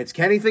Hangman hits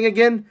Kenny thing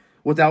again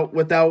without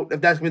if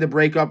that's gonna be the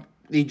breakup.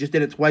 He just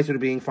did it twice with it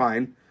being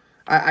fine.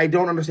 I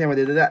don't understand why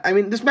they did that. I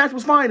mean, this match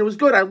was fine. It was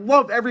good. I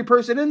love every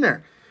person in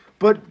there.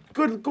 But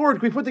good Lord,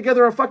 can we put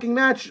together a fucking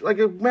match like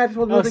a match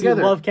we'll put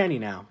together? You love Kenny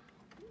now.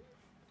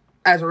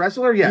 As a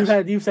wrestler,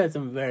 yes. You've said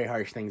some very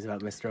harsh things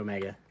about Mr.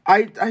 Omega.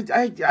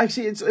 I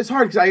see. It's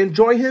hard because I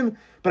enjoy him,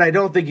 but I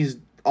don't think he's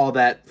all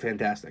that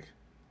fantastic.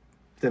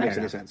 If that makes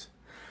any sense.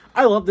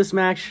 I love this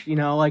match. You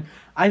know, like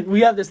we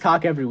have this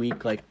talk every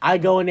week. Like I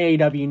go in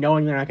AEW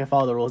knowing they're not gonna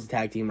follow the rules of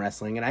tag team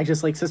wrestling, and I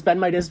just like suspend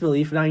my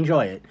disbelief and I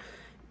enjoy it.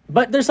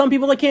 But there's some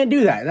people that can't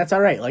do that, and that's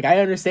all right. Like I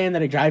understand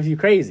that it drives you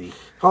crazy.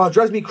 Oh, it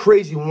drives me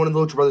crazy when one of the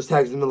Lucha Brothers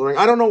tags in the middle of the ring.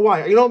 I don't know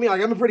why. You know what I mean?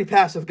 Like I'm a pretty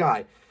passive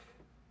guy.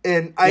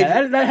 And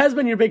that has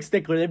been your big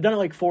stickler. They've done it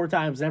like 4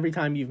 times, and every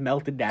time you've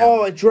melted down.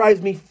 Oh, it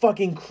drives me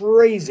fucking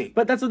crazy.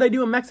 But that's what they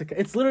do in Mexico.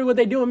 It's literally what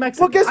they do in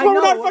Mexico. Well, guess what? We're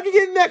not fucking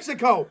in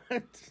Mexico.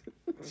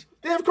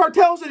 They have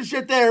cartels and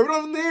shit there. We don't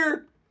have them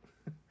there.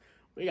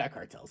 We got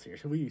cartels here,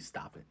 so we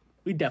stop it.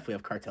 We definitely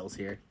have cartels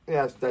here.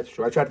 Yeah, that's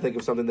true. I tried to think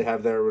of something they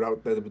have there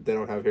that they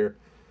don't have here.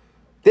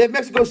 They have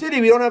Mexico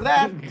City. We don't have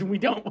that. We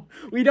don't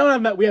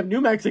have that. We have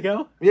New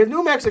Mexico. We have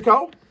New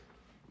Mexico.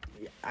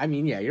 I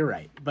mean, yeah, you're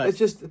right. But it's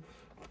just...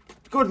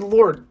 Good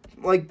Lord,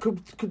 like,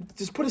 could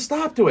just put a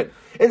stop to it.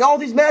 And all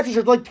these matches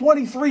are like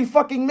 23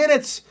 fucking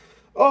minutes.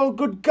 Oh,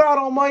 good God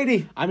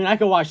Almighty! I mean, I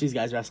could watch these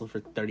guys wrestle for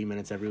 30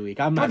 minutes every week.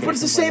 I'm not. But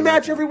it's the same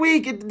match every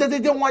week. They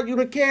don't want you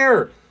to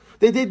care.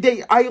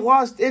 I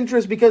lost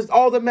interest because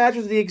all the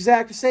matches are the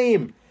exact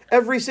same.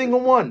 Every single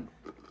one.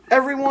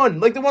 Every one.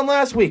 Like the one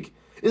last week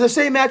is the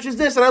same match as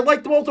this, and I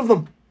liked both of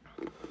them.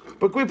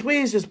 But can we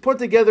please just put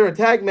together a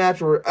tag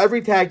match where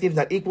every tag team is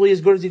not equally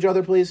as good as each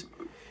other, please?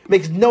 It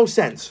makes no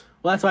sense.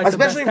 Well, that's why it's the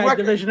best tag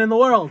division in the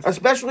world.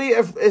 Especially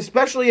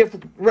if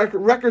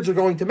records are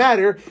going to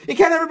matter. You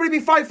can't everybody be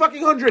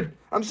 500.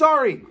 I'm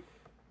sorry.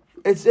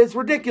 It's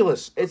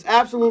ridiculous. It's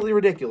absolutely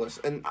ridiculous.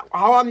 And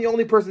how I'm the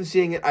only person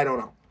seeing it, I don't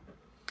know.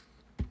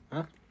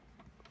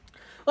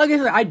 Like I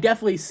said, I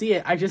definitely see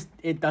it.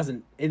 It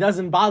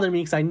doesn't bother me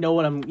because I know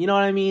what I'm. You know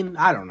what I mean?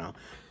 I don't know.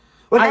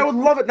 Like I would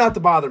love it not to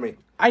bother me.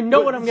 I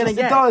know what I'm gonna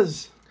get. It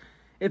does.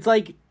 It's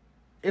like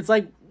I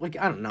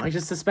don't know. I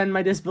just suspend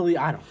my disbelief.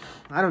 I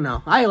don't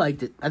know. I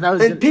liked it. I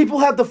thought it was people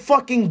have the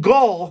fucking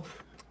gall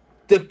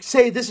to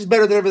say this is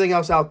better than everything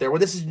else out there, when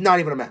this is not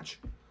even a match.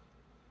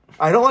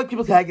 I don't like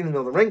people tagging in the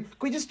middle of the ring. Can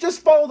we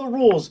just follow the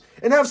rules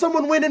and have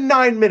someone win in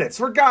 9 minutes,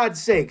 for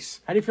God's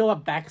sakes? How do you feel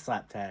about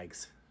backslap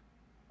tags?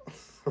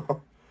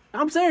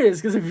 I'm serious,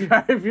 because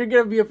if you're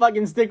gonna be a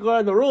fucking stickler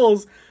on the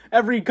rules,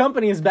 every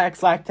company has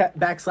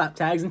backslap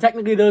tags, and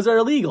technically those are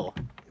illegal.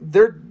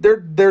 They're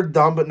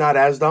dumb, but not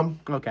as dumb.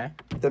 Okay,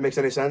 if that makes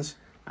any sense.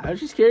 I was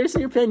just curious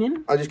of your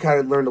opinion. I just kind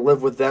of learned to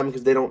live with them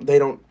because they're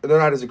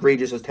not as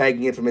egregious as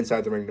tagging in from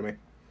inside the ring to me.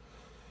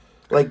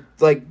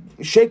 Like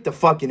shake the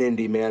fucking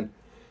indie, man.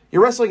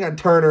 You're wrestling on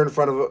Turner in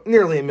front of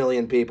nearly 1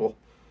 million people.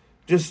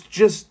 Just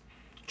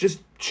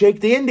shake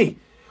the indie.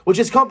 Which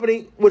is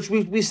company, which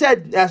we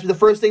said has to be the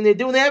first thing they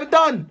do, and they haven't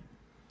done.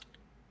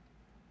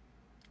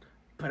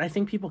 But I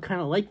think people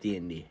kind of like the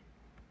indie.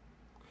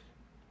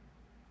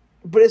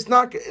 But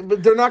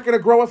they're not going to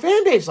grow a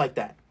fan base like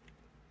that.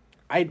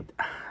 I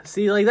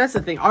see. Like that's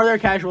the thing. Are there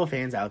casual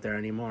fans out there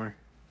anymore?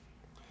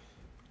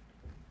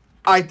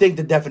 I think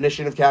the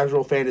definition of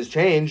casual fan has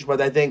changed,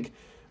 but I think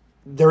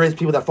there is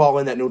people that fall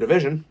in that new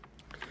division.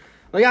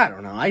 Like I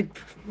don't know.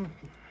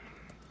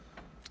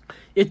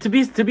 To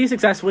be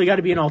successful, you got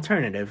to be an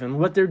alternative, and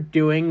what they're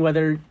doing,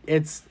 whether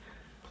it's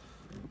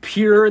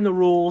pure in the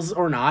rules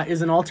or not,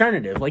 is an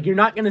alternative. Like you're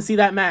not going to see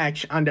that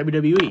match on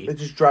WWE. It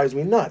just drives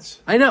me nuts.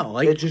 I know,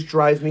 like it just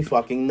drives me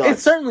fucking nuts.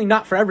 It's certainly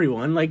not for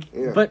everyone,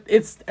 but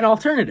it's an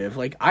alternative.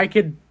 Like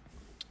I'm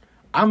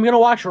gonna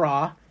watch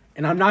Raw,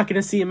 and I'm not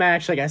gonna see a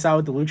match like I saw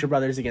with the Lucha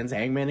Brothers against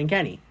Hangman and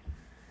Kenny,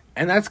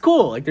 and that's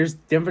cool. Like there's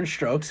different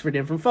strokes for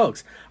different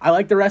folks. I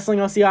like the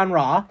wrestling I'll see on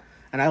Raw.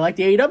 And I like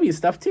the AEW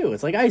stuff, too.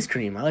 It's like ice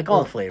cream. I like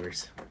all the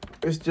flavors.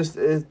 It's just...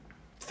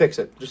 fix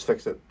it. Just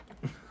fix it.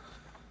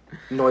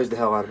 Noise the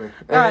hell out of me.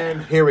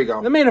 And here we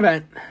go. The main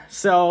event.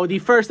 So, the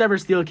first ever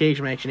steel cage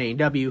match in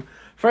AEW.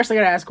 First, I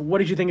gotta ask, what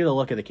did you think of the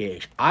look of the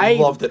cage? I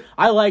loved it.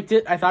 I liked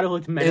it. I thought it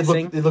looked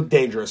menacing. It looked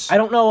dangerous. I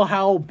don't know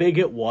how big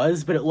it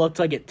was, but it looked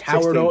like it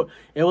towered.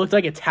 It looked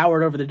like it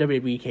towered over the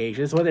WWE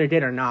cages, whether it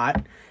did or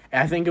not.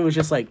 I think it was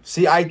just like.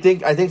 See, I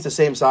think it's the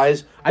same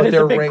size. But I think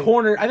the big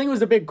corner. I think it was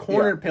the big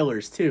corner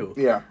pillars too.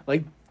 Yeah.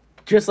 Like,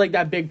 just like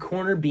that big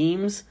corner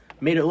beams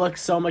made it look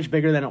so much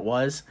bigger than it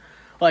was.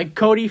 Like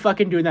Cody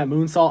fucking doing that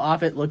moonsault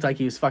off it looked like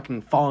he was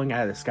fucking falling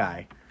out of the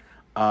sky.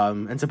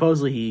 And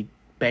supposedly he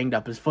banged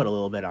up his foot a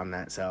little bit on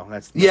that. So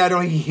that's. Yeah,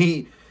 no,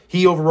 he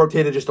over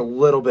rotated just a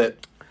little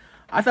bit.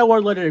 I thought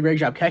Wardlow did a great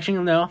job catching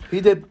him though. He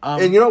did,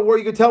 and you know where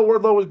you could tell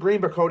Wardlow was green,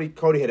 but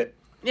Cody hit it.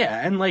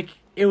 Yeah, and like.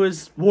 It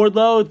was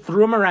Wardlow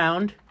threw him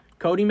around.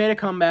 Cody made a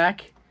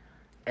comeback,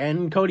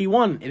 and Cody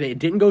won. It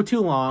didn't go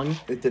too long.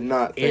 It did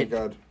not. Thank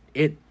God.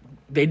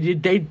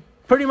 They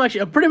pretty much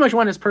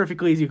went as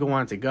perfectly as you could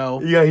want it to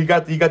go. Yeah, he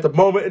got the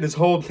moment in his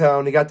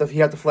hometown. He got the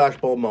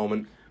flashbulb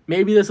moment.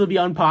 Maybe this will be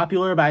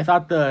unpopular, but I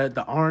thought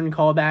the Arn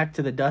callback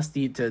to the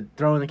Dusty to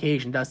throw in the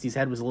cage and Dusty's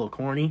head was a little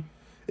corny.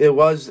 It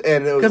was,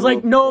 and it was because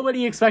like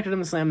nobody expected him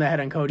to slam that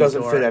head on Cody's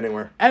door. Doesn't fit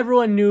anywhere.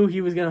 Everyone knew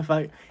he was gonna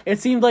fight. It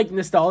seemed like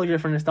nostalgia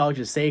for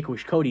nostalgia's sake,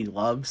 which Cody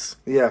loves.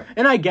 Yeah,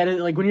 and I get it.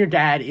 Like when your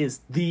dad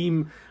is I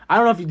don't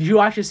know if did you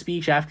watch his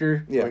speech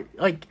after? Yeah.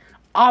 Like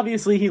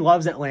obviously he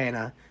loves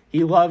Atlanta.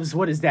 He loves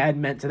what his dad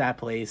meant to that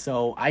place.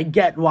 So I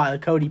get why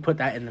Cody put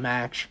that in the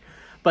match,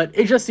 but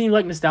it just seemed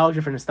like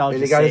nostalgia for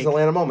nostalgia's sake. And he got his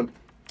Atlanta moment.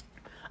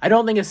 I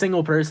don't think a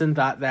single person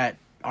thought that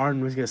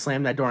Arn was going to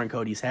slam that door on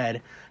Cody's head.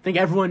 I think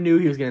everyone knew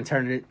he was going to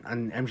turn it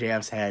on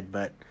MJF's head,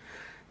 but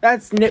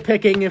that's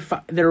nitpicking if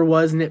there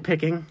was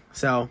nitpicking.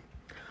 So,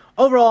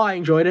 overall, I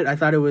enjoyed it. I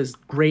thought it was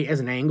great as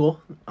an angle.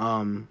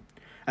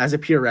 As a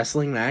pure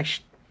wrestling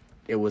match,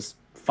 it was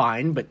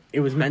fine, but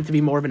it was meant to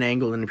be more of an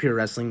angle than a pure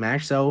wrestling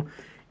match, so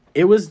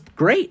it was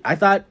great. I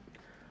thought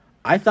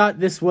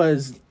this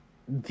was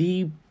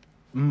the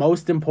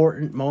most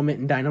important moment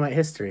in Dynamite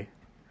history.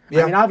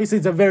 Yeah. I mean, obviously,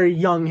 it's a very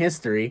young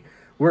history.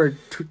 We're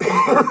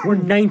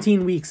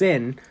 19 weeks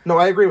in. No,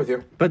 I agree with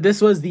you. But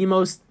this was the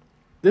most.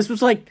 This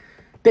was like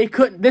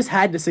this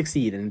had to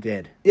succeed, and it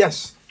did.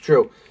 Yes,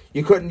 true.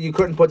 You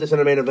couldn't put this in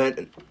a main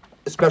event,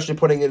 especially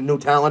putting in new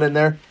talent in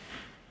there.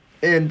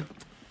 And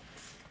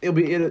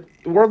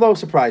Wardlow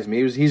surprised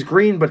me. He's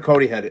green, but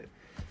Cody had it.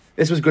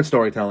 This was good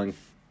storytelling.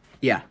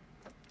 Yeah.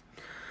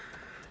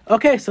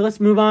 Okay, so let's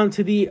move on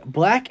to the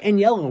Black and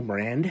Yellow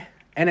brand,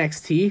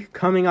 NXT,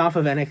 coming off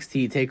of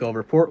NXT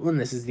TakeOver Portland.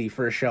 This is the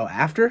first show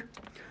after.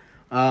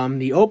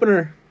 The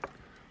opener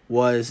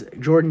was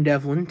Jordan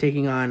Devlin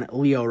taking on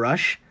Leo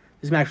Rush.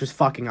 This match was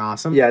fucking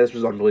awesome. Yeah, this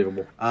was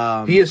unbelievable.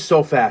 He is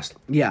so fast.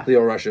 Yeah.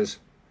 Leo Rush is.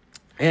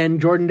 And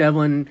Jordan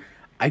Devlin,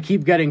 I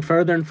keep getting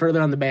further and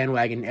further on the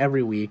bandwagon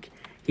every week.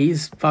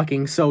 He's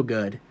fucking so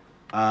good.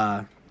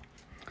 I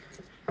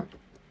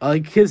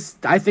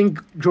think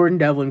Jordan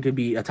Devlin could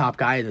be a top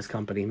guy in this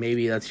company.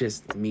 Maybe that's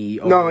just me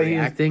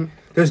overreacting.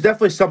 There's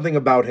definitely something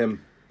about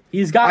him.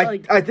 He's got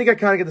I think I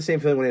kind of get the same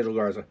feeling with Angel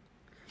Garza.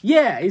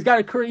 yeah, he's got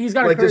a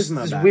charisma. This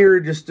about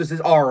weird, just this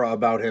aura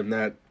about him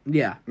that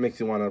him. makes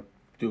you want to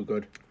do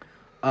good.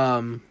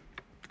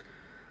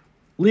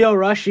 Leo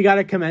Rush, you got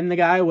to commend the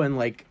guy. When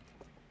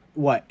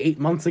 8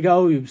 months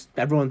ago,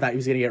 everyone thought he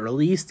was gonna get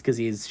released because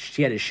he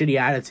had a shitty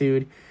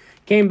attitude.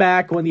 Came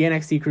back, won the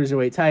NXT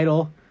Cruiserweight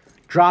title.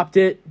 Dropped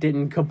it,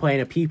 didn't complain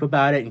a peep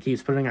about it, and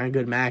keeps putting on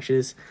good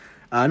matches.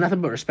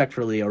 Nothing but respect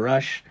for Leo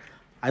Rush.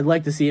 I'd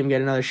like to see him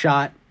get another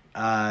shot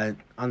on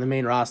the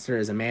main roster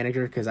as a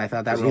manager, because I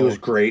thought that He was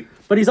great.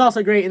 But he's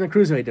also great in the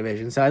Cruiserweight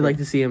division, so I'd like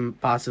to see him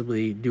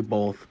possibly do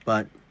both.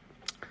 But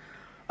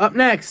up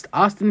next,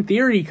 Austin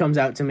Theory comes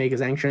out to make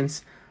his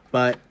entrance,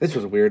 but This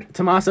was weird.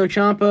 Tommaso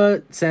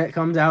Ciampa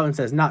comes out and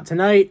says, "Not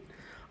tonight."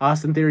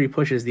 Austin Theory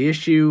pushes the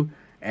issue,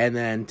 and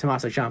then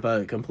Tommaso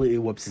Ciampa completely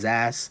whoops his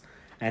ass.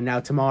 And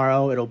now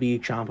tomorrow, it'll be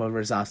Ciampa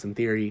versus Austin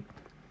Theory.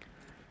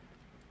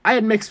 I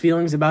had mixed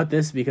feelings about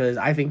this because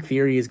I think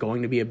Theory is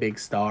going to be a big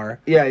star.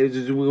 Yeah,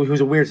 it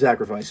was a weird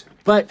sacrifice.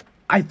 But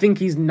I think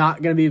he's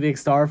not going to be a big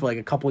star for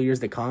a couple years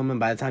to come. And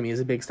by the time he is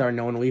a big star,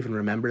 no one will even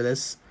remember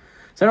this.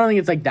 So I don't think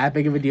it's that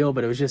big of a deal,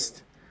 but it was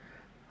just...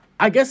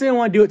 I guess they didn't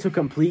want to do it to a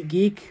complete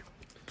geek.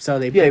 So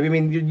they... Yeah, I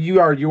mean,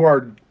 you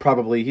are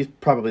probably... He's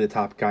probably the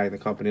top guy in the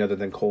company other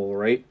than Cole,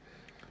 right?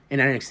 In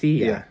NXT,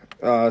 yeah.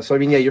 So I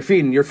mean, yeah, you're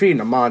feeding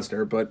a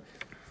monster, but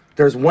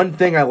there's one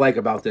thing I like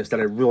about this that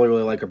I really,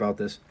 really like about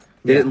this.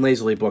 They didn't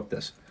lazily book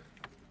this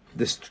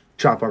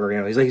Ciampa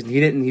Gargano.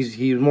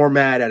 He was more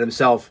mad at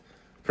himself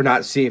for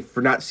not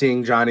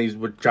seeing Johnny's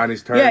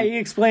turn. Yeah, he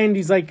explained.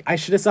 He's like, I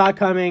should have saw it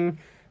coming.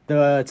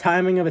 The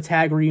timing of a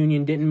tag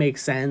reunion didn't make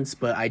sense,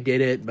 but I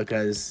did it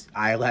because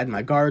I had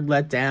my guard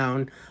let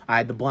down. I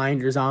had the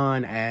blinders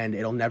on, and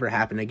it'll never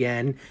happen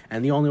again.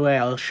 And the only way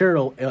I'll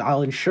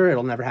ensure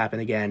it'll never happen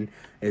again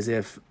is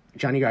if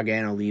Johnny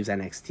Gargano leaves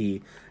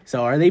NXT.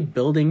 So are they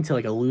building to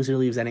a loser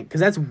leaves NXT? Because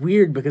that's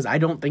weird, because I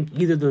don't think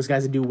either of those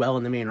guys would do well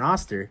in the main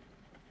roster.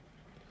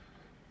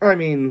 I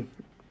mean,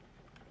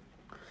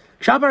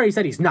 Ciampa already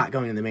said he's not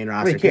going in the main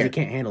roster because he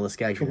can't handle the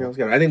schedule.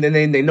 I think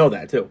they know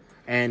that too.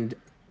 And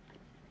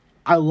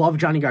I love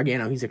Johnny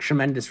Gargano. He's a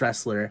tremendous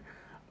wrestler,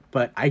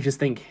 but I just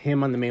think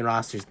him on the main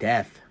roster is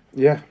death.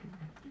 Yeah,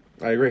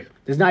 I agree.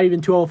 There's not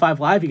even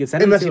 205 Live you can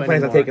send Unless him to he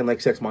plans on anymore. taking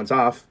 6 months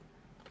off.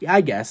 Yeah,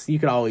 I guess you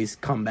could always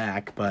come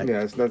back, but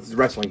Yeah, that's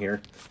wrestling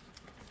here.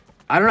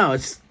 I don't know.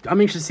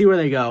 I'm anxious to see where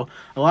they go.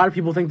 A lot of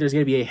people think there's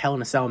going to be a Hell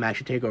in a Cell match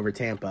to take over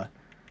Tampa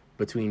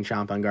between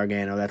Ciampa and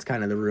Gargano. That's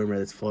kind of the rumor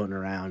that's floating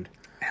around.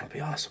 That'll be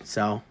awesome.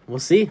 So we'll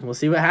see. We'll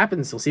see what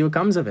happens. We'll see what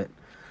comes of it.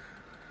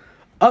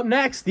 Up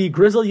next, the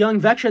Grizzled Young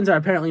Veterans are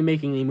apparently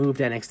making a move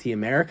to NXT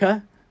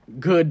America.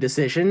 Good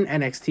decision.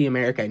 NXT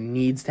America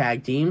needs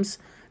tag teams.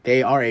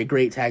 They are a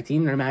great tag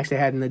team. Their match they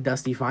had in the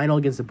Dusty Final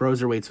against the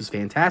Broserweights was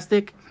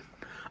fantastic.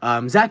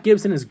 Zach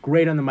Gibson is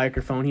great on the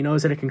microphone. He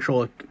knows how to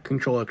control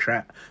a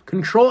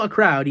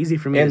crowd. Easy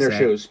for me to say. And their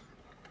shoes.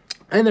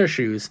 And their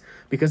shoes.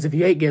 Because if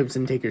you hate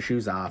Gibson, take your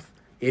shoes off.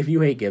 If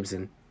you hate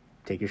Gibson,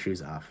 take your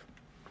shoes off.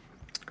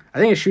 I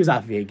think it's shoes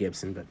off if you hate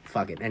Gibson, but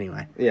fuck it.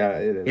 Anyway. Yeah,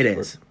 it is. It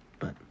is.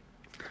 But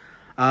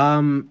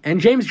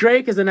and James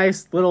Drake is a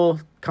nice little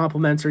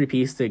complimentary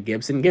piece to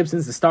Gibson.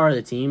 Gibson's the star of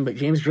the team, but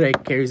James Drake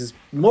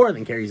more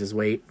than carries his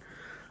weight.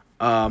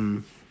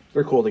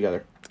 They're cool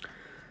together.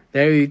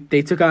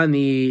 They took on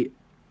the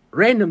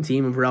random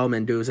team of Raul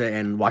Mendoza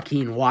and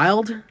Joaquin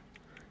Wilde.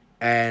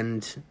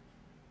 And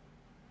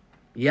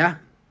yeah,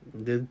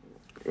 the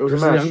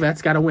Young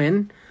Vets got to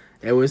win.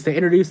 It was to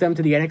introduce them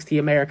to the NXT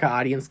America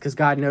audience, because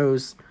God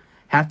knows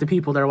half the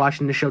people that are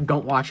watching the show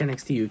don't watch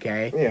NXT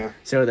UK. Yeah.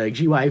 So the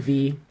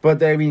GYV. But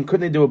couldn't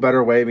they do a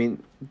better way? I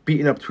mean,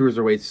 beating up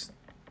cruiserweights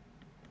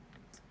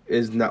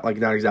is not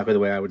exactly the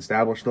way I would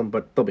establish them,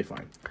 but they'll be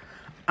fine.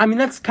 I mean,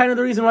 that's kind of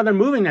the reason why they're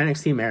moving to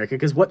NXT America,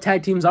 because what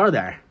tag teams are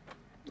there?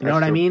 You know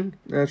what I mean?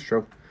 That's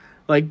true.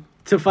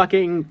 To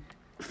fucking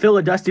fill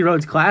a Dusty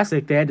Rhodes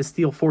Classic, they had to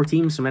steal 4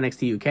 teams from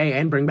NXT UK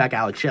and bring back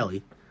Alex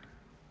Shelley.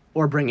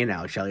 Or bring in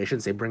Alex Shelley. I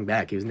shouldn't say bring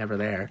back. He was never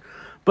there.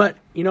 But,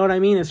 you know what I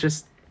mean? It's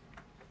just...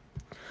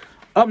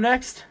 Up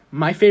next,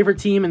 my favorite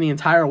team in the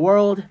entire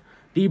world,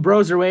 the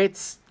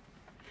Broserweights.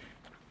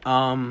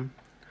 I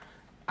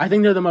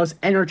think they're the most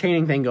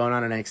entertaining thing going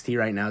on in NXT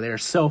right now. They're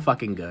so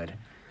fucking good.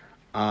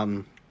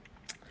 Lorcan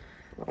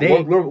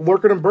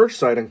and Birch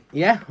sighting.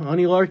 Yeah,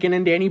 Oney Lorcan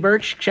and Danny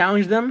Burch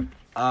challenged them.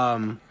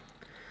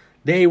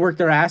 They worked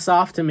their ass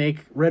off to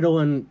make Riddle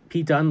and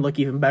Pete Dunne look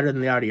even better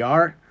than they already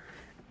are.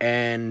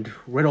 And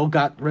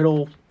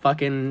Riddle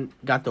fucking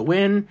got the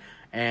win.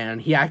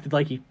 And he acted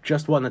like he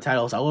just won the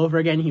titles all over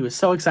again. He was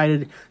so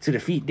excited to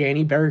defeat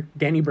Danny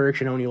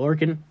Burch and Oney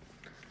Lorcan.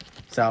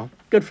 So,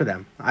 good for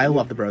them. I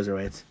love the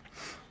Broserweights.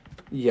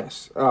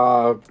 Yes.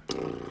 I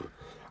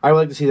would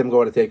like to see them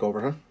go to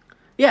TakeOver, huh?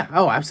 Yeah,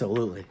 oh,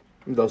 absolutely.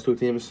 Those two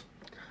teams.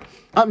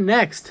 Up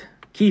next,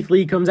 Keith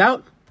Lee comes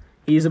out.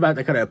 He's about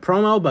to cut a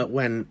promo, but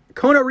when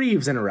Kona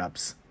Reeves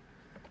interrupts.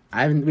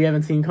 We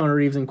haven't seen Kona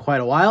Reeves in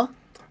quite a while.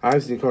 I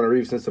haven't seen Kona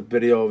Reeves since the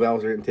video of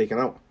Alistair getting taken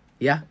out.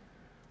 Yeah.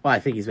 Well, I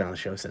think he's been on the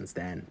show since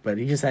then, but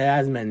he just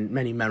hasn't been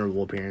many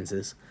memorable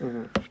appearances.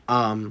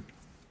 Mm-hmm.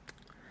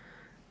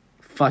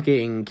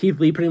 Fucking Keith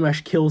Lee pretty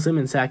much kills him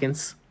in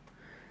seconds.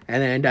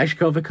 And then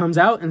Dijakovic comes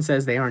out and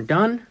says they aren't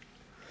done.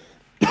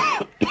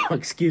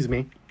 Excuse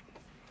me.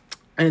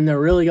 And they're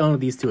really going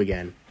with these two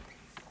again.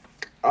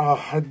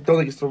 I don't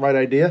think it's the right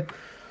idea.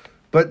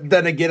 But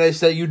then again, I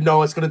say it's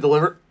going to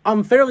deliver.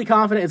 I'm fairly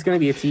confident it's going to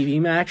be a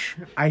TV match.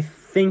 I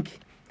think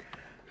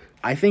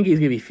he's going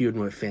to be feuding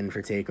with Finn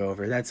for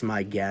TakeOver. That's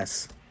my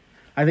guess.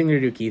 I think they're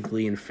going to do Keith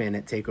Lee and Finn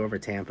at TakeOver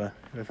Tampa,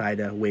 if I had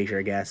to wager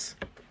a guess.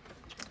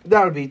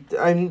 That would be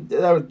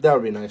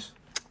nice.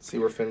 See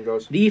where Finn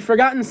goes. The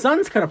Forgotten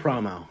Sons cut a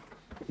promo.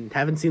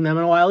 Haven't seen them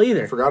in a while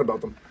either. Forgot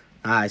about them.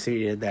 I see what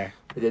you did there.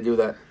 They did do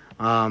that.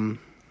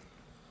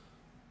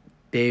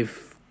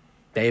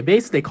 They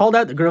basically called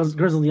out the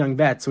Grizzled Young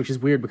Vets, which is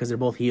weird because they're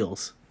both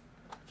heels.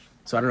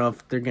 So I don't know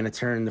if they're going to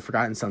turn the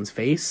Forgotten Sons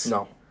face.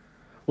 No.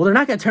 Well, they're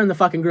not going to turn the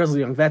fucking Grizzled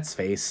Young Vets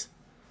face.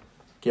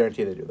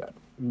 Guarantee they do that.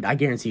 I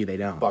guarantee you they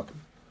don't. Fuck.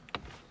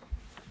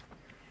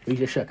 We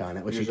just shook on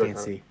it, which you can't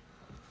see.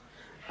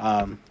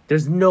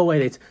 There's no way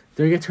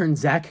they're going to turn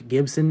Zach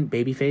Gibson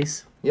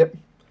babyface. Yep.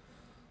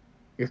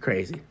 You're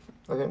crazy.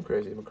 I am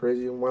crazy. I'm a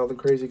crazy and wild and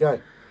crazy guy.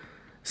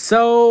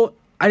 So,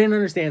 I didn't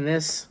understand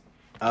this.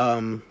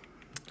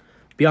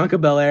 Bianca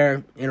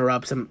Belair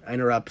interrupts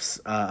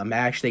a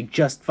match. They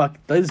just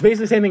it's basically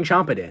the same thing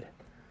Ciampa did.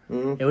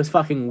 Mm-hmm. It was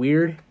fucking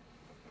weird.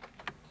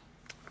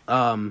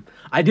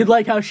 I did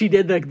like how she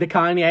did the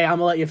Kanye, I'm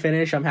gonna let you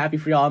finish. I'm happy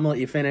for y'all, I'm gonna let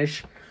you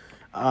finish.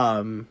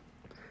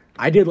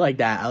 I did like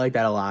that. I like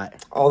that a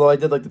lot. Although I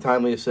did like the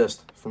timely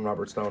assist from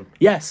Robert Stone.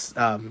 Yes.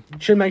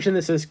 Should mention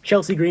this is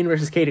Chelsea Green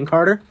versus Kaden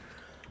Carter.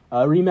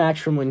 A rematch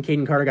from when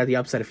Kaden Carter got the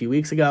upset a few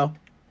weeks ago.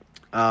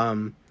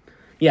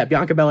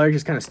 Bianca Belair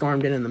just kind of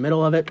stormed in the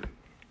middle of it.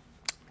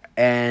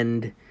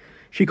 And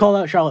she called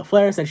out Charlotte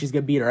Flair, said she's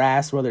going to beat her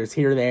ass, whether it's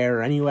here, there,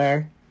 or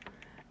anywhere.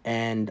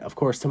 And, of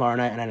course, tomorrow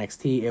night on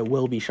NXT, it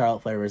will be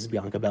Charlotte Flair versus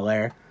Bianca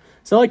Belair.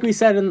 So like we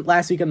said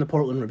last week in the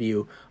Portland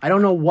review, I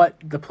don't know what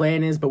the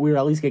plan is, but we're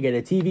at least going to get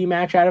a TV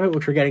match out of it,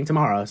 which we're getting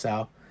tomorrow.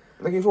 So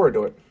looking forward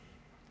to it.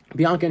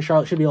 Bianca and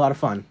Charlotte should be a lot of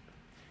fun.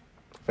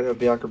 I know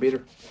Bianca beat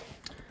her.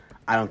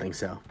 I don't think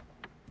so.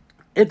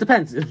 It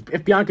depends.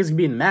 If Bianca's going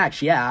to be in the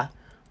match, yeah.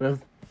 But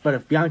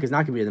if Bianca's not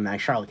going to be in the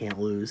match, Charlotte can't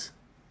lose.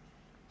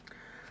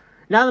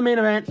 Now the main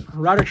event,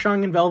 Roderick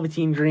Strong and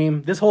Velveteen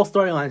Dream. This whole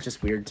storyline is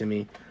just weird to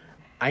me.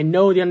 I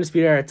know the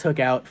Undisputed Era took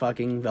out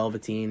fucking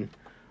Velveteen,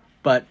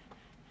 but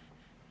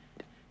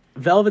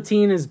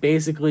Velveteen is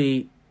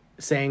basically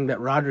saying that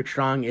Roderick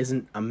Strong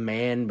isn't a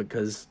man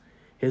because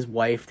his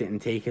wife didn't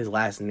take his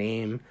last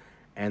name,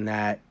 and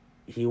that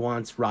he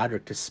wants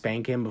Roderick to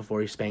spank him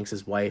before he spanks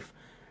his wife,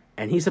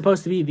 and he's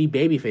supposed to be the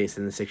babyface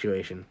in the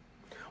situation.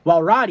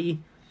 While Roddy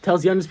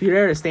tells the Undisputed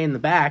Era to stay in the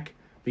back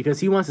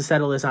because he wants to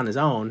settle this on his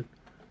own.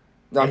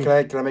 Now,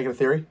 can I make it a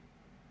theory?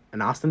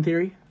 An Austin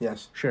theory?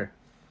 Yes. Sure.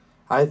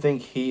 I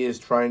think he is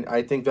trying.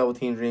 I think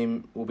Velveteen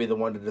Dream will be the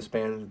one to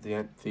disband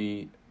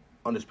the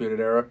Undisputed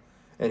Era,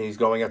 and he's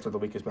going after the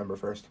weakest member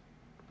first.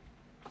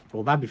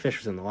 Well, Bobby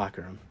Fischer's in the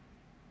locker room.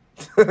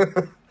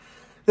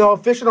 No,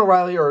 Fish and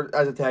O'Reilly are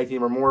as a tag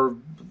team are more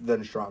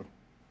than Strong.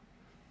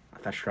 I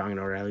thought Strong and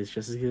O'Reilly's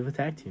just as good of a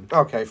tag team.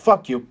 Okay,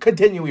 fuck you.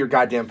 Continue your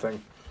goddamn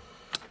thing.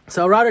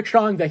 So Roderick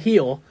Strong, the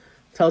heel,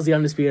 tells the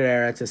Undisputed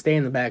Era to stay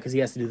in the back because he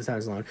has to do this on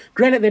his own.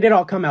 Granted, they did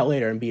all come out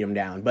later and beat him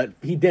down, but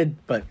he did.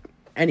 But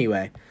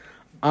anyway,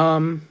 I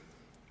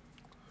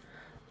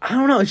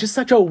don't know. It's just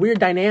such a weird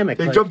dynamic.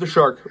 They jumped the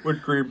shark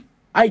with Dream.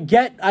 I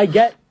get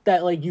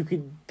that. Like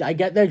I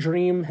get that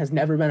Dream has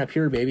never been a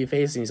pure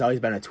babyface and he's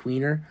always been a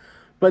tweener.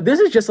 But this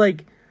is just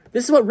like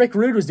this is what Rick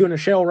Rude was doing to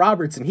Cheryl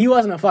Robertson. He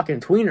wasn't a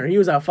fucking tweener. He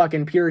was a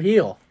fucking pure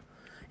heel.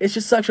 It's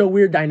just such a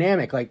weird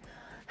dynamic. Like,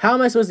 how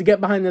am I supposed to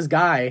get behind this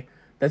guy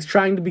that's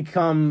trying to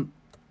become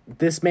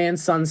this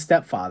man's son's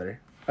stepfather?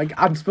 Like,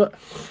 I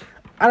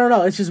don't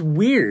know. It's just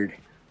weird.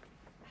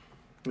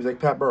 He was like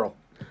Pat Burrell.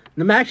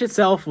 The match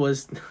itself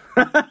was...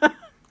 that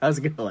was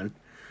a good one.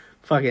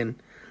 The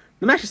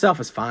match itself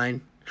was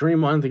fine.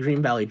 Dream won the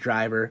Green Valley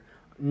Driver.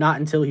 Not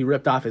until he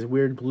ripped off his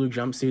weird blue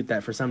jumpsuit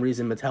that for some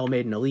reason Mattel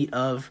made an elite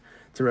of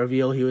to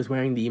reveal he was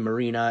wearing the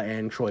Marina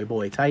and Troy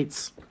Boy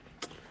tights.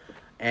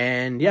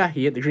 And yeah,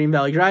 he hit the Green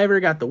Valley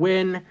Driver, got the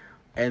win,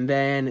 and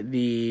then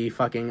the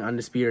fucking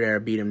Undisputed Era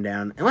beat him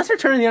down. Unless they're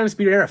turning the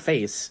Undisputed Era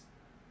face.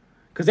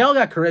 Because they all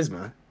got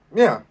charisma.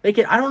 Yeah. They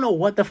can. I don't know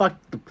what the fuck.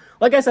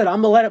 Like I said,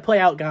 I'm the let it play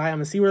out guy. I'm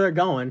gonna see where they're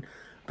going.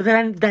 But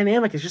the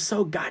dynamic is just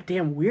so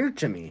goddamn weird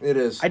to me. It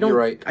is. I don't. You're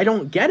right. I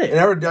don't get it. And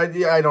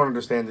I don't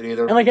understand it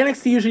either. And like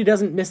NXT usually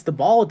doesn't miss the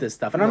ball with this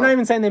stuff. And I'm No. not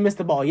even saying they missed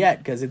the ball yet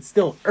because it's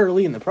still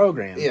early in the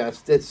program. Yeah,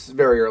 it's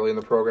very early in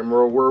the program.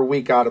 We're a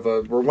week out of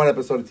we're one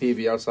episode of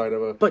TV outside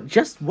of a. But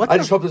just what? I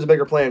just hope there's a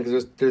bigger plan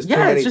because there's too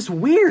Yeah, many. it's just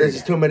weird. There's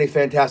just too many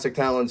fantastic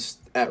talents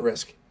at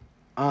risk.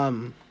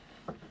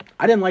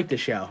 I didn't like the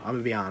show. I'm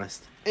gonna be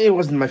honest. It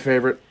wasn't my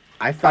favorite.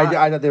 I thought.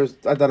 I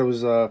thought it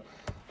was.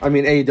 I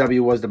mean,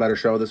 AEW was the better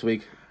show this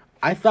week,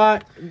 I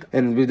thought,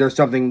 and there's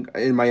something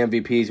in my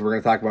MVPs we're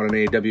going to talk about in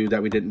AEW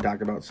that we didn't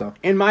talk about. So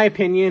in my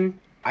opinion,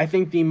 I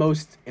think the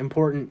most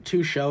important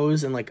two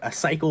shows in like a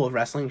cycle of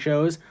wrestling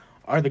shows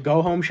are the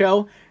Go Home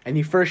show and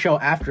the first show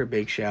after a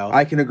big show.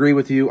 I can agree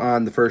with you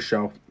on the first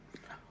show.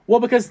 Well,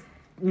 because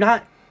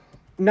not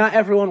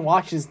everyone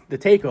watches the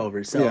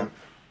Takeover, so Yeah.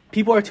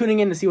 people are tuning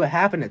in to see what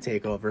happened at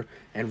Takeover,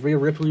 and Rhea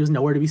Ripley was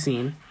nowhere to be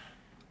seen.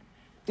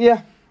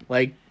 Yeah,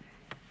 Like,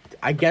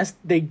 I guess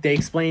they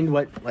explained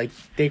what like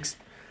they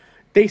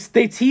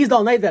teased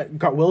all night that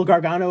Will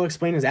Gargano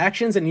explained his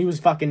actions, and he was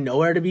fucking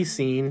nowhere to be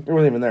seen. it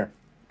wasn't even there.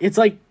 It's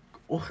like,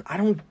 well, I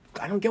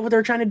don't get what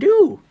they're trying to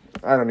do.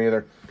 I don't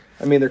either.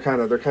 I mean, they're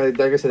kind of like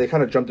I said, they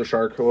kind of jumped the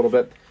shark a little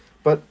bit,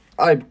 but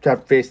I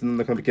have faith in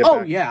them to get Oh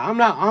back. yeah, I'm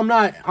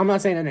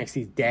not saying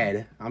NXT's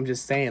dead. I'm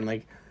just saying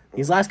like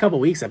these last couple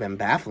weeks have been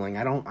baffling.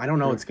 I don't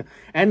know what's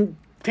and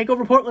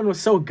Takeover Portland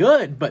was so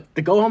good, but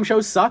the Go Home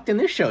show sucked and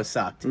this show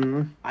sucked.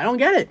 Mm-hmm. I don't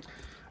get it.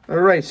 All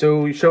right,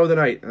 so show of the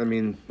night. I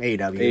mean,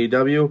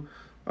 AEW.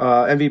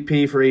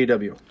 MVP for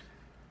AEW.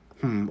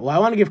 Well, I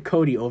want to give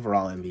Cody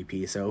overall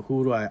MVP. So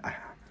who do I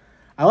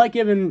like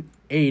giving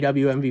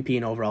AEW MVP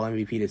and overall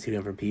MVP to two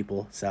different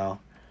people. So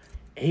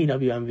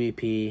AEW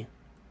MVP.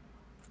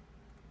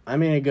 I'm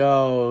gonna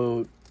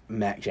go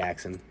Matt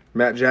Jackson.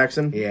 Matt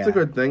Jackson. Yeah. It's a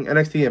good thing.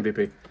 NXT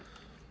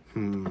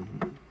MVP.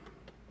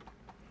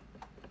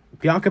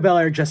 Bianca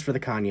Belair just for the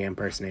Kanye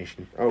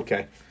impersonation.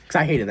 Okay. Because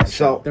I hated that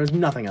show. So- There was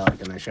nothing I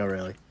liked in that show,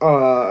 really.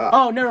 Uh,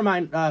 Oh, never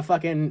mind.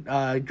 Fucking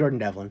Jordan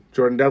Devlin.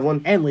 Jordan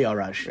Devlin And Leo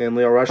Rush. and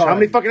Leo Rush. Oh, How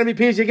many fucking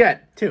MVPs you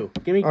get? Two.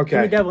 Give me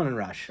Okay. Devlin and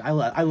Rush. I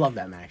love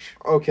that match.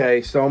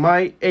 Okay, so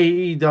my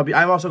AEW.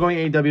 I'm also going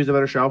AEW is a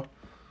better show.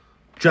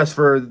 Just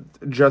for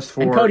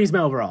And Cody's my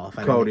overall, if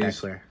I didn't make that Cody's.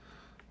 clear.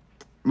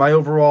 my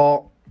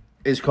overall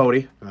is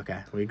Cody. Okay,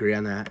 we agree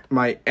on that.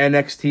 My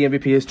NXT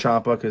MVP is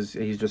Ciampa because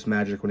he's just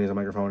magic when he has a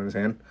microphone in his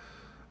hand.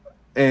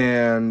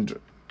 And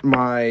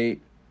my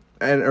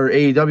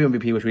AEW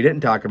MVP, which we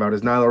didn't talk about,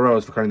 is Nyla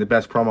Rose for cutting the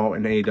best promo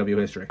in AEW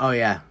history. Oh,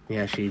 yeah.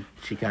 Yeah, she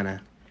kind of...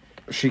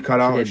 She cut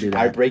out. did do that.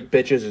 I break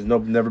bitches. There's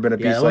never been a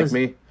Yeah, beast that like was-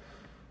 me.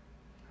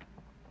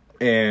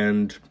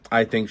 And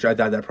I thought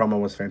that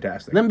promo was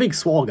fantastic. Then Big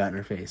Swole got in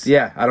her face.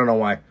 Yeah, I don't know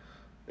why.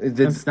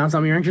 That's not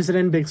something you're interested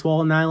in, Big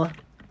Swole and Nyla?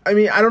 I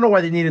mean, I don't know why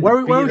they needed. Where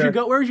to would be you there.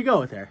 go? Where would you go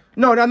with her?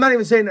 No, I'm not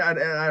even saying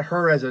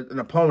her as an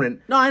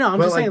opponent. No, I know. I'm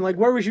But, just like- saying, like,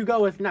 where would you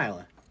go with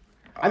Nyla?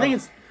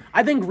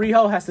 I think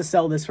Riho has to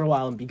sell this for a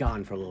while and be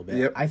gone for a little bit.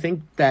 Yep. I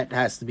think that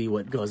has to be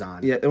what goes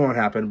on. Yeah, it won't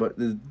happen, but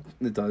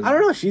it does. I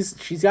don't know.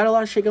 She's got a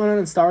lot of shit going on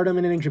in Stardom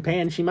and in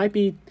Japan. She might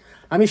be.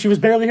 I mean, she was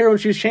barely here when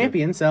she was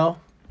champion, so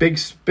Big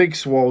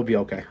Swole would be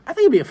okay. I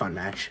think it'd be a fun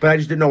match. But I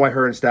just didn't know why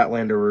her and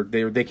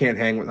Statlander they can't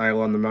hang with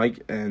Nyla on the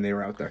mic, and they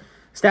were out there.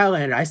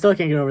 Statlander, I still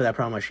can't get over that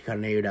promo she cut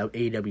in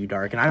AEW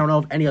Dark, and I don't know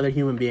if any other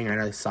human being I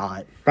know saw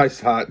it. I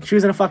saw it. She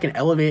was in a fucking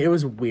elevator. It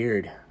was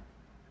weird.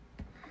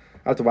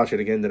 I have to watch it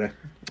again today.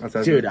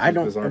 Dude, I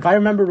don't. If I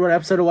remembered what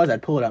episode it was,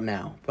 I'd pull it up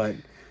now. But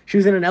she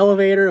was in an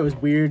elevator. It was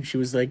weird. She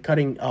was like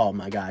cutting. Oh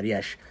my god,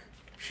 yeah,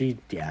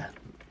 yeah.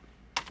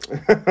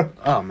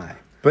 Oh my.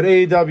 But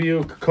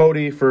AEW,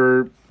 Cody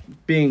for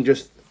being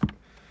just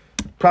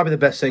probably the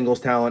best singles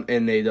talent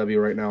in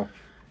AEW right now.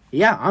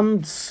 Yeah,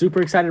 I'm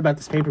super excited about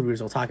this pay-per-view,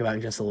 we'll talk about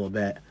in just a little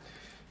bit.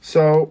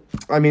 So,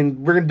 I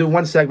mean, we're going to do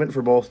one segment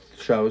for both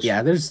shows.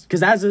 Yeah,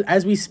 because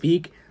as we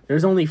speak,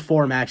 there's only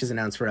 4 matches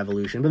announced for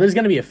Evolution, but there's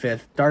going to be a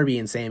 5th. Darby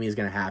and Sammy is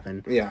going to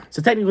happen. Yeah.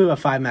 So technically we have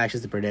 5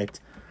 matches to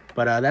predict,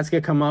 but that's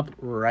going to come up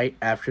right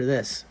after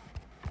this.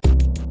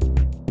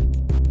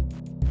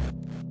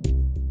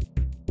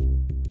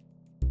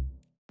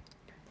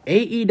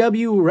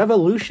 AEW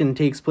Revolution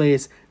takes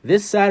place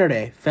this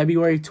Saturday,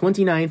 February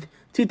 29th,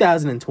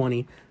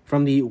 2020,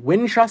 from the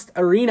Wintrust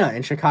Arena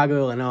in Chicago,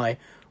 Illinois,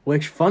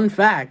 which, fun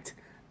fact,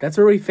 that's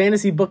where we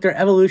fantasy booked our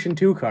Evolution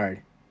 2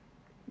 card.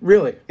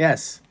 Really?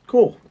 Yes.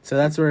 Cool. So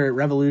that's where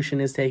Revolution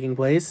is taking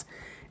place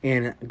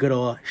in good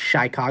old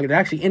Chicago. They're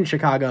actually in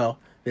Chicago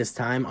this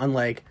time,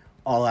 unlike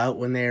All Out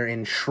when they're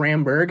in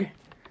Schramberg.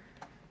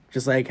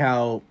 Just like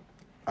how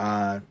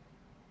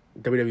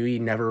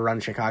WWE never run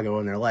Chicago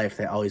in their life,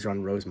 they always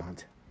run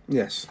Rosemont.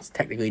 Yes. It's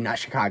technically not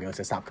Chicago,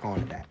 so stop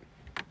calling it that.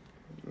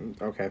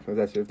 Okay.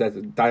 If that's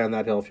die on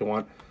that hill if you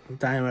want. I'm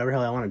dying on whatever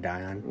hill I want to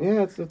die on.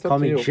 Yeah, it's up Call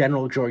to me you.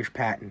 General George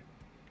Patton.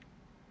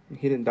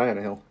 He didn't die on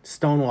a hill.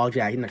 Stonewall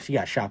Jack. She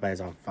got shot by his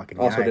own fucking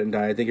guy. Also didn't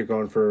die. I think you're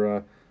going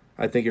for.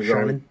 I think you're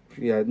Sherman?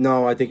 going. Yeah.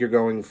 No, I think you're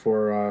going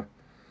for.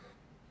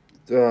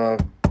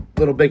 The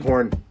Little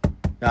Bighorn.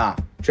 Ah,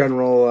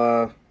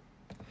 General,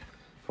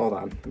 hold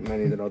on. I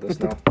need to know this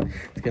now.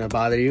 it's gonna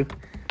bother you.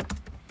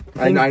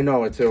 I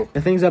know it too. The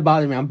things that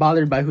bother me, I'm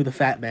bothered by who the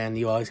fat man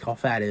you always call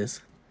fat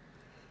is.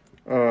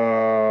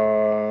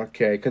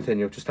 Okay,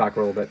 continue. Just talk a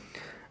little bit.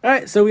 All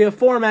right, so we have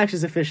 4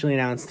 matches officially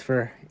announced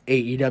for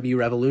AEW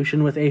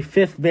Revolution, with a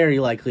 5th very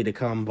likely to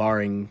come,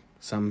 barring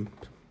some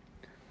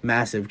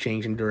massive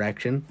change in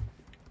direction.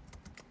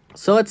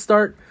 So let's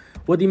start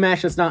with the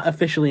match that's not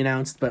officially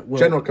announced, but will...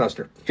 General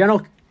Custer.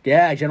 General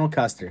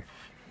Custer.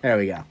 There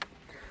we go.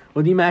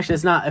 With the match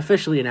that's not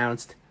officially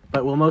announced,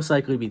 but will most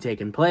likely be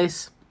taking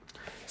place.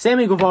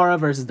 Sammy Guevara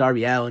versus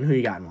Darby Allin. Who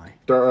you got and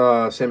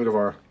why? Sammy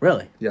Guevara.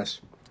 Really? Yes.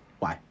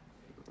 Why?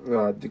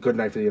 Good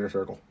night for the Inner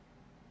Circle.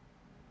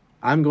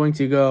 I'm going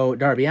to go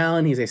Darby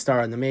Allin. He's a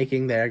star in the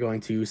making. They're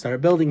going to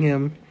start building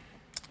him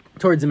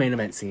towards the main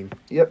event scene.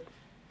 Yep.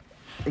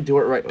 Do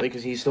it rightly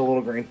because he's still a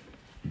little green.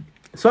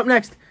 So up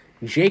next,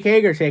 Jake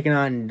Hager taking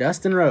on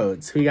Dustin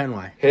Rhodes. Who you got and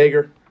why?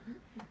 Hager.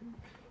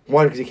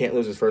 One, because he can't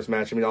lose his first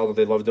match. I mean, although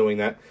they love doing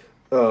that.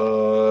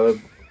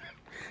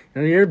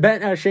 You're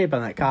bent out of shape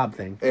on that Cobb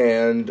thing.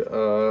 And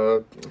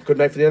good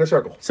night for the Inner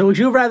Circle. So would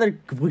you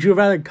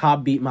rather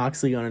Cobb beat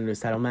Moxley going into his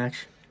title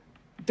match?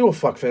 Do a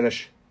fuck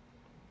finish.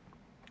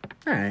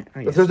 All right. I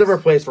If guess. there's never a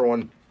place for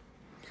one.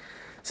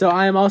 So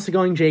I am also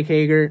going Jake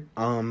Hager.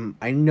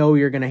 I know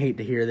you're gonna hate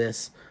to hear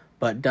this,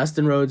 but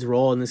Dustin Rhodes'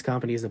 role in this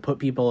company is to put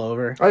people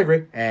over. I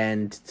agree.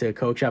 And to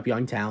coach up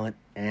young talent,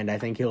 and I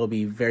think he'll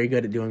be very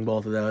good at doing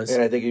both of those.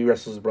 And I think he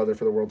wrestles his brother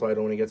for the world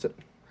title when he gets it.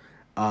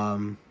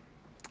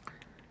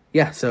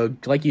 Yeah, so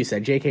like you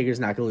said, Jake Hager's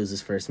not gonna lose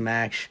his first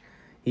match.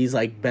 He's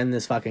like been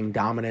this fucking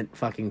dominant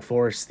fucking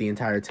force the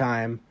entire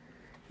time.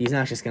 He's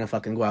not just gonna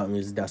fucking go out and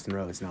lose to Dustin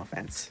Rhodes, no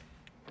offense.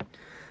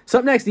 So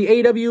up next, the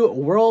AEW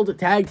World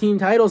Tag Team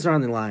titles are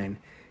on the line.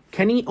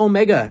 Kenny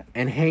Omega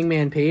and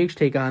Hangman Page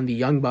take on the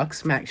Young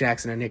Bucks, Matt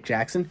Jackson and Nick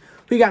Jackson.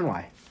 Who you got and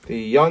why? The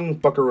Young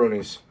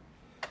Buckaroonies.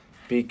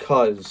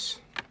 Because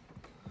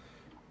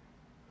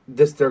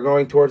they're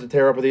going towards the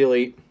tear up of the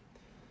Elite.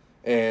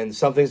 And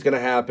something's going to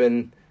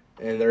happen.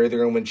 And they're either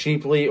going to win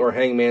cheaply or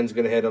Hangman's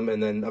going to hit them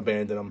and then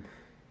abandon them.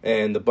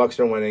 And the Bucks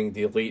are winning.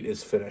 The Elite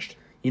is finished.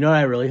 You know what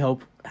I really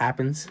hope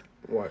happens?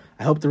 What?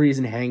 I hope the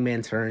reason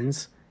Hangman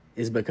turns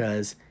is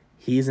because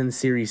he's in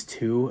Series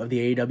 2 of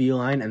the AEW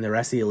line, and the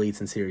rest of the Elite's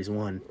in Series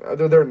 1.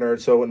 They're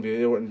nerds, so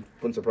it wouldn't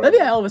surprise That'd be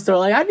me. a hell of a story.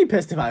 Like, I'd be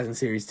pissed if I was in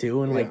Series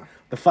 2, and, like, Yeah.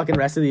 the fucking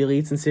rest of the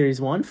Elite's in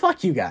Series 1.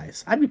 Fuck you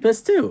guys. I'd be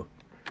pissed, too.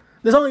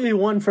 There's only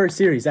one first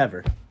series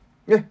ever.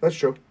 Yeah, that's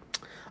true.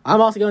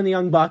 I'm also going the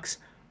Young Bucks.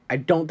 I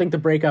don't think the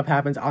breakup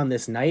happens on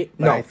this night,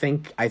 but No. I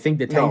think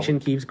the tension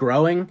keeps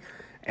growing,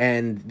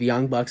 and the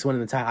Young Bucks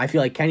winning the title. I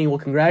feel like Kenny will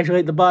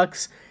congratulate the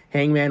Bucks.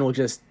 Hangman will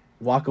just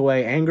walk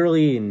away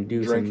angrily and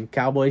do some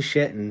cowboy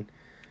shit. And do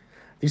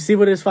you see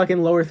what his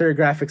fucking lower third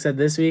graphic said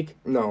this week?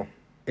 No.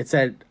 It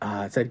said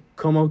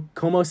como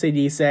se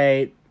dice.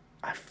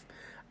 I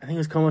think it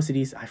was como se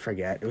dice. I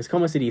forget. It was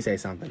como se dice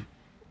something.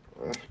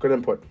 Good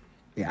input.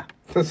 Yeah,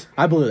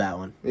 I blew that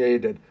one. Yeah, you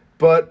did.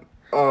 But,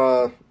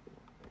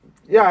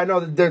 yeah, I know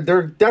that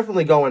they're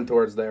definitely going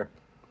towards there.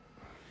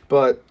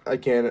 But I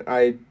can't.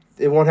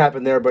 It won't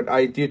happen there. But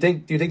do you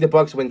think the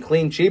Bucks win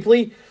clean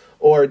cheaply,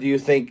 or do you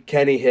think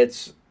Kenny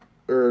hits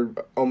or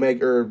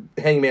Omega or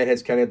Hangman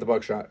hits Kenny at the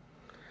buckshot?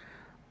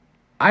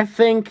 I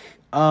think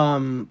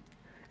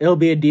it'll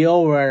be a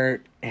deal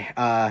where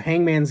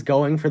Hangman's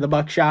going for the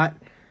buckshot,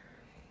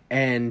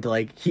 and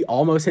like he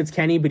almost hits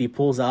Kenny, but he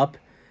pulls up.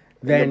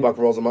 Then And the Buck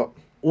rolls him up.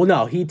 Well,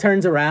 no, he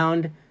turns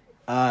around.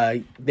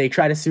 They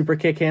try to super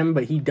kick him,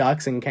 but he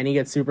ducks, and Kenny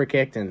gets super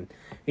kicked, and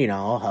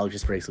all hell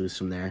just breaks loose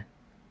from there.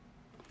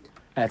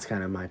 That's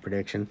kind of my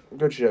prediction.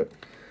 Good shit.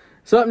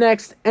 So up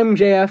next,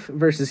 MJF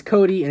versus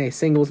Cody in a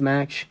singles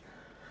match.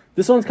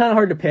 This one's kind of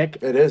hard to pick.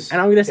 It is.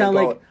 And I'm gonna sound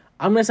Can't like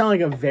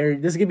call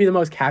it. this could be the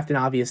most Captain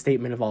Obvious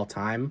statement of all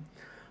time.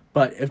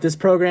 But if this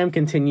program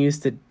continues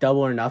to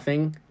double or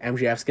nothing,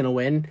 MJF's gonna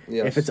win.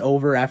 Yes. If it's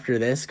over after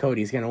this,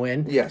 Cody's gonna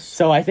win. Yes.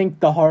 So I think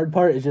the hard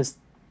part is just,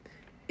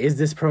 is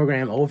this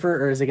program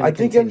over or is it gonna I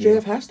think continue?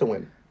 MJF has to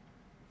win.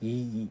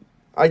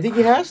 I think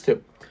he has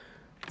to.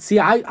 See,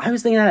 I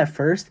was thinking that at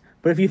first,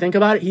 but if you think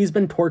about it, he's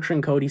been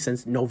torturing Cody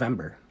since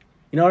November.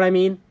 You know what I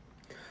mean?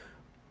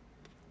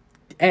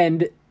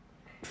 And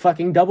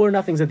fucking Double or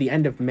Nothing's at the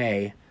end of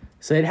May,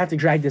 so they'd have to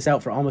drag this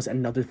out for almost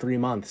another 3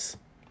 months.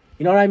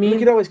 You know what I You mean?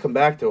 can always come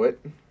back to it.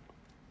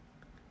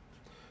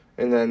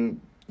 And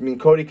then,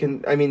 Cody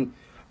can...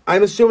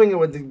 I'm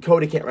assuming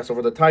Cody can't wrestle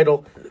for the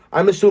title.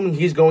 I'm assuming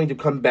he's going to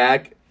come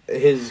back.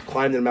 His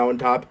climb to the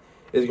mountaintop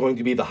is going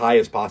to be the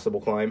highest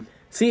possible climb.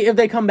 See, if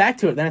they come back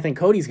to it, then I think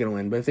Cody's going to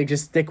win. But if they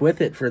just stick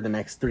with it for the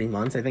next 3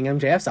 months, I think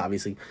MJF's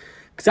obviously...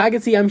 Because I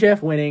could see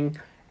MJF winning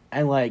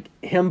and, like,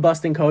 him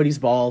busting Cody's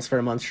balls for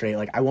a month straight.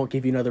 Like, I won't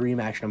give you another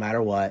rematch no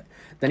matter what.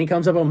 Then he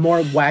comes up with more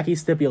wacky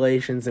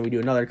stipulations, and we do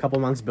another couple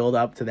months build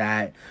up to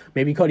that.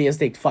 Maybe Cody has to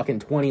take fucking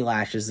 20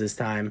 lashes this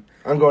time.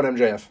 I'm going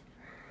MJF.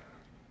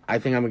 I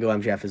think I'm going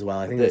to go MJF as well.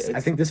 I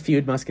think this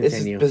feud must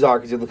continue. This is bizarre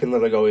because you can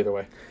literally go either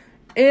way.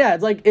 Yeah,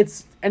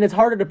 it's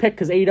harder to pick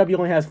because AEW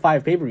only has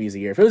 5 pay-per-views a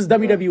year. If it was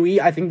WWE,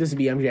 I think this would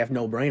be MJF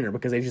no-brainer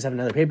because they just have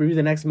another pay-per-view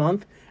the next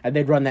month and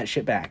they'd run that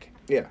shit back.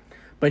 Yeah.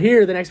 But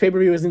here, the next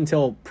pay-per-view isn't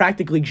until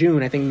practically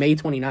June, I think May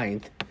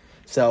 29th.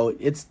 So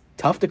it's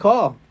tough to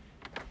call.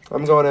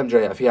 I'm going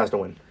MJF. He has to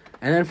win.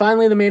 And then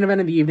finally, the main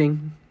event of the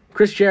evening,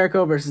 Chris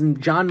Jericho versus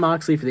Jon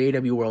Moxley for the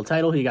AEW World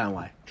title. Who you got and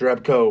why?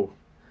 Drebko.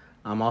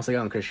 I'm also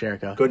going Chris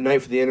Jericho. Good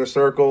night for the Inner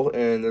Circle,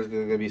 and there's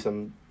going to be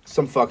some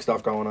fuck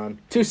stuff going on.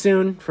 Too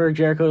soon for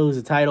Jericho to lose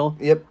the title.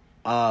 Yep.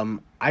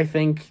 I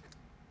think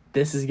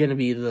this is going to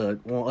be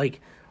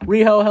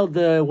Riho held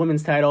the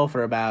women's title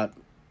for about,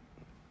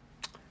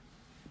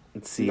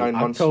 let's see, 9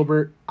 months.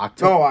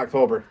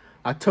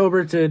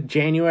 October to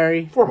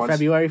January, 4 months.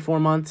 February, 4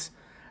 months.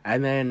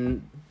 And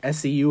then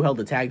SCU held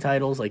the tag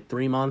titles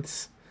 3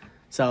 months.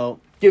 So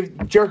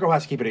Jericho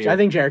has to keep it a year. I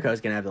think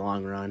Jericho's going to have the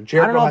long run.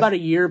 Jericho I don't know has- about a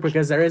year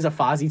because there is a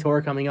Fozzy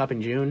tour coming up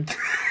in June.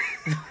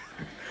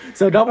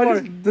 So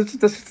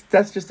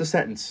That's just a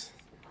sentence.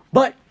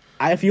 But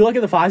if you look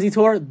at the Fozzy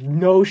tour,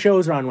 no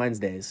shows are on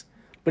Wednesdays.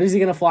 But is he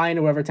going to fly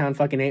into whatever town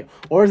fucking ate?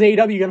 Or is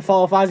AEW going to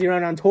follow Fozzy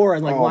around on tour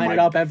and line it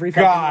up every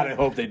fucking God, I month?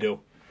 hope they do.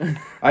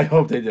 I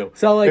hope they do.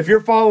 So, if you're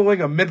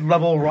following a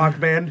mid-level rock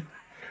band,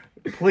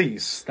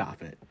 please,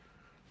 Stop it.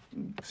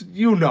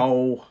 you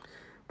know.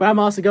 But I'm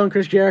also going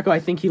Chris Jericho. I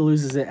think he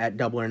loses it at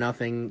Double or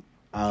Nothing.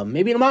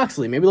 Maybe to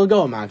Moxley. Maybe they'll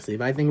go with Moxley.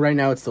 But I think right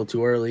now it's still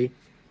too early.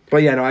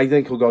 But yeah, no, I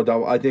think he'll go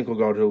double. I think we'll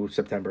go to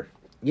September.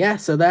 Yeah,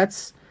 so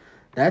that's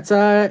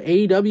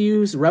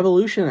AEW's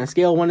Revolution on a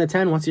scale of 1 to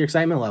 10. What's your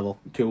excitement level?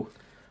 2.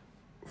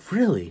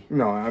 Really?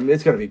 No,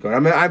 it's gonna be good.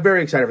 I'm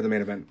very excited for the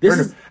main event. This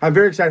is- I'm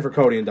very excited for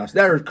Cody and Dust.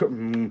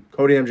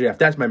 Cody MJF.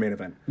 That's my main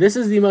event. This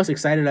is the most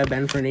excited I've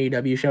been for an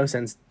AEW show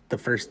since the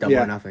first Double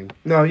Yeah. or Nothing.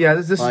 No, yeah,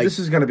 this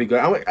is gonna be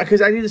good.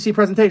 Because I need to see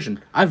presentation.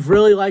 I've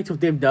really liked what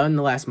they've done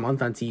the last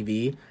month on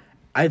TV.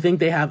 I think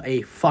they have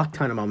a fuck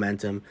ton of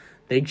momentum.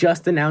 They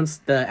just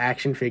announced the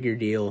action figure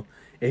deal.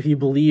 If you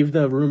believe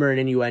the rumor and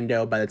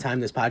innuendo, by the time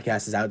this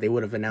podcast is out, they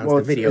would have announced Well,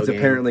 the video it's game.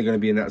 apparently going to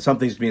be announced.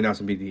 Something's being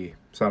announced on BDE.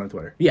 Saw it on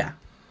Twitter. Yeah.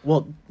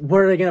 Well,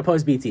 where are they going to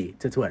post BT?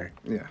 To Twitter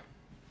Yeah,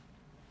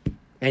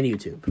 and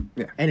YouTube.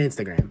 Yeah. And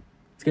Instagram.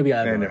 It's going to be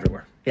everywhere. and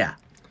everywhere. Yeah.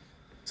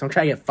 So I'm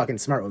trying to get fucking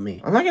smart with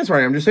me. I'm not getting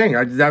smart. I'm just saying.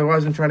 I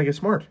wasn't trying to get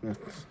smart.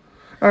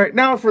 All right,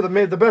 now for the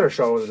better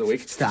show of the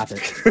week. Stop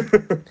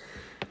it.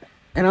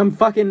 And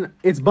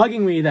it's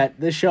bugging me that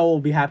this show will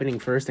be happening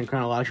first in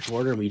chronological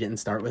order and we didn't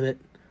start with it.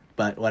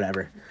 But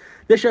whatever.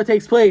 This show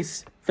takes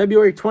place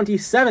February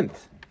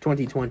 27th,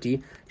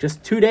 2020.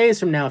 Just 2 days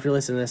from now if you're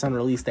listening to this on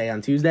release day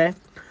on Tuesday.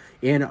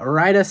 In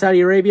Riyadh,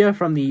 Saudi Arabia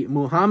from the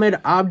Muhammad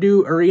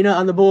Abdu Arena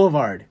on the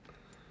Boulevard.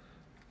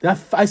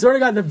 I swear to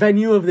God, the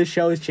venue of this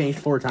show has changed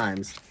 4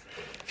 times.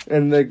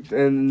 And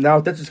now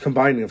that's just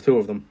combining of 2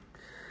 of them.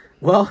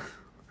 Well,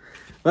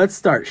 let's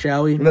start,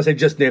 shall we? Unless they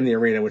just name the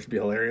arena, which would be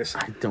hilarious.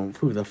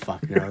 Who the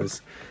fuck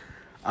knows?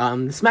 The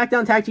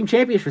SmackDown Tag Team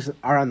Championships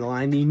are on the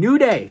line. The New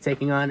Day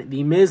taking on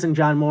The Miz and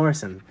John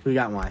Morrison. Who you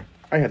got and why?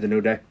 I have the New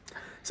Day.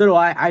 So do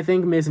I. I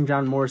think Miz and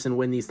John Morrison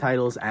win these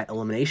titles at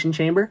Elimination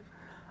Chamber.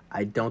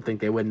 I don't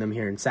think they win them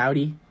here in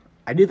Saudi.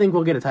 I do think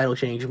we'll get a title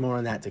change, more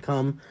on that to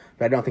come,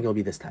 but I don't think it'll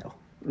be this title.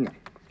 No,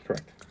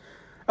 correct.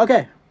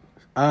 Okay,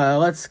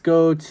 let's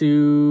go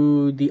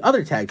to the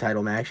other tag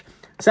title match.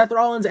 Seth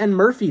Rollins and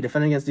Murphy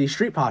defending against the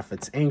Street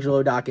Profits,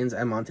 Angelo Dawkins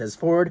and Montez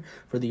Ford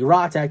for the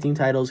Raw Tag Team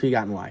titles. Who you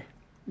got and why?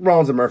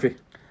 Rollins and Murphy.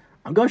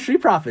 I'm going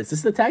Street Profits. This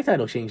is the tag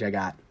title change I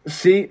got.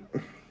 See,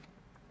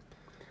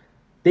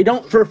 They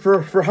don't.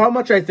 for how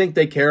much I think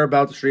they care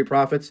about the Street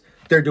Profits,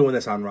 they're doing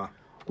this on Raw.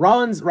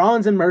 Rollins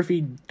and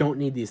Murphy don't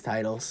need these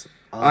titles.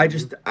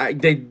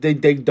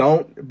 They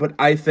don't. But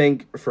I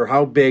think for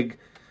how big,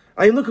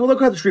 look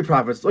how the Street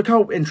Profits, look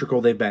how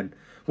integral they've been.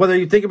 Whether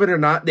you think of it or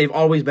not, they've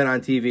always been on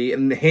TV,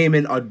 and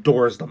Heyman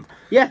adores them.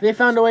 Yeah, they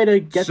found a way to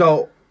get.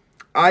 So,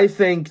 I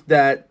think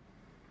that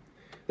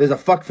there's a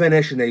fuck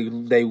finish, and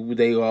they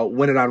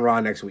win it on Raw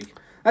next week.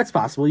 That's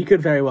possible. You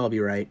could very well be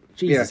right.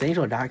 Jesus, Yeah.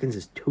 Angelo Dawkins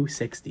is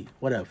 260.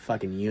 What a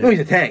fucking unit. No, he's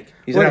a tank.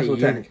 He's What an a absolute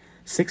unit. tank.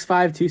 6'5",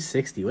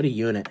 260. What a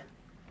unit.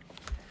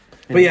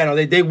 But yeah, no,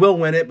 they will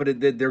win it, but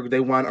they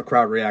want a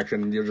crowd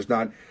reaction. You're just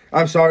not.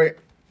 I'm sorry.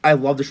 I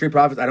love the Street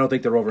Profits. I don't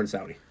think they're over in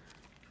Saudi.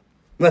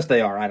 Unless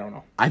they are, I don't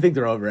know. I think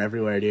they're over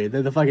everywhere, dude.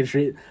 They're the fucking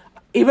street.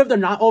 Even if they're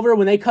not over,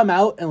 when they come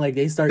out and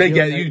they start, They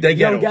doing, get you. They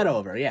get they'll over. get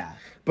over. Yeah,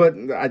 But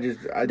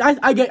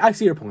I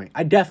see your point.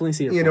 I definitely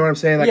see your point. you know what I'm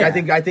saying? Like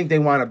Yeah. I think they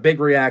want a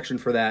big reaction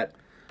for that.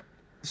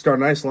 Start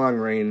a nice long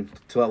reign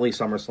till at least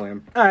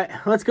SummerSlam. All right,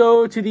 let's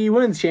go to the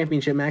Women's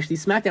Championship match. The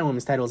SmackDown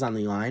Women's title is on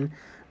the line.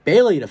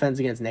 Bayley defends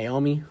against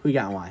Naomi. Who you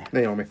got and why?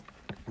 Naomi,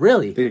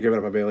 Really? they give it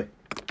up on Bailey.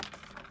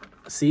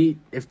 See,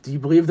 if you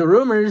believe the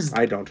rumors.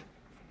 I don't.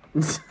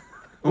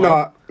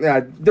 No, yeah,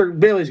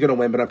 Bailey's gonna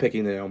win, but I'm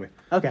picking Naomi.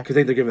 Okay. Because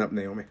they're giving up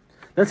Naomi.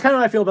 That's kind of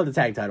how I feel about the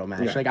tag title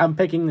match. Yeah. I'm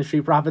picking the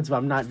Street Profits, but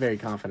I'm not very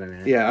confident in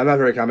it. Yeah, I'm not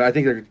very confident. I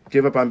think they're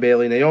give up on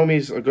Bailey.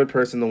 Naomi's a good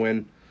person to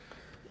win.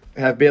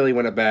 Have Bailey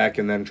win it back,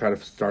 and then try to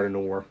start a new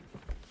war.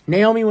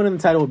 Naomi winning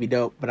the title would be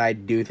dope, but I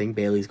do think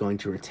Bayley's going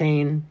to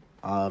retain.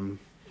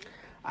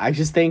 I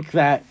just think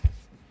that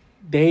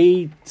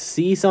they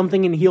see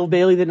something in heel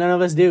Bailey that none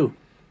of us do.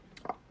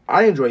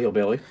 I enjoy heel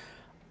Bailey.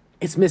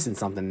 It's missing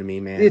something to me,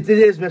 man. It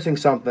is missing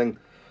something.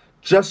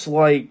 Just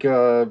like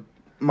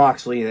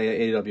Moxley in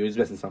AEW is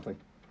missing something.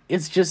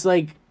 It's just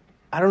like,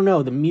 I don't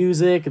know, the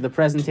music, the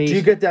presentation. Do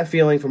you get that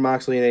feeling from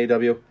Moxley in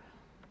AEW?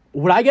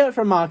 What I get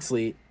from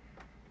Moxley,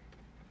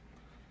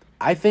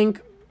 I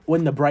think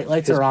when the bright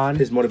lights are on...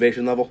 His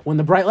motivation level? When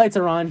the bright lights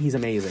are on, he's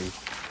amazing.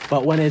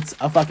 But when it's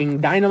a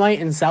fucking Dynamite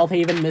in South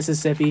Haven,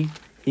 Mississippi,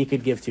 he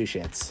could give two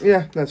shits.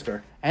 Yeah, that's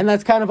fair. And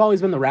that's kind of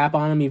always been the rap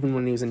on him, even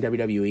when he was in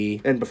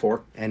WWE. And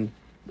before. And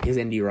his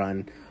indie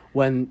run.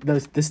 When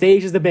the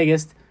stage is the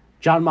biggest,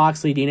 John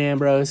Moxley, Dean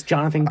Ambrose,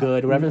 Jonathan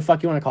Good, whatever the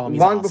fuck you want to call him,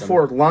 he's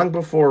awesome. Long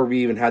before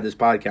we even had this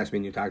podcast, me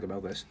and you talked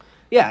about this.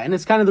 Yeah, and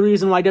it's kind of the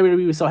reason why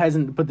WWE was so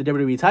hesitant to put the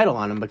WWE title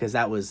on him, because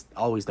that was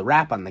always the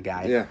rap on the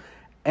guy. Yeah.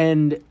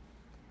 And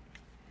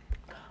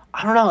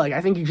I don't know, like,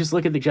 I think you just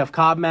look at the Jeff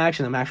Cobb match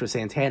and the match with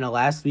Santana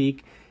last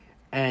week,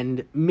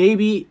 and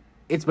maybe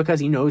it's because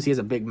he knows he has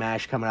a big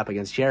match coming up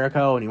against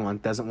Jericho, and he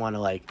doesn't want to,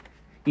 like,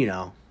 you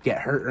know, get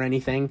hurt or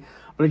anything,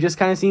 but it just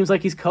kind of seems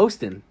like he's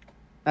coasting.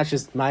 That's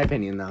just my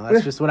opinion, though.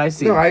 That's just what I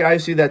see. No, I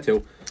see that,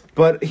 too.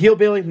 But heel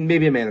Bailey,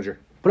 maybe a manager.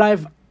 But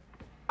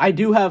I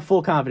do have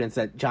full confidence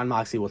that John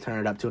Moxley will turn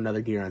it up to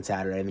another gear on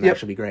Saturday, and the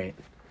match will be great.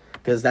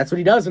 Because that's what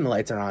he does when the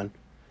lights are on.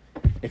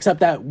 Except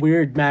that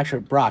weird match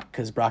with Brock,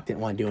 because Brock didn't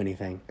want to do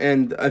anything.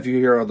 And if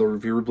you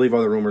believe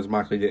other rumors,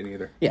 Moxley didn't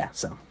either. Yeah,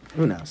 so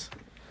who knows?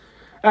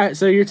 All right,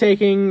 so you're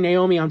taking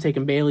Naomi, I'm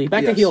taking Bailey.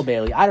 Back to heel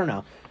Bailey. I don't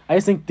know. I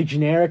just think the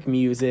generic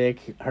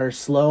music, her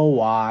slow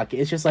walk,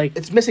 it's just like...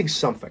 It's missing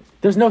something.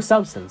 There's no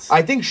substance.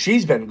 I think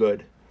she's been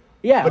good.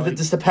 Yeah. But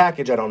it's the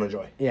package I don't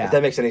enjoy. Yeah. If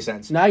that makes any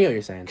sense. No, I get what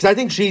you're saying. Because I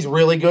think she's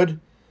really good,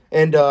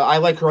 and I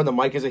like her on the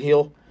mic as a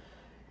heel.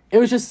 It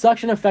was just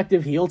such an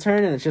effective heel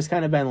turn, and it's just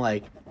kind of been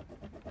like...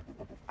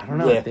 I don't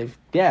know.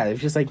 Yeah. They've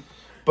just like...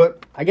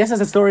 But... I guess that's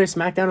the story of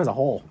SmackDown as a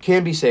whole.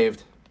 Can be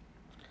saved.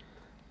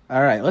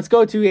 All right, let's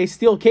go to a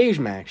steel cage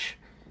match.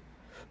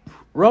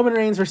 Roman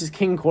Reigns versus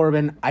King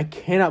Corbin. I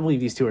cannot believe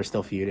these two are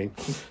still feuding.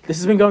 This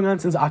has been going on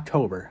since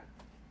October.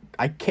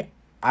 I don't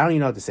even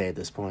know what to say at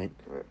this point.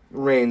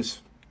 Reigns.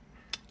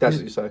 That's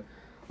what you say.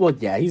 Well,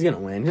 yeah, he's going to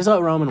win. Just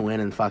let Roman win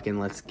and fucking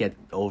let's get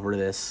over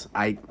this.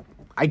 I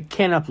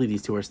cannot believe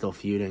these two are still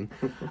feuding.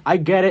 I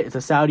get it. It's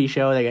a Saudi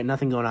show. They got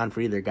nothing going on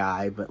for either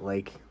guy, but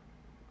like...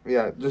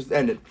 Yeah, just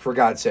end it, for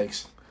God's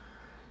sakes.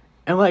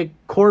 And, like,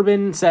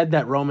 Corbin said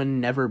that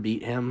Roman never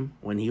beat him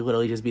when he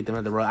literally just beat them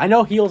at the Royal. I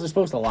know heels are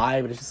supposed to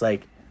lie, but it's just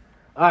like,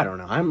 I don't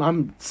know.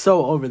 I'm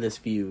so over this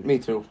feud. Me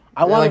too.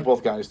 I like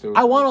both guys, too.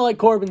 I want to like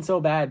Corbin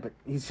so bad, but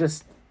he's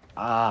just,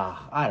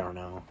 I don't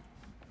know.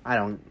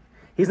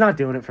 He's not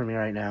doing it for me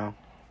right now.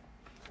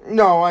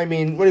 No, I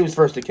mean, when he was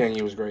first a king,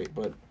 he was great,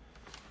 but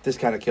this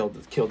kind of killed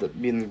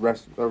it, being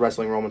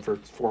wrestling Roman for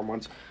 4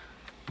 months.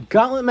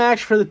 Gauntlet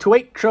match for the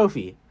Twake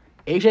Trophy.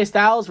 AJ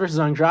Styles versus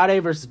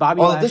Andrade versus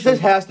Bobby Lashley. This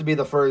has to be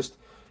the first.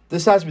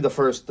 This has to be the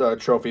first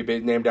trophy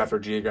named after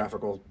a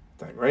geographical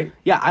thing, right?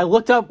 Yeah, I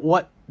looked up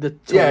what the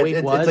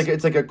Twake was.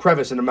 It's like a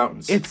crevice in the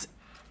mountains. It's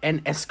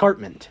an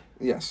escarpment.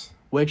 Yes.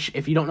 Which,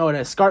 if you don't know what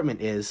an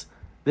escarpment is,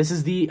 this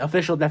is the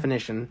official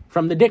definition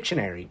from the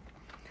dictionary.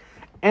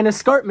 An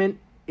escarpment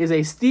is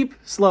a steep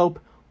slope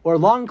or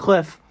long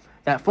cliff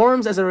that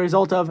forms as a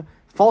result of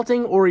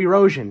faulting or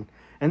erosion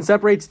and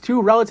separates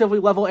two relatively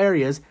level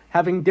areas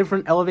having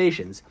different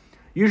elevations.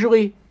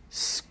 Usually,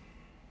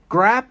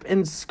 scrap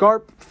and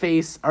scarp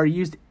face are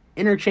used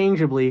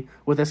interchangeably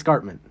with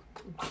escarpment.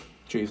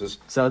 Jesus.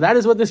 So that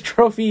is what this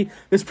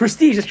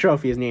prestigious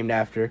trophy is named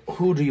after.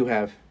 Who do you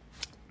have?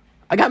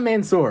 I got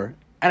Mansoor.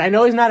 And I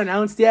know he's not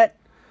announced yet,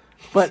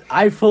 but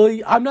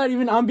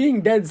I'm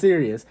being dead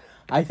serious.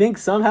 I think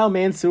somehow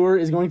Mansoor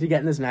is going to get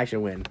in this match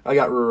and win. I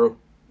got Ruru.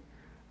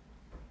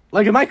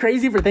 Like, am I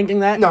crazy for thinking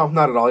that? No,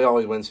 not at all. He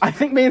always wins. I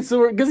think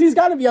Mansoor, because he's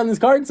got to be on this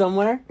card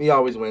somewhere. He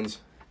always wins.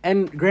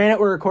 And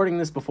granted, we're recording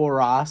this before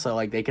Raw, so,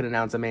 like, they could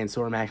announce a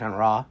Mansoor match on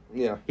Raw.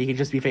 Yeah. He could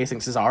just be facing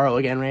Cesaro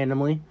again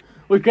randomly.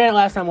 Which, granted,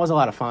 last time was a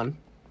lot of fun.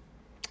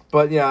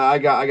 But, yeah, I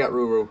got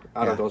Ruru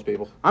out of those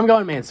people. I'm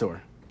going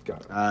Mansoor.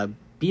 Got it.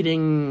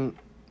 Beating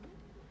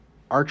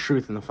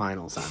R-Truth in the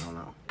finals. I don't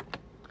know.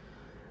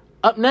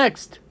 Up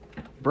next,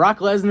 Brock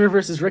Lesnar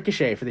versus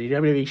Ricochet for the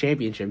WWE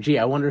Championship. Gee,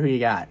 I wonder who you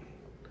got.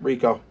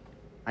 Rico.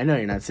 I know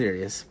you're not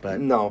serious, but...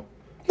 No,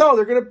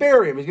 they're going to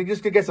bury him. He's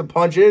just going to get some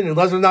punch in, and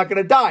Lesnar's not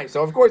going to die,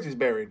 so of course he's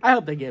buried. I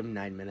hope they give him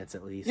 9 minutes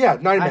at least. Yeah,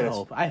 9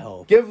 minutes. I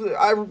hope.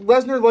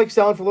 Lesnar likes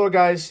selling for little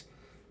guys.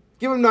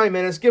 Give him 9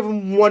 minutes. Give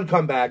him one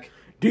comeback.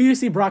 Do you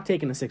see Brock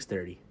taking the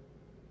 630?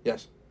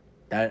 Yes.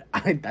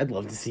 I'd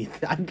love to see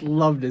that. I'd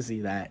love to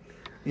see that.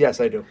 Yes,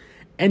 I do.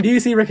 And do you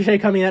see Ricochet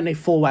coming out in a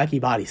full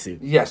wacky bodysuit?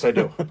 Yes, I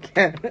do.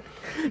 Okay.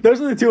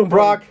 Those are the two important.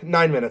 Brock,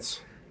 9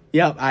 minutes.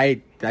 Yep,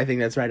 I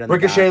think that's right on the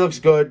Ricochet dot. looks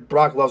good.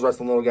 Brock loves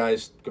wrestling little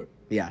guys. Good.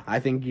 Yeah, I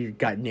think you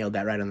nailed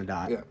that right on the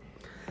dot. Yeah.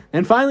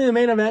 And finally, the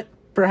main event,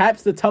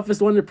 perhaps the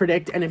toughest one to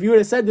predict. And if you would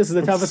have said this is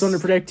the toughest one to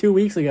predict 2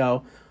 weeks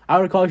ago, I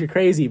would have called you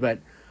crazy.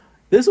 But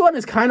this one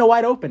is kind of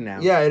wide open now.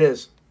 Yeah, it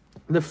is.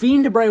 The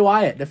Fiend Bray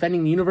Wyatt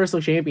defending the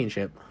Universal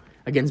Championship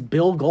against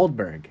Bill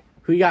Goldberg.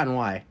 Who you got and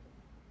why?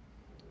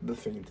 The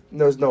Fiend.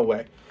 There's no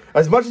way.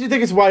 As much as you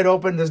think it's wide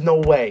open, there's no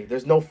way.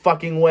 There's no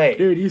fucking way.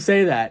 Dude, you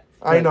say that.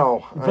 I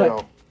know.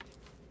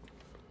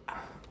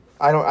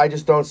 I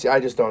just don't see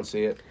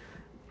it.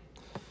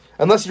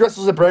 Unless he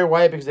wrestles at Bray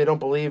Wyatt because they don't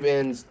believe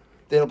in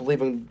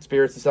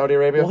spirits in Saudi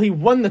Arabia. Well, he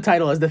won the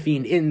title as the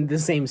Fiend in the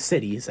same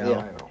city, so. Yeah,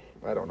 I know.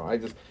 I don't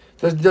know.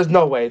 There's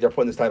no way they're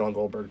putting this title on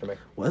Goldberg to me.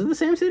 Was it the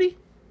same city?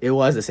 It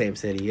was the same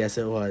city. Yes,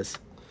 it was.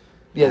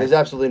 Yeah, there's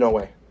absolutely no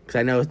way. Because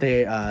I know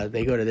they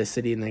go to this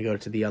city and they go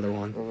to the other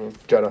one. Mm-hmm.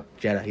 Jeddah.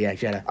 Jeddah.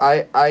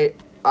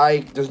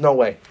 There's no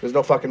way. There's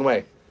no fucking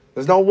way.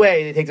 There's no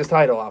way they take this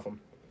title off him.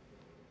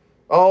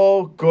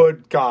 Oh,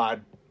 good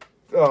God.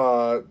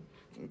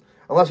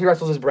 Unless he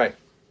wrestles as Bray.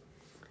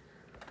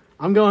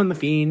 I'm going the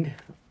Fiend.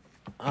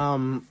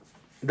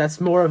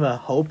 That's more of a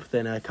hope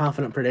than a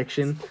confident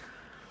prediction.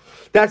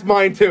 That's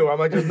mine too. I'm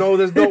like, there's no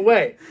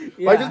way.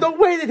 Yeah. Like, there's no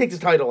way they take this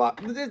title off.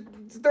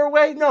 Is there a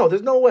way? No,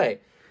 there's no way.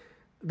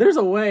 There's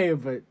a way,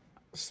 but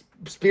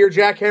Spear,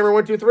 jackhammer,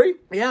 1, 2, 3.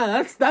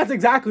 yeah, that's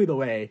exactly the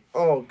way.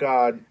 Oh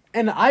God.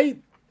 And I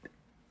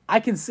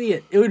can see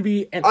it. It would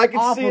be an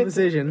awful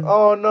decision.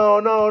 Oh no.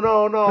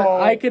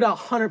 But I could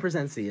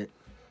 100% see it.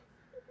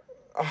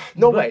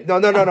 No way.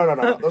 No.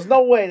 There's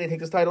no way they take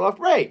this title off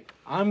Bray.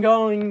 I'm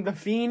going the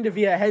Fiend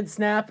via head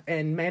snap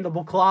and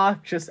mandible claw,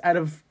 just out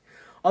of.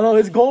 Although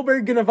is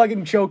Goldberg gonna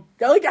fucking choke?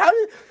 Like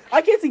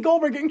I can't see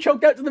Goldberg getting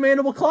choked out to the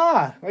mandible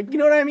claw. Like, you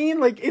know what I mean?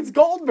 Like, it's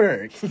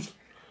Goldberg.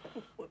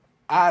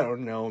 I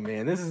don't know,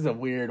 man. This is a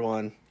weird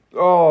one.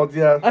 Oh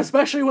yeah.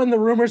 Especially when the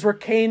rumors were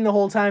Kane the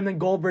whole time, then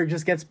Goldberg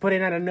just gets put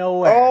in out of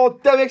nowhere. Oh,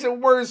 that makes it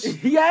worse.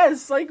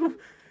 Yes, like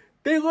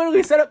they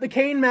literally set up the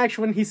Kane match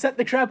when he set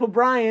the trap with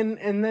Bryan,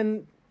 and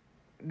then,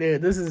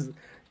 dude, this is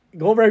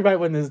Goldberg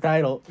might win this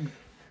title.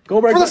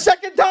 Goldberg For the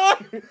second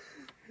time.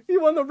 He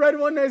won the red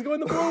one. Now he's going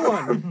the blue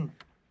one.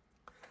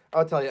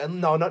 I'll tell you,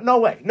 no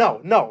way,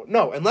 no.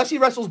 Unless he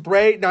wrestles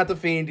Bray, not the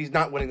Fiend, he's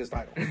not winning this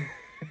title.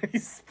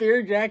 He's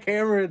Spear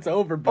jackhammer. It's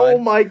over, bud. Oh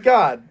my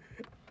God.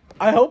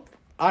 I hope.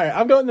 All right,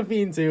 I'm going the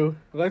Fiend too.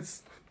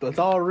 Let's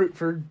all root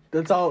for.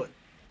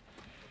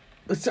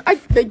 I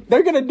think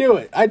they're gonna do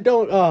it. I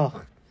don't.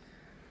 Oh.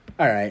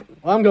 All right.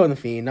 Well, I'm going the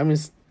Fiend. I'm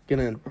just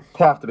gonna.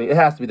 It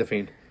has to be the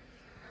Fiend.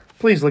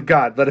 Please, let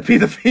God, let it be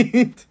the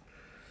Fiend.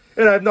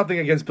 And I have nothing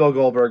against Bill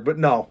Goldberg, but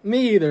no.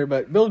 Me either,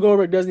 but Bill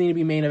Goldberg does need to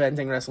be main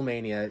eventing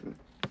WrestleMania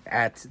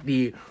at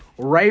the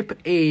ripe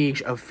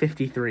age of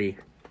 53.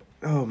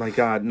 Oh my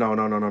God. No.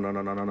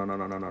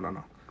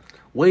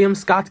 William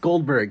Scott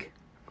Goldberg.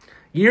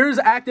 Years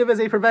active as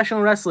a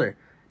professional wrestler.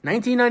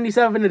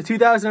 1997 to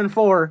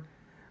 2004.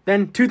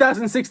 Then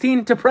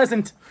 2016 to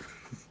present.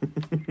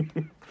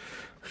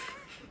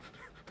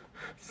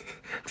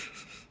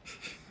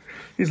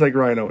 He's like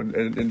Rhino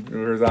in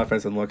his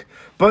offensive look.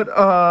 But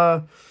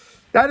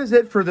that is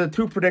it for the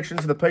two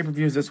predictions of the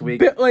pay-per-views this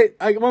week. Wait,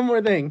 one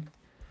more thing.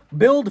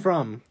 Build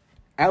from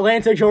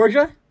Atlanta,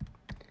 Georgia,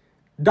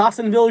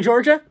 Dawsonville,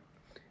 Georgia,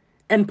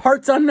 and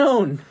parts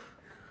unknown.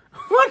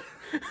 What?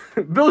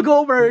 Bill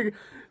Goldberg,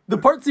 the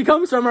parts he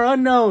comes from are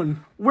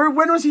unknown.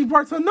 When was he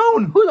parts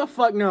unknown? Who the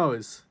fuck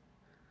knows?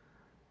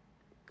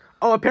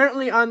 Oh,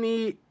 apparently on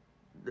the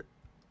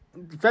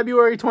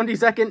February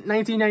 22nd,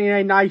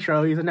 1999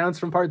 Nitro, he's announced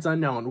from parts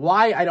unknown.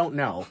 Why? I don't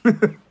know.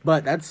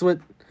 But that's what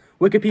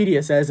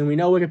Wikipedia says, and we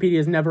know Wikipedia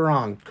is never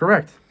wrong.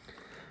 Correct.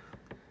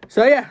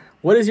 So yeah,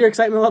 what is your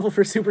excitement level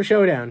for Super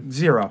Showdown?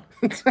 0.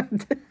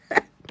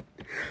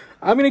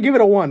 I'm going to give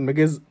it a 1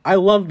 because I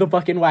love the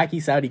fucking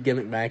wacky Saudi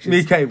gimmick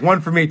matches. Okay,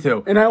 1 for me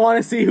too. And I want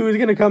to see who's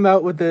going to come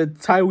out with the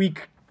Tyweek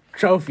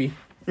trophy.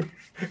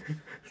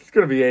 It's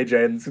going to be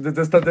AJ. And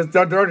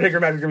the Undertaker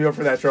match is going to be up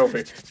for that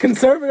trophy.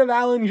 Conservative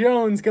Alan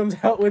Jones comes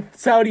out with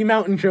Saudi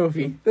Mountain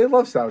trophy. They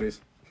love Saudis.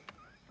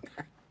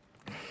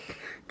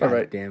 God all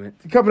right. Damn it.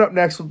 Coming up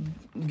next, we'll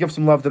give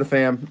some love to the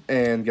fam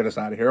and get us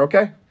out of here,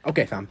 okay?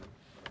 Okay, fam.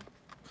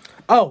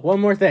 Oh,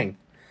 one more thing.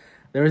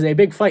 There was a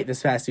big fight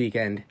this past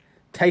weekend.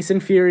 Tyson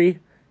Fury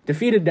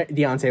defeated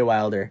Deontay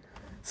Wilder.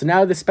 So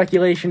now the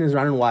speculation is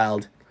running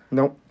wild.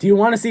 Nope. Do you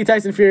want to see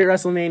Tyson Fury at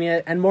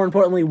WrestleMania? And more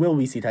importantly, will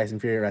we see Tyson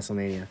Fury at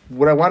WrestleMania?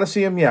 Would I want to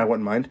see him? Yeah, I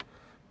wouldn't mind.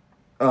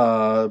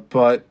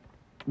 But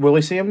will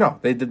we see him? No.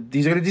 He's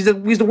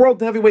the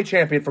world heavyweight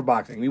champion for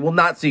boxing. We will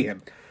not see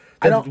him.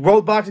 The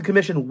World Boxing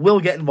Commission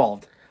will get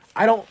involved.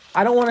 I don't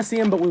want to see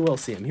him, but we will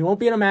see him. He won't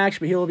be in a match,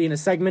 but he will be in a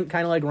segment,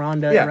 kind of like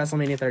Ronda at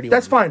WrestleMania 31.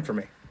 That's fine for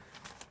me.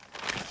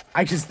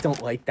 I just don't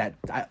like that.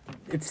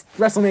 It's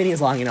WrestleMania is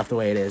long enough the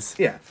way it is.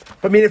 Yeah,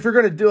 but I mean, if you're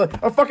gonna do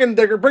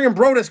they're bringing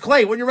Brodus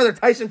Clay. Wouldn't you rather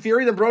Tyson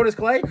Fury than Brodus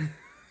Clay?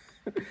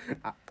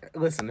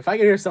 Listen, if I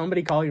could hear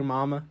somebody call your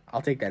mama,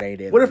 I'll take that 8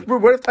 days. What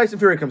if Tyson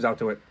Fury comes out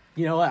to it?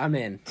 You know what? I'm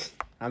in.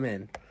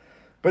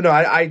 But no,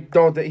 I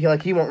don't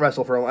think he won't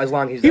wrestle for as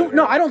long as he's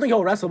no, I don't think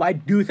he'll wrestle, but I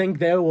do think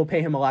they will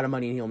pay him a lot of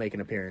money and he'll make an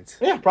appearance.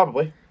 Yeah,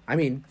 probably. I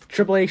mean,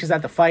 Triple H is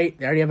at the fight.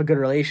 They already have a good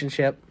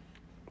relationship.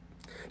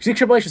 You see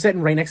Triple H is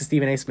sitting right next to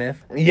Stephen A.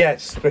 Smith?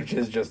 Yes, which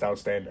is just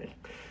outstanding.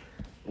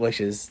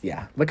 Which is,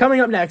 yeah. But coming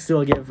up next,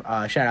 we'll give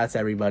shout-outs to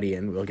everybody,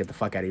 and we'll get the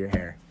fuck out of your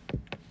hair.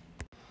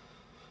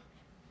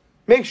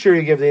 Make sure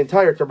you give the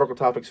entire Turnbuckle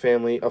Topics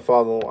family a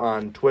follow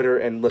on Twitter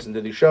and listen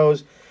to these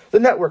shows. The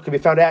network can be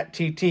found at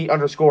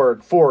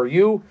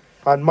TT_4U.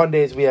 On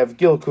Mondays, we have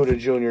Gil Kuda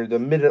Jr., the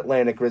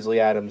Mid-Atlantic Grizzly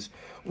Adams,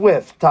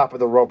 with Top of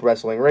the Rope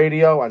Wrestling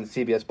Radio on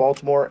CBS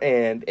Baltimore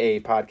and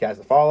a podcast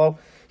to follow.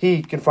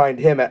 He can find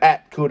him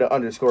at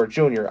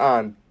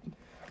Kuda_Jr.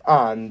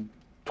 on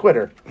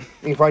Twitter.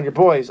 You can find your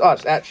boys,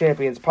 us, at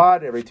Champions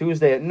Pod every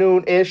Tuesday at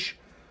noon-ish.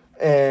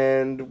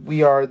 And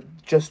we are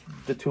just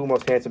the two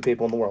most handsome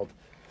people in the world.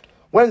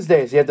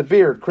 Wednesdays, you have the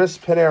Beard, Chris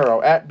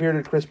Pinero, at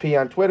Bearded Chris P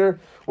on Twitter,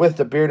 with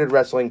the Bearded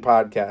Wrestling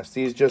Podcast.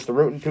 He's just the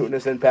rootin'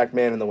 tootin'est Impact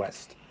man in the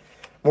West.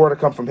 More to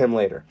come from him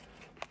later.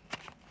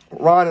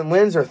 Ron and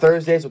Lynn's are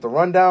Thursdays with the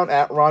Rundown,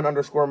 at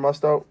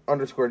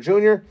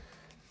Ron_Musto_Jr.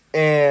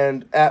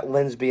 and at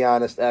Lynn's Be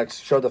Honest X.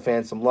 Show the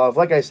fans some love.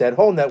 Like I said,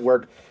 whole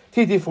network,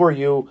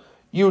 TT4U,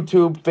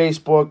 YouTube,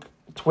 Facebook,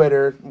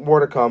 Twitter. More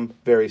to come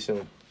very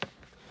soon.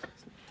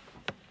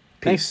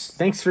 Peace.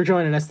 Thanks for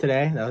joining us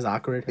today. That was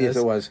awkward. Yes,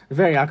 it was. A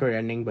very awkward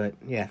ending, but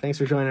yeah, thanks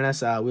for joining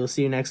us. We'll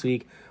see you next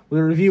week.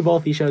 We'll review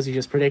both these shows you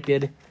just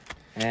predicted,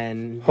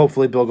 and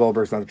Hopefully Bill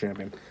Goldberg's not the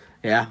champion.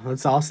 yeah,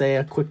 let's all say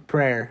a quick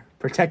prayer.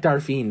 Protect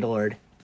our Fiend, Lord.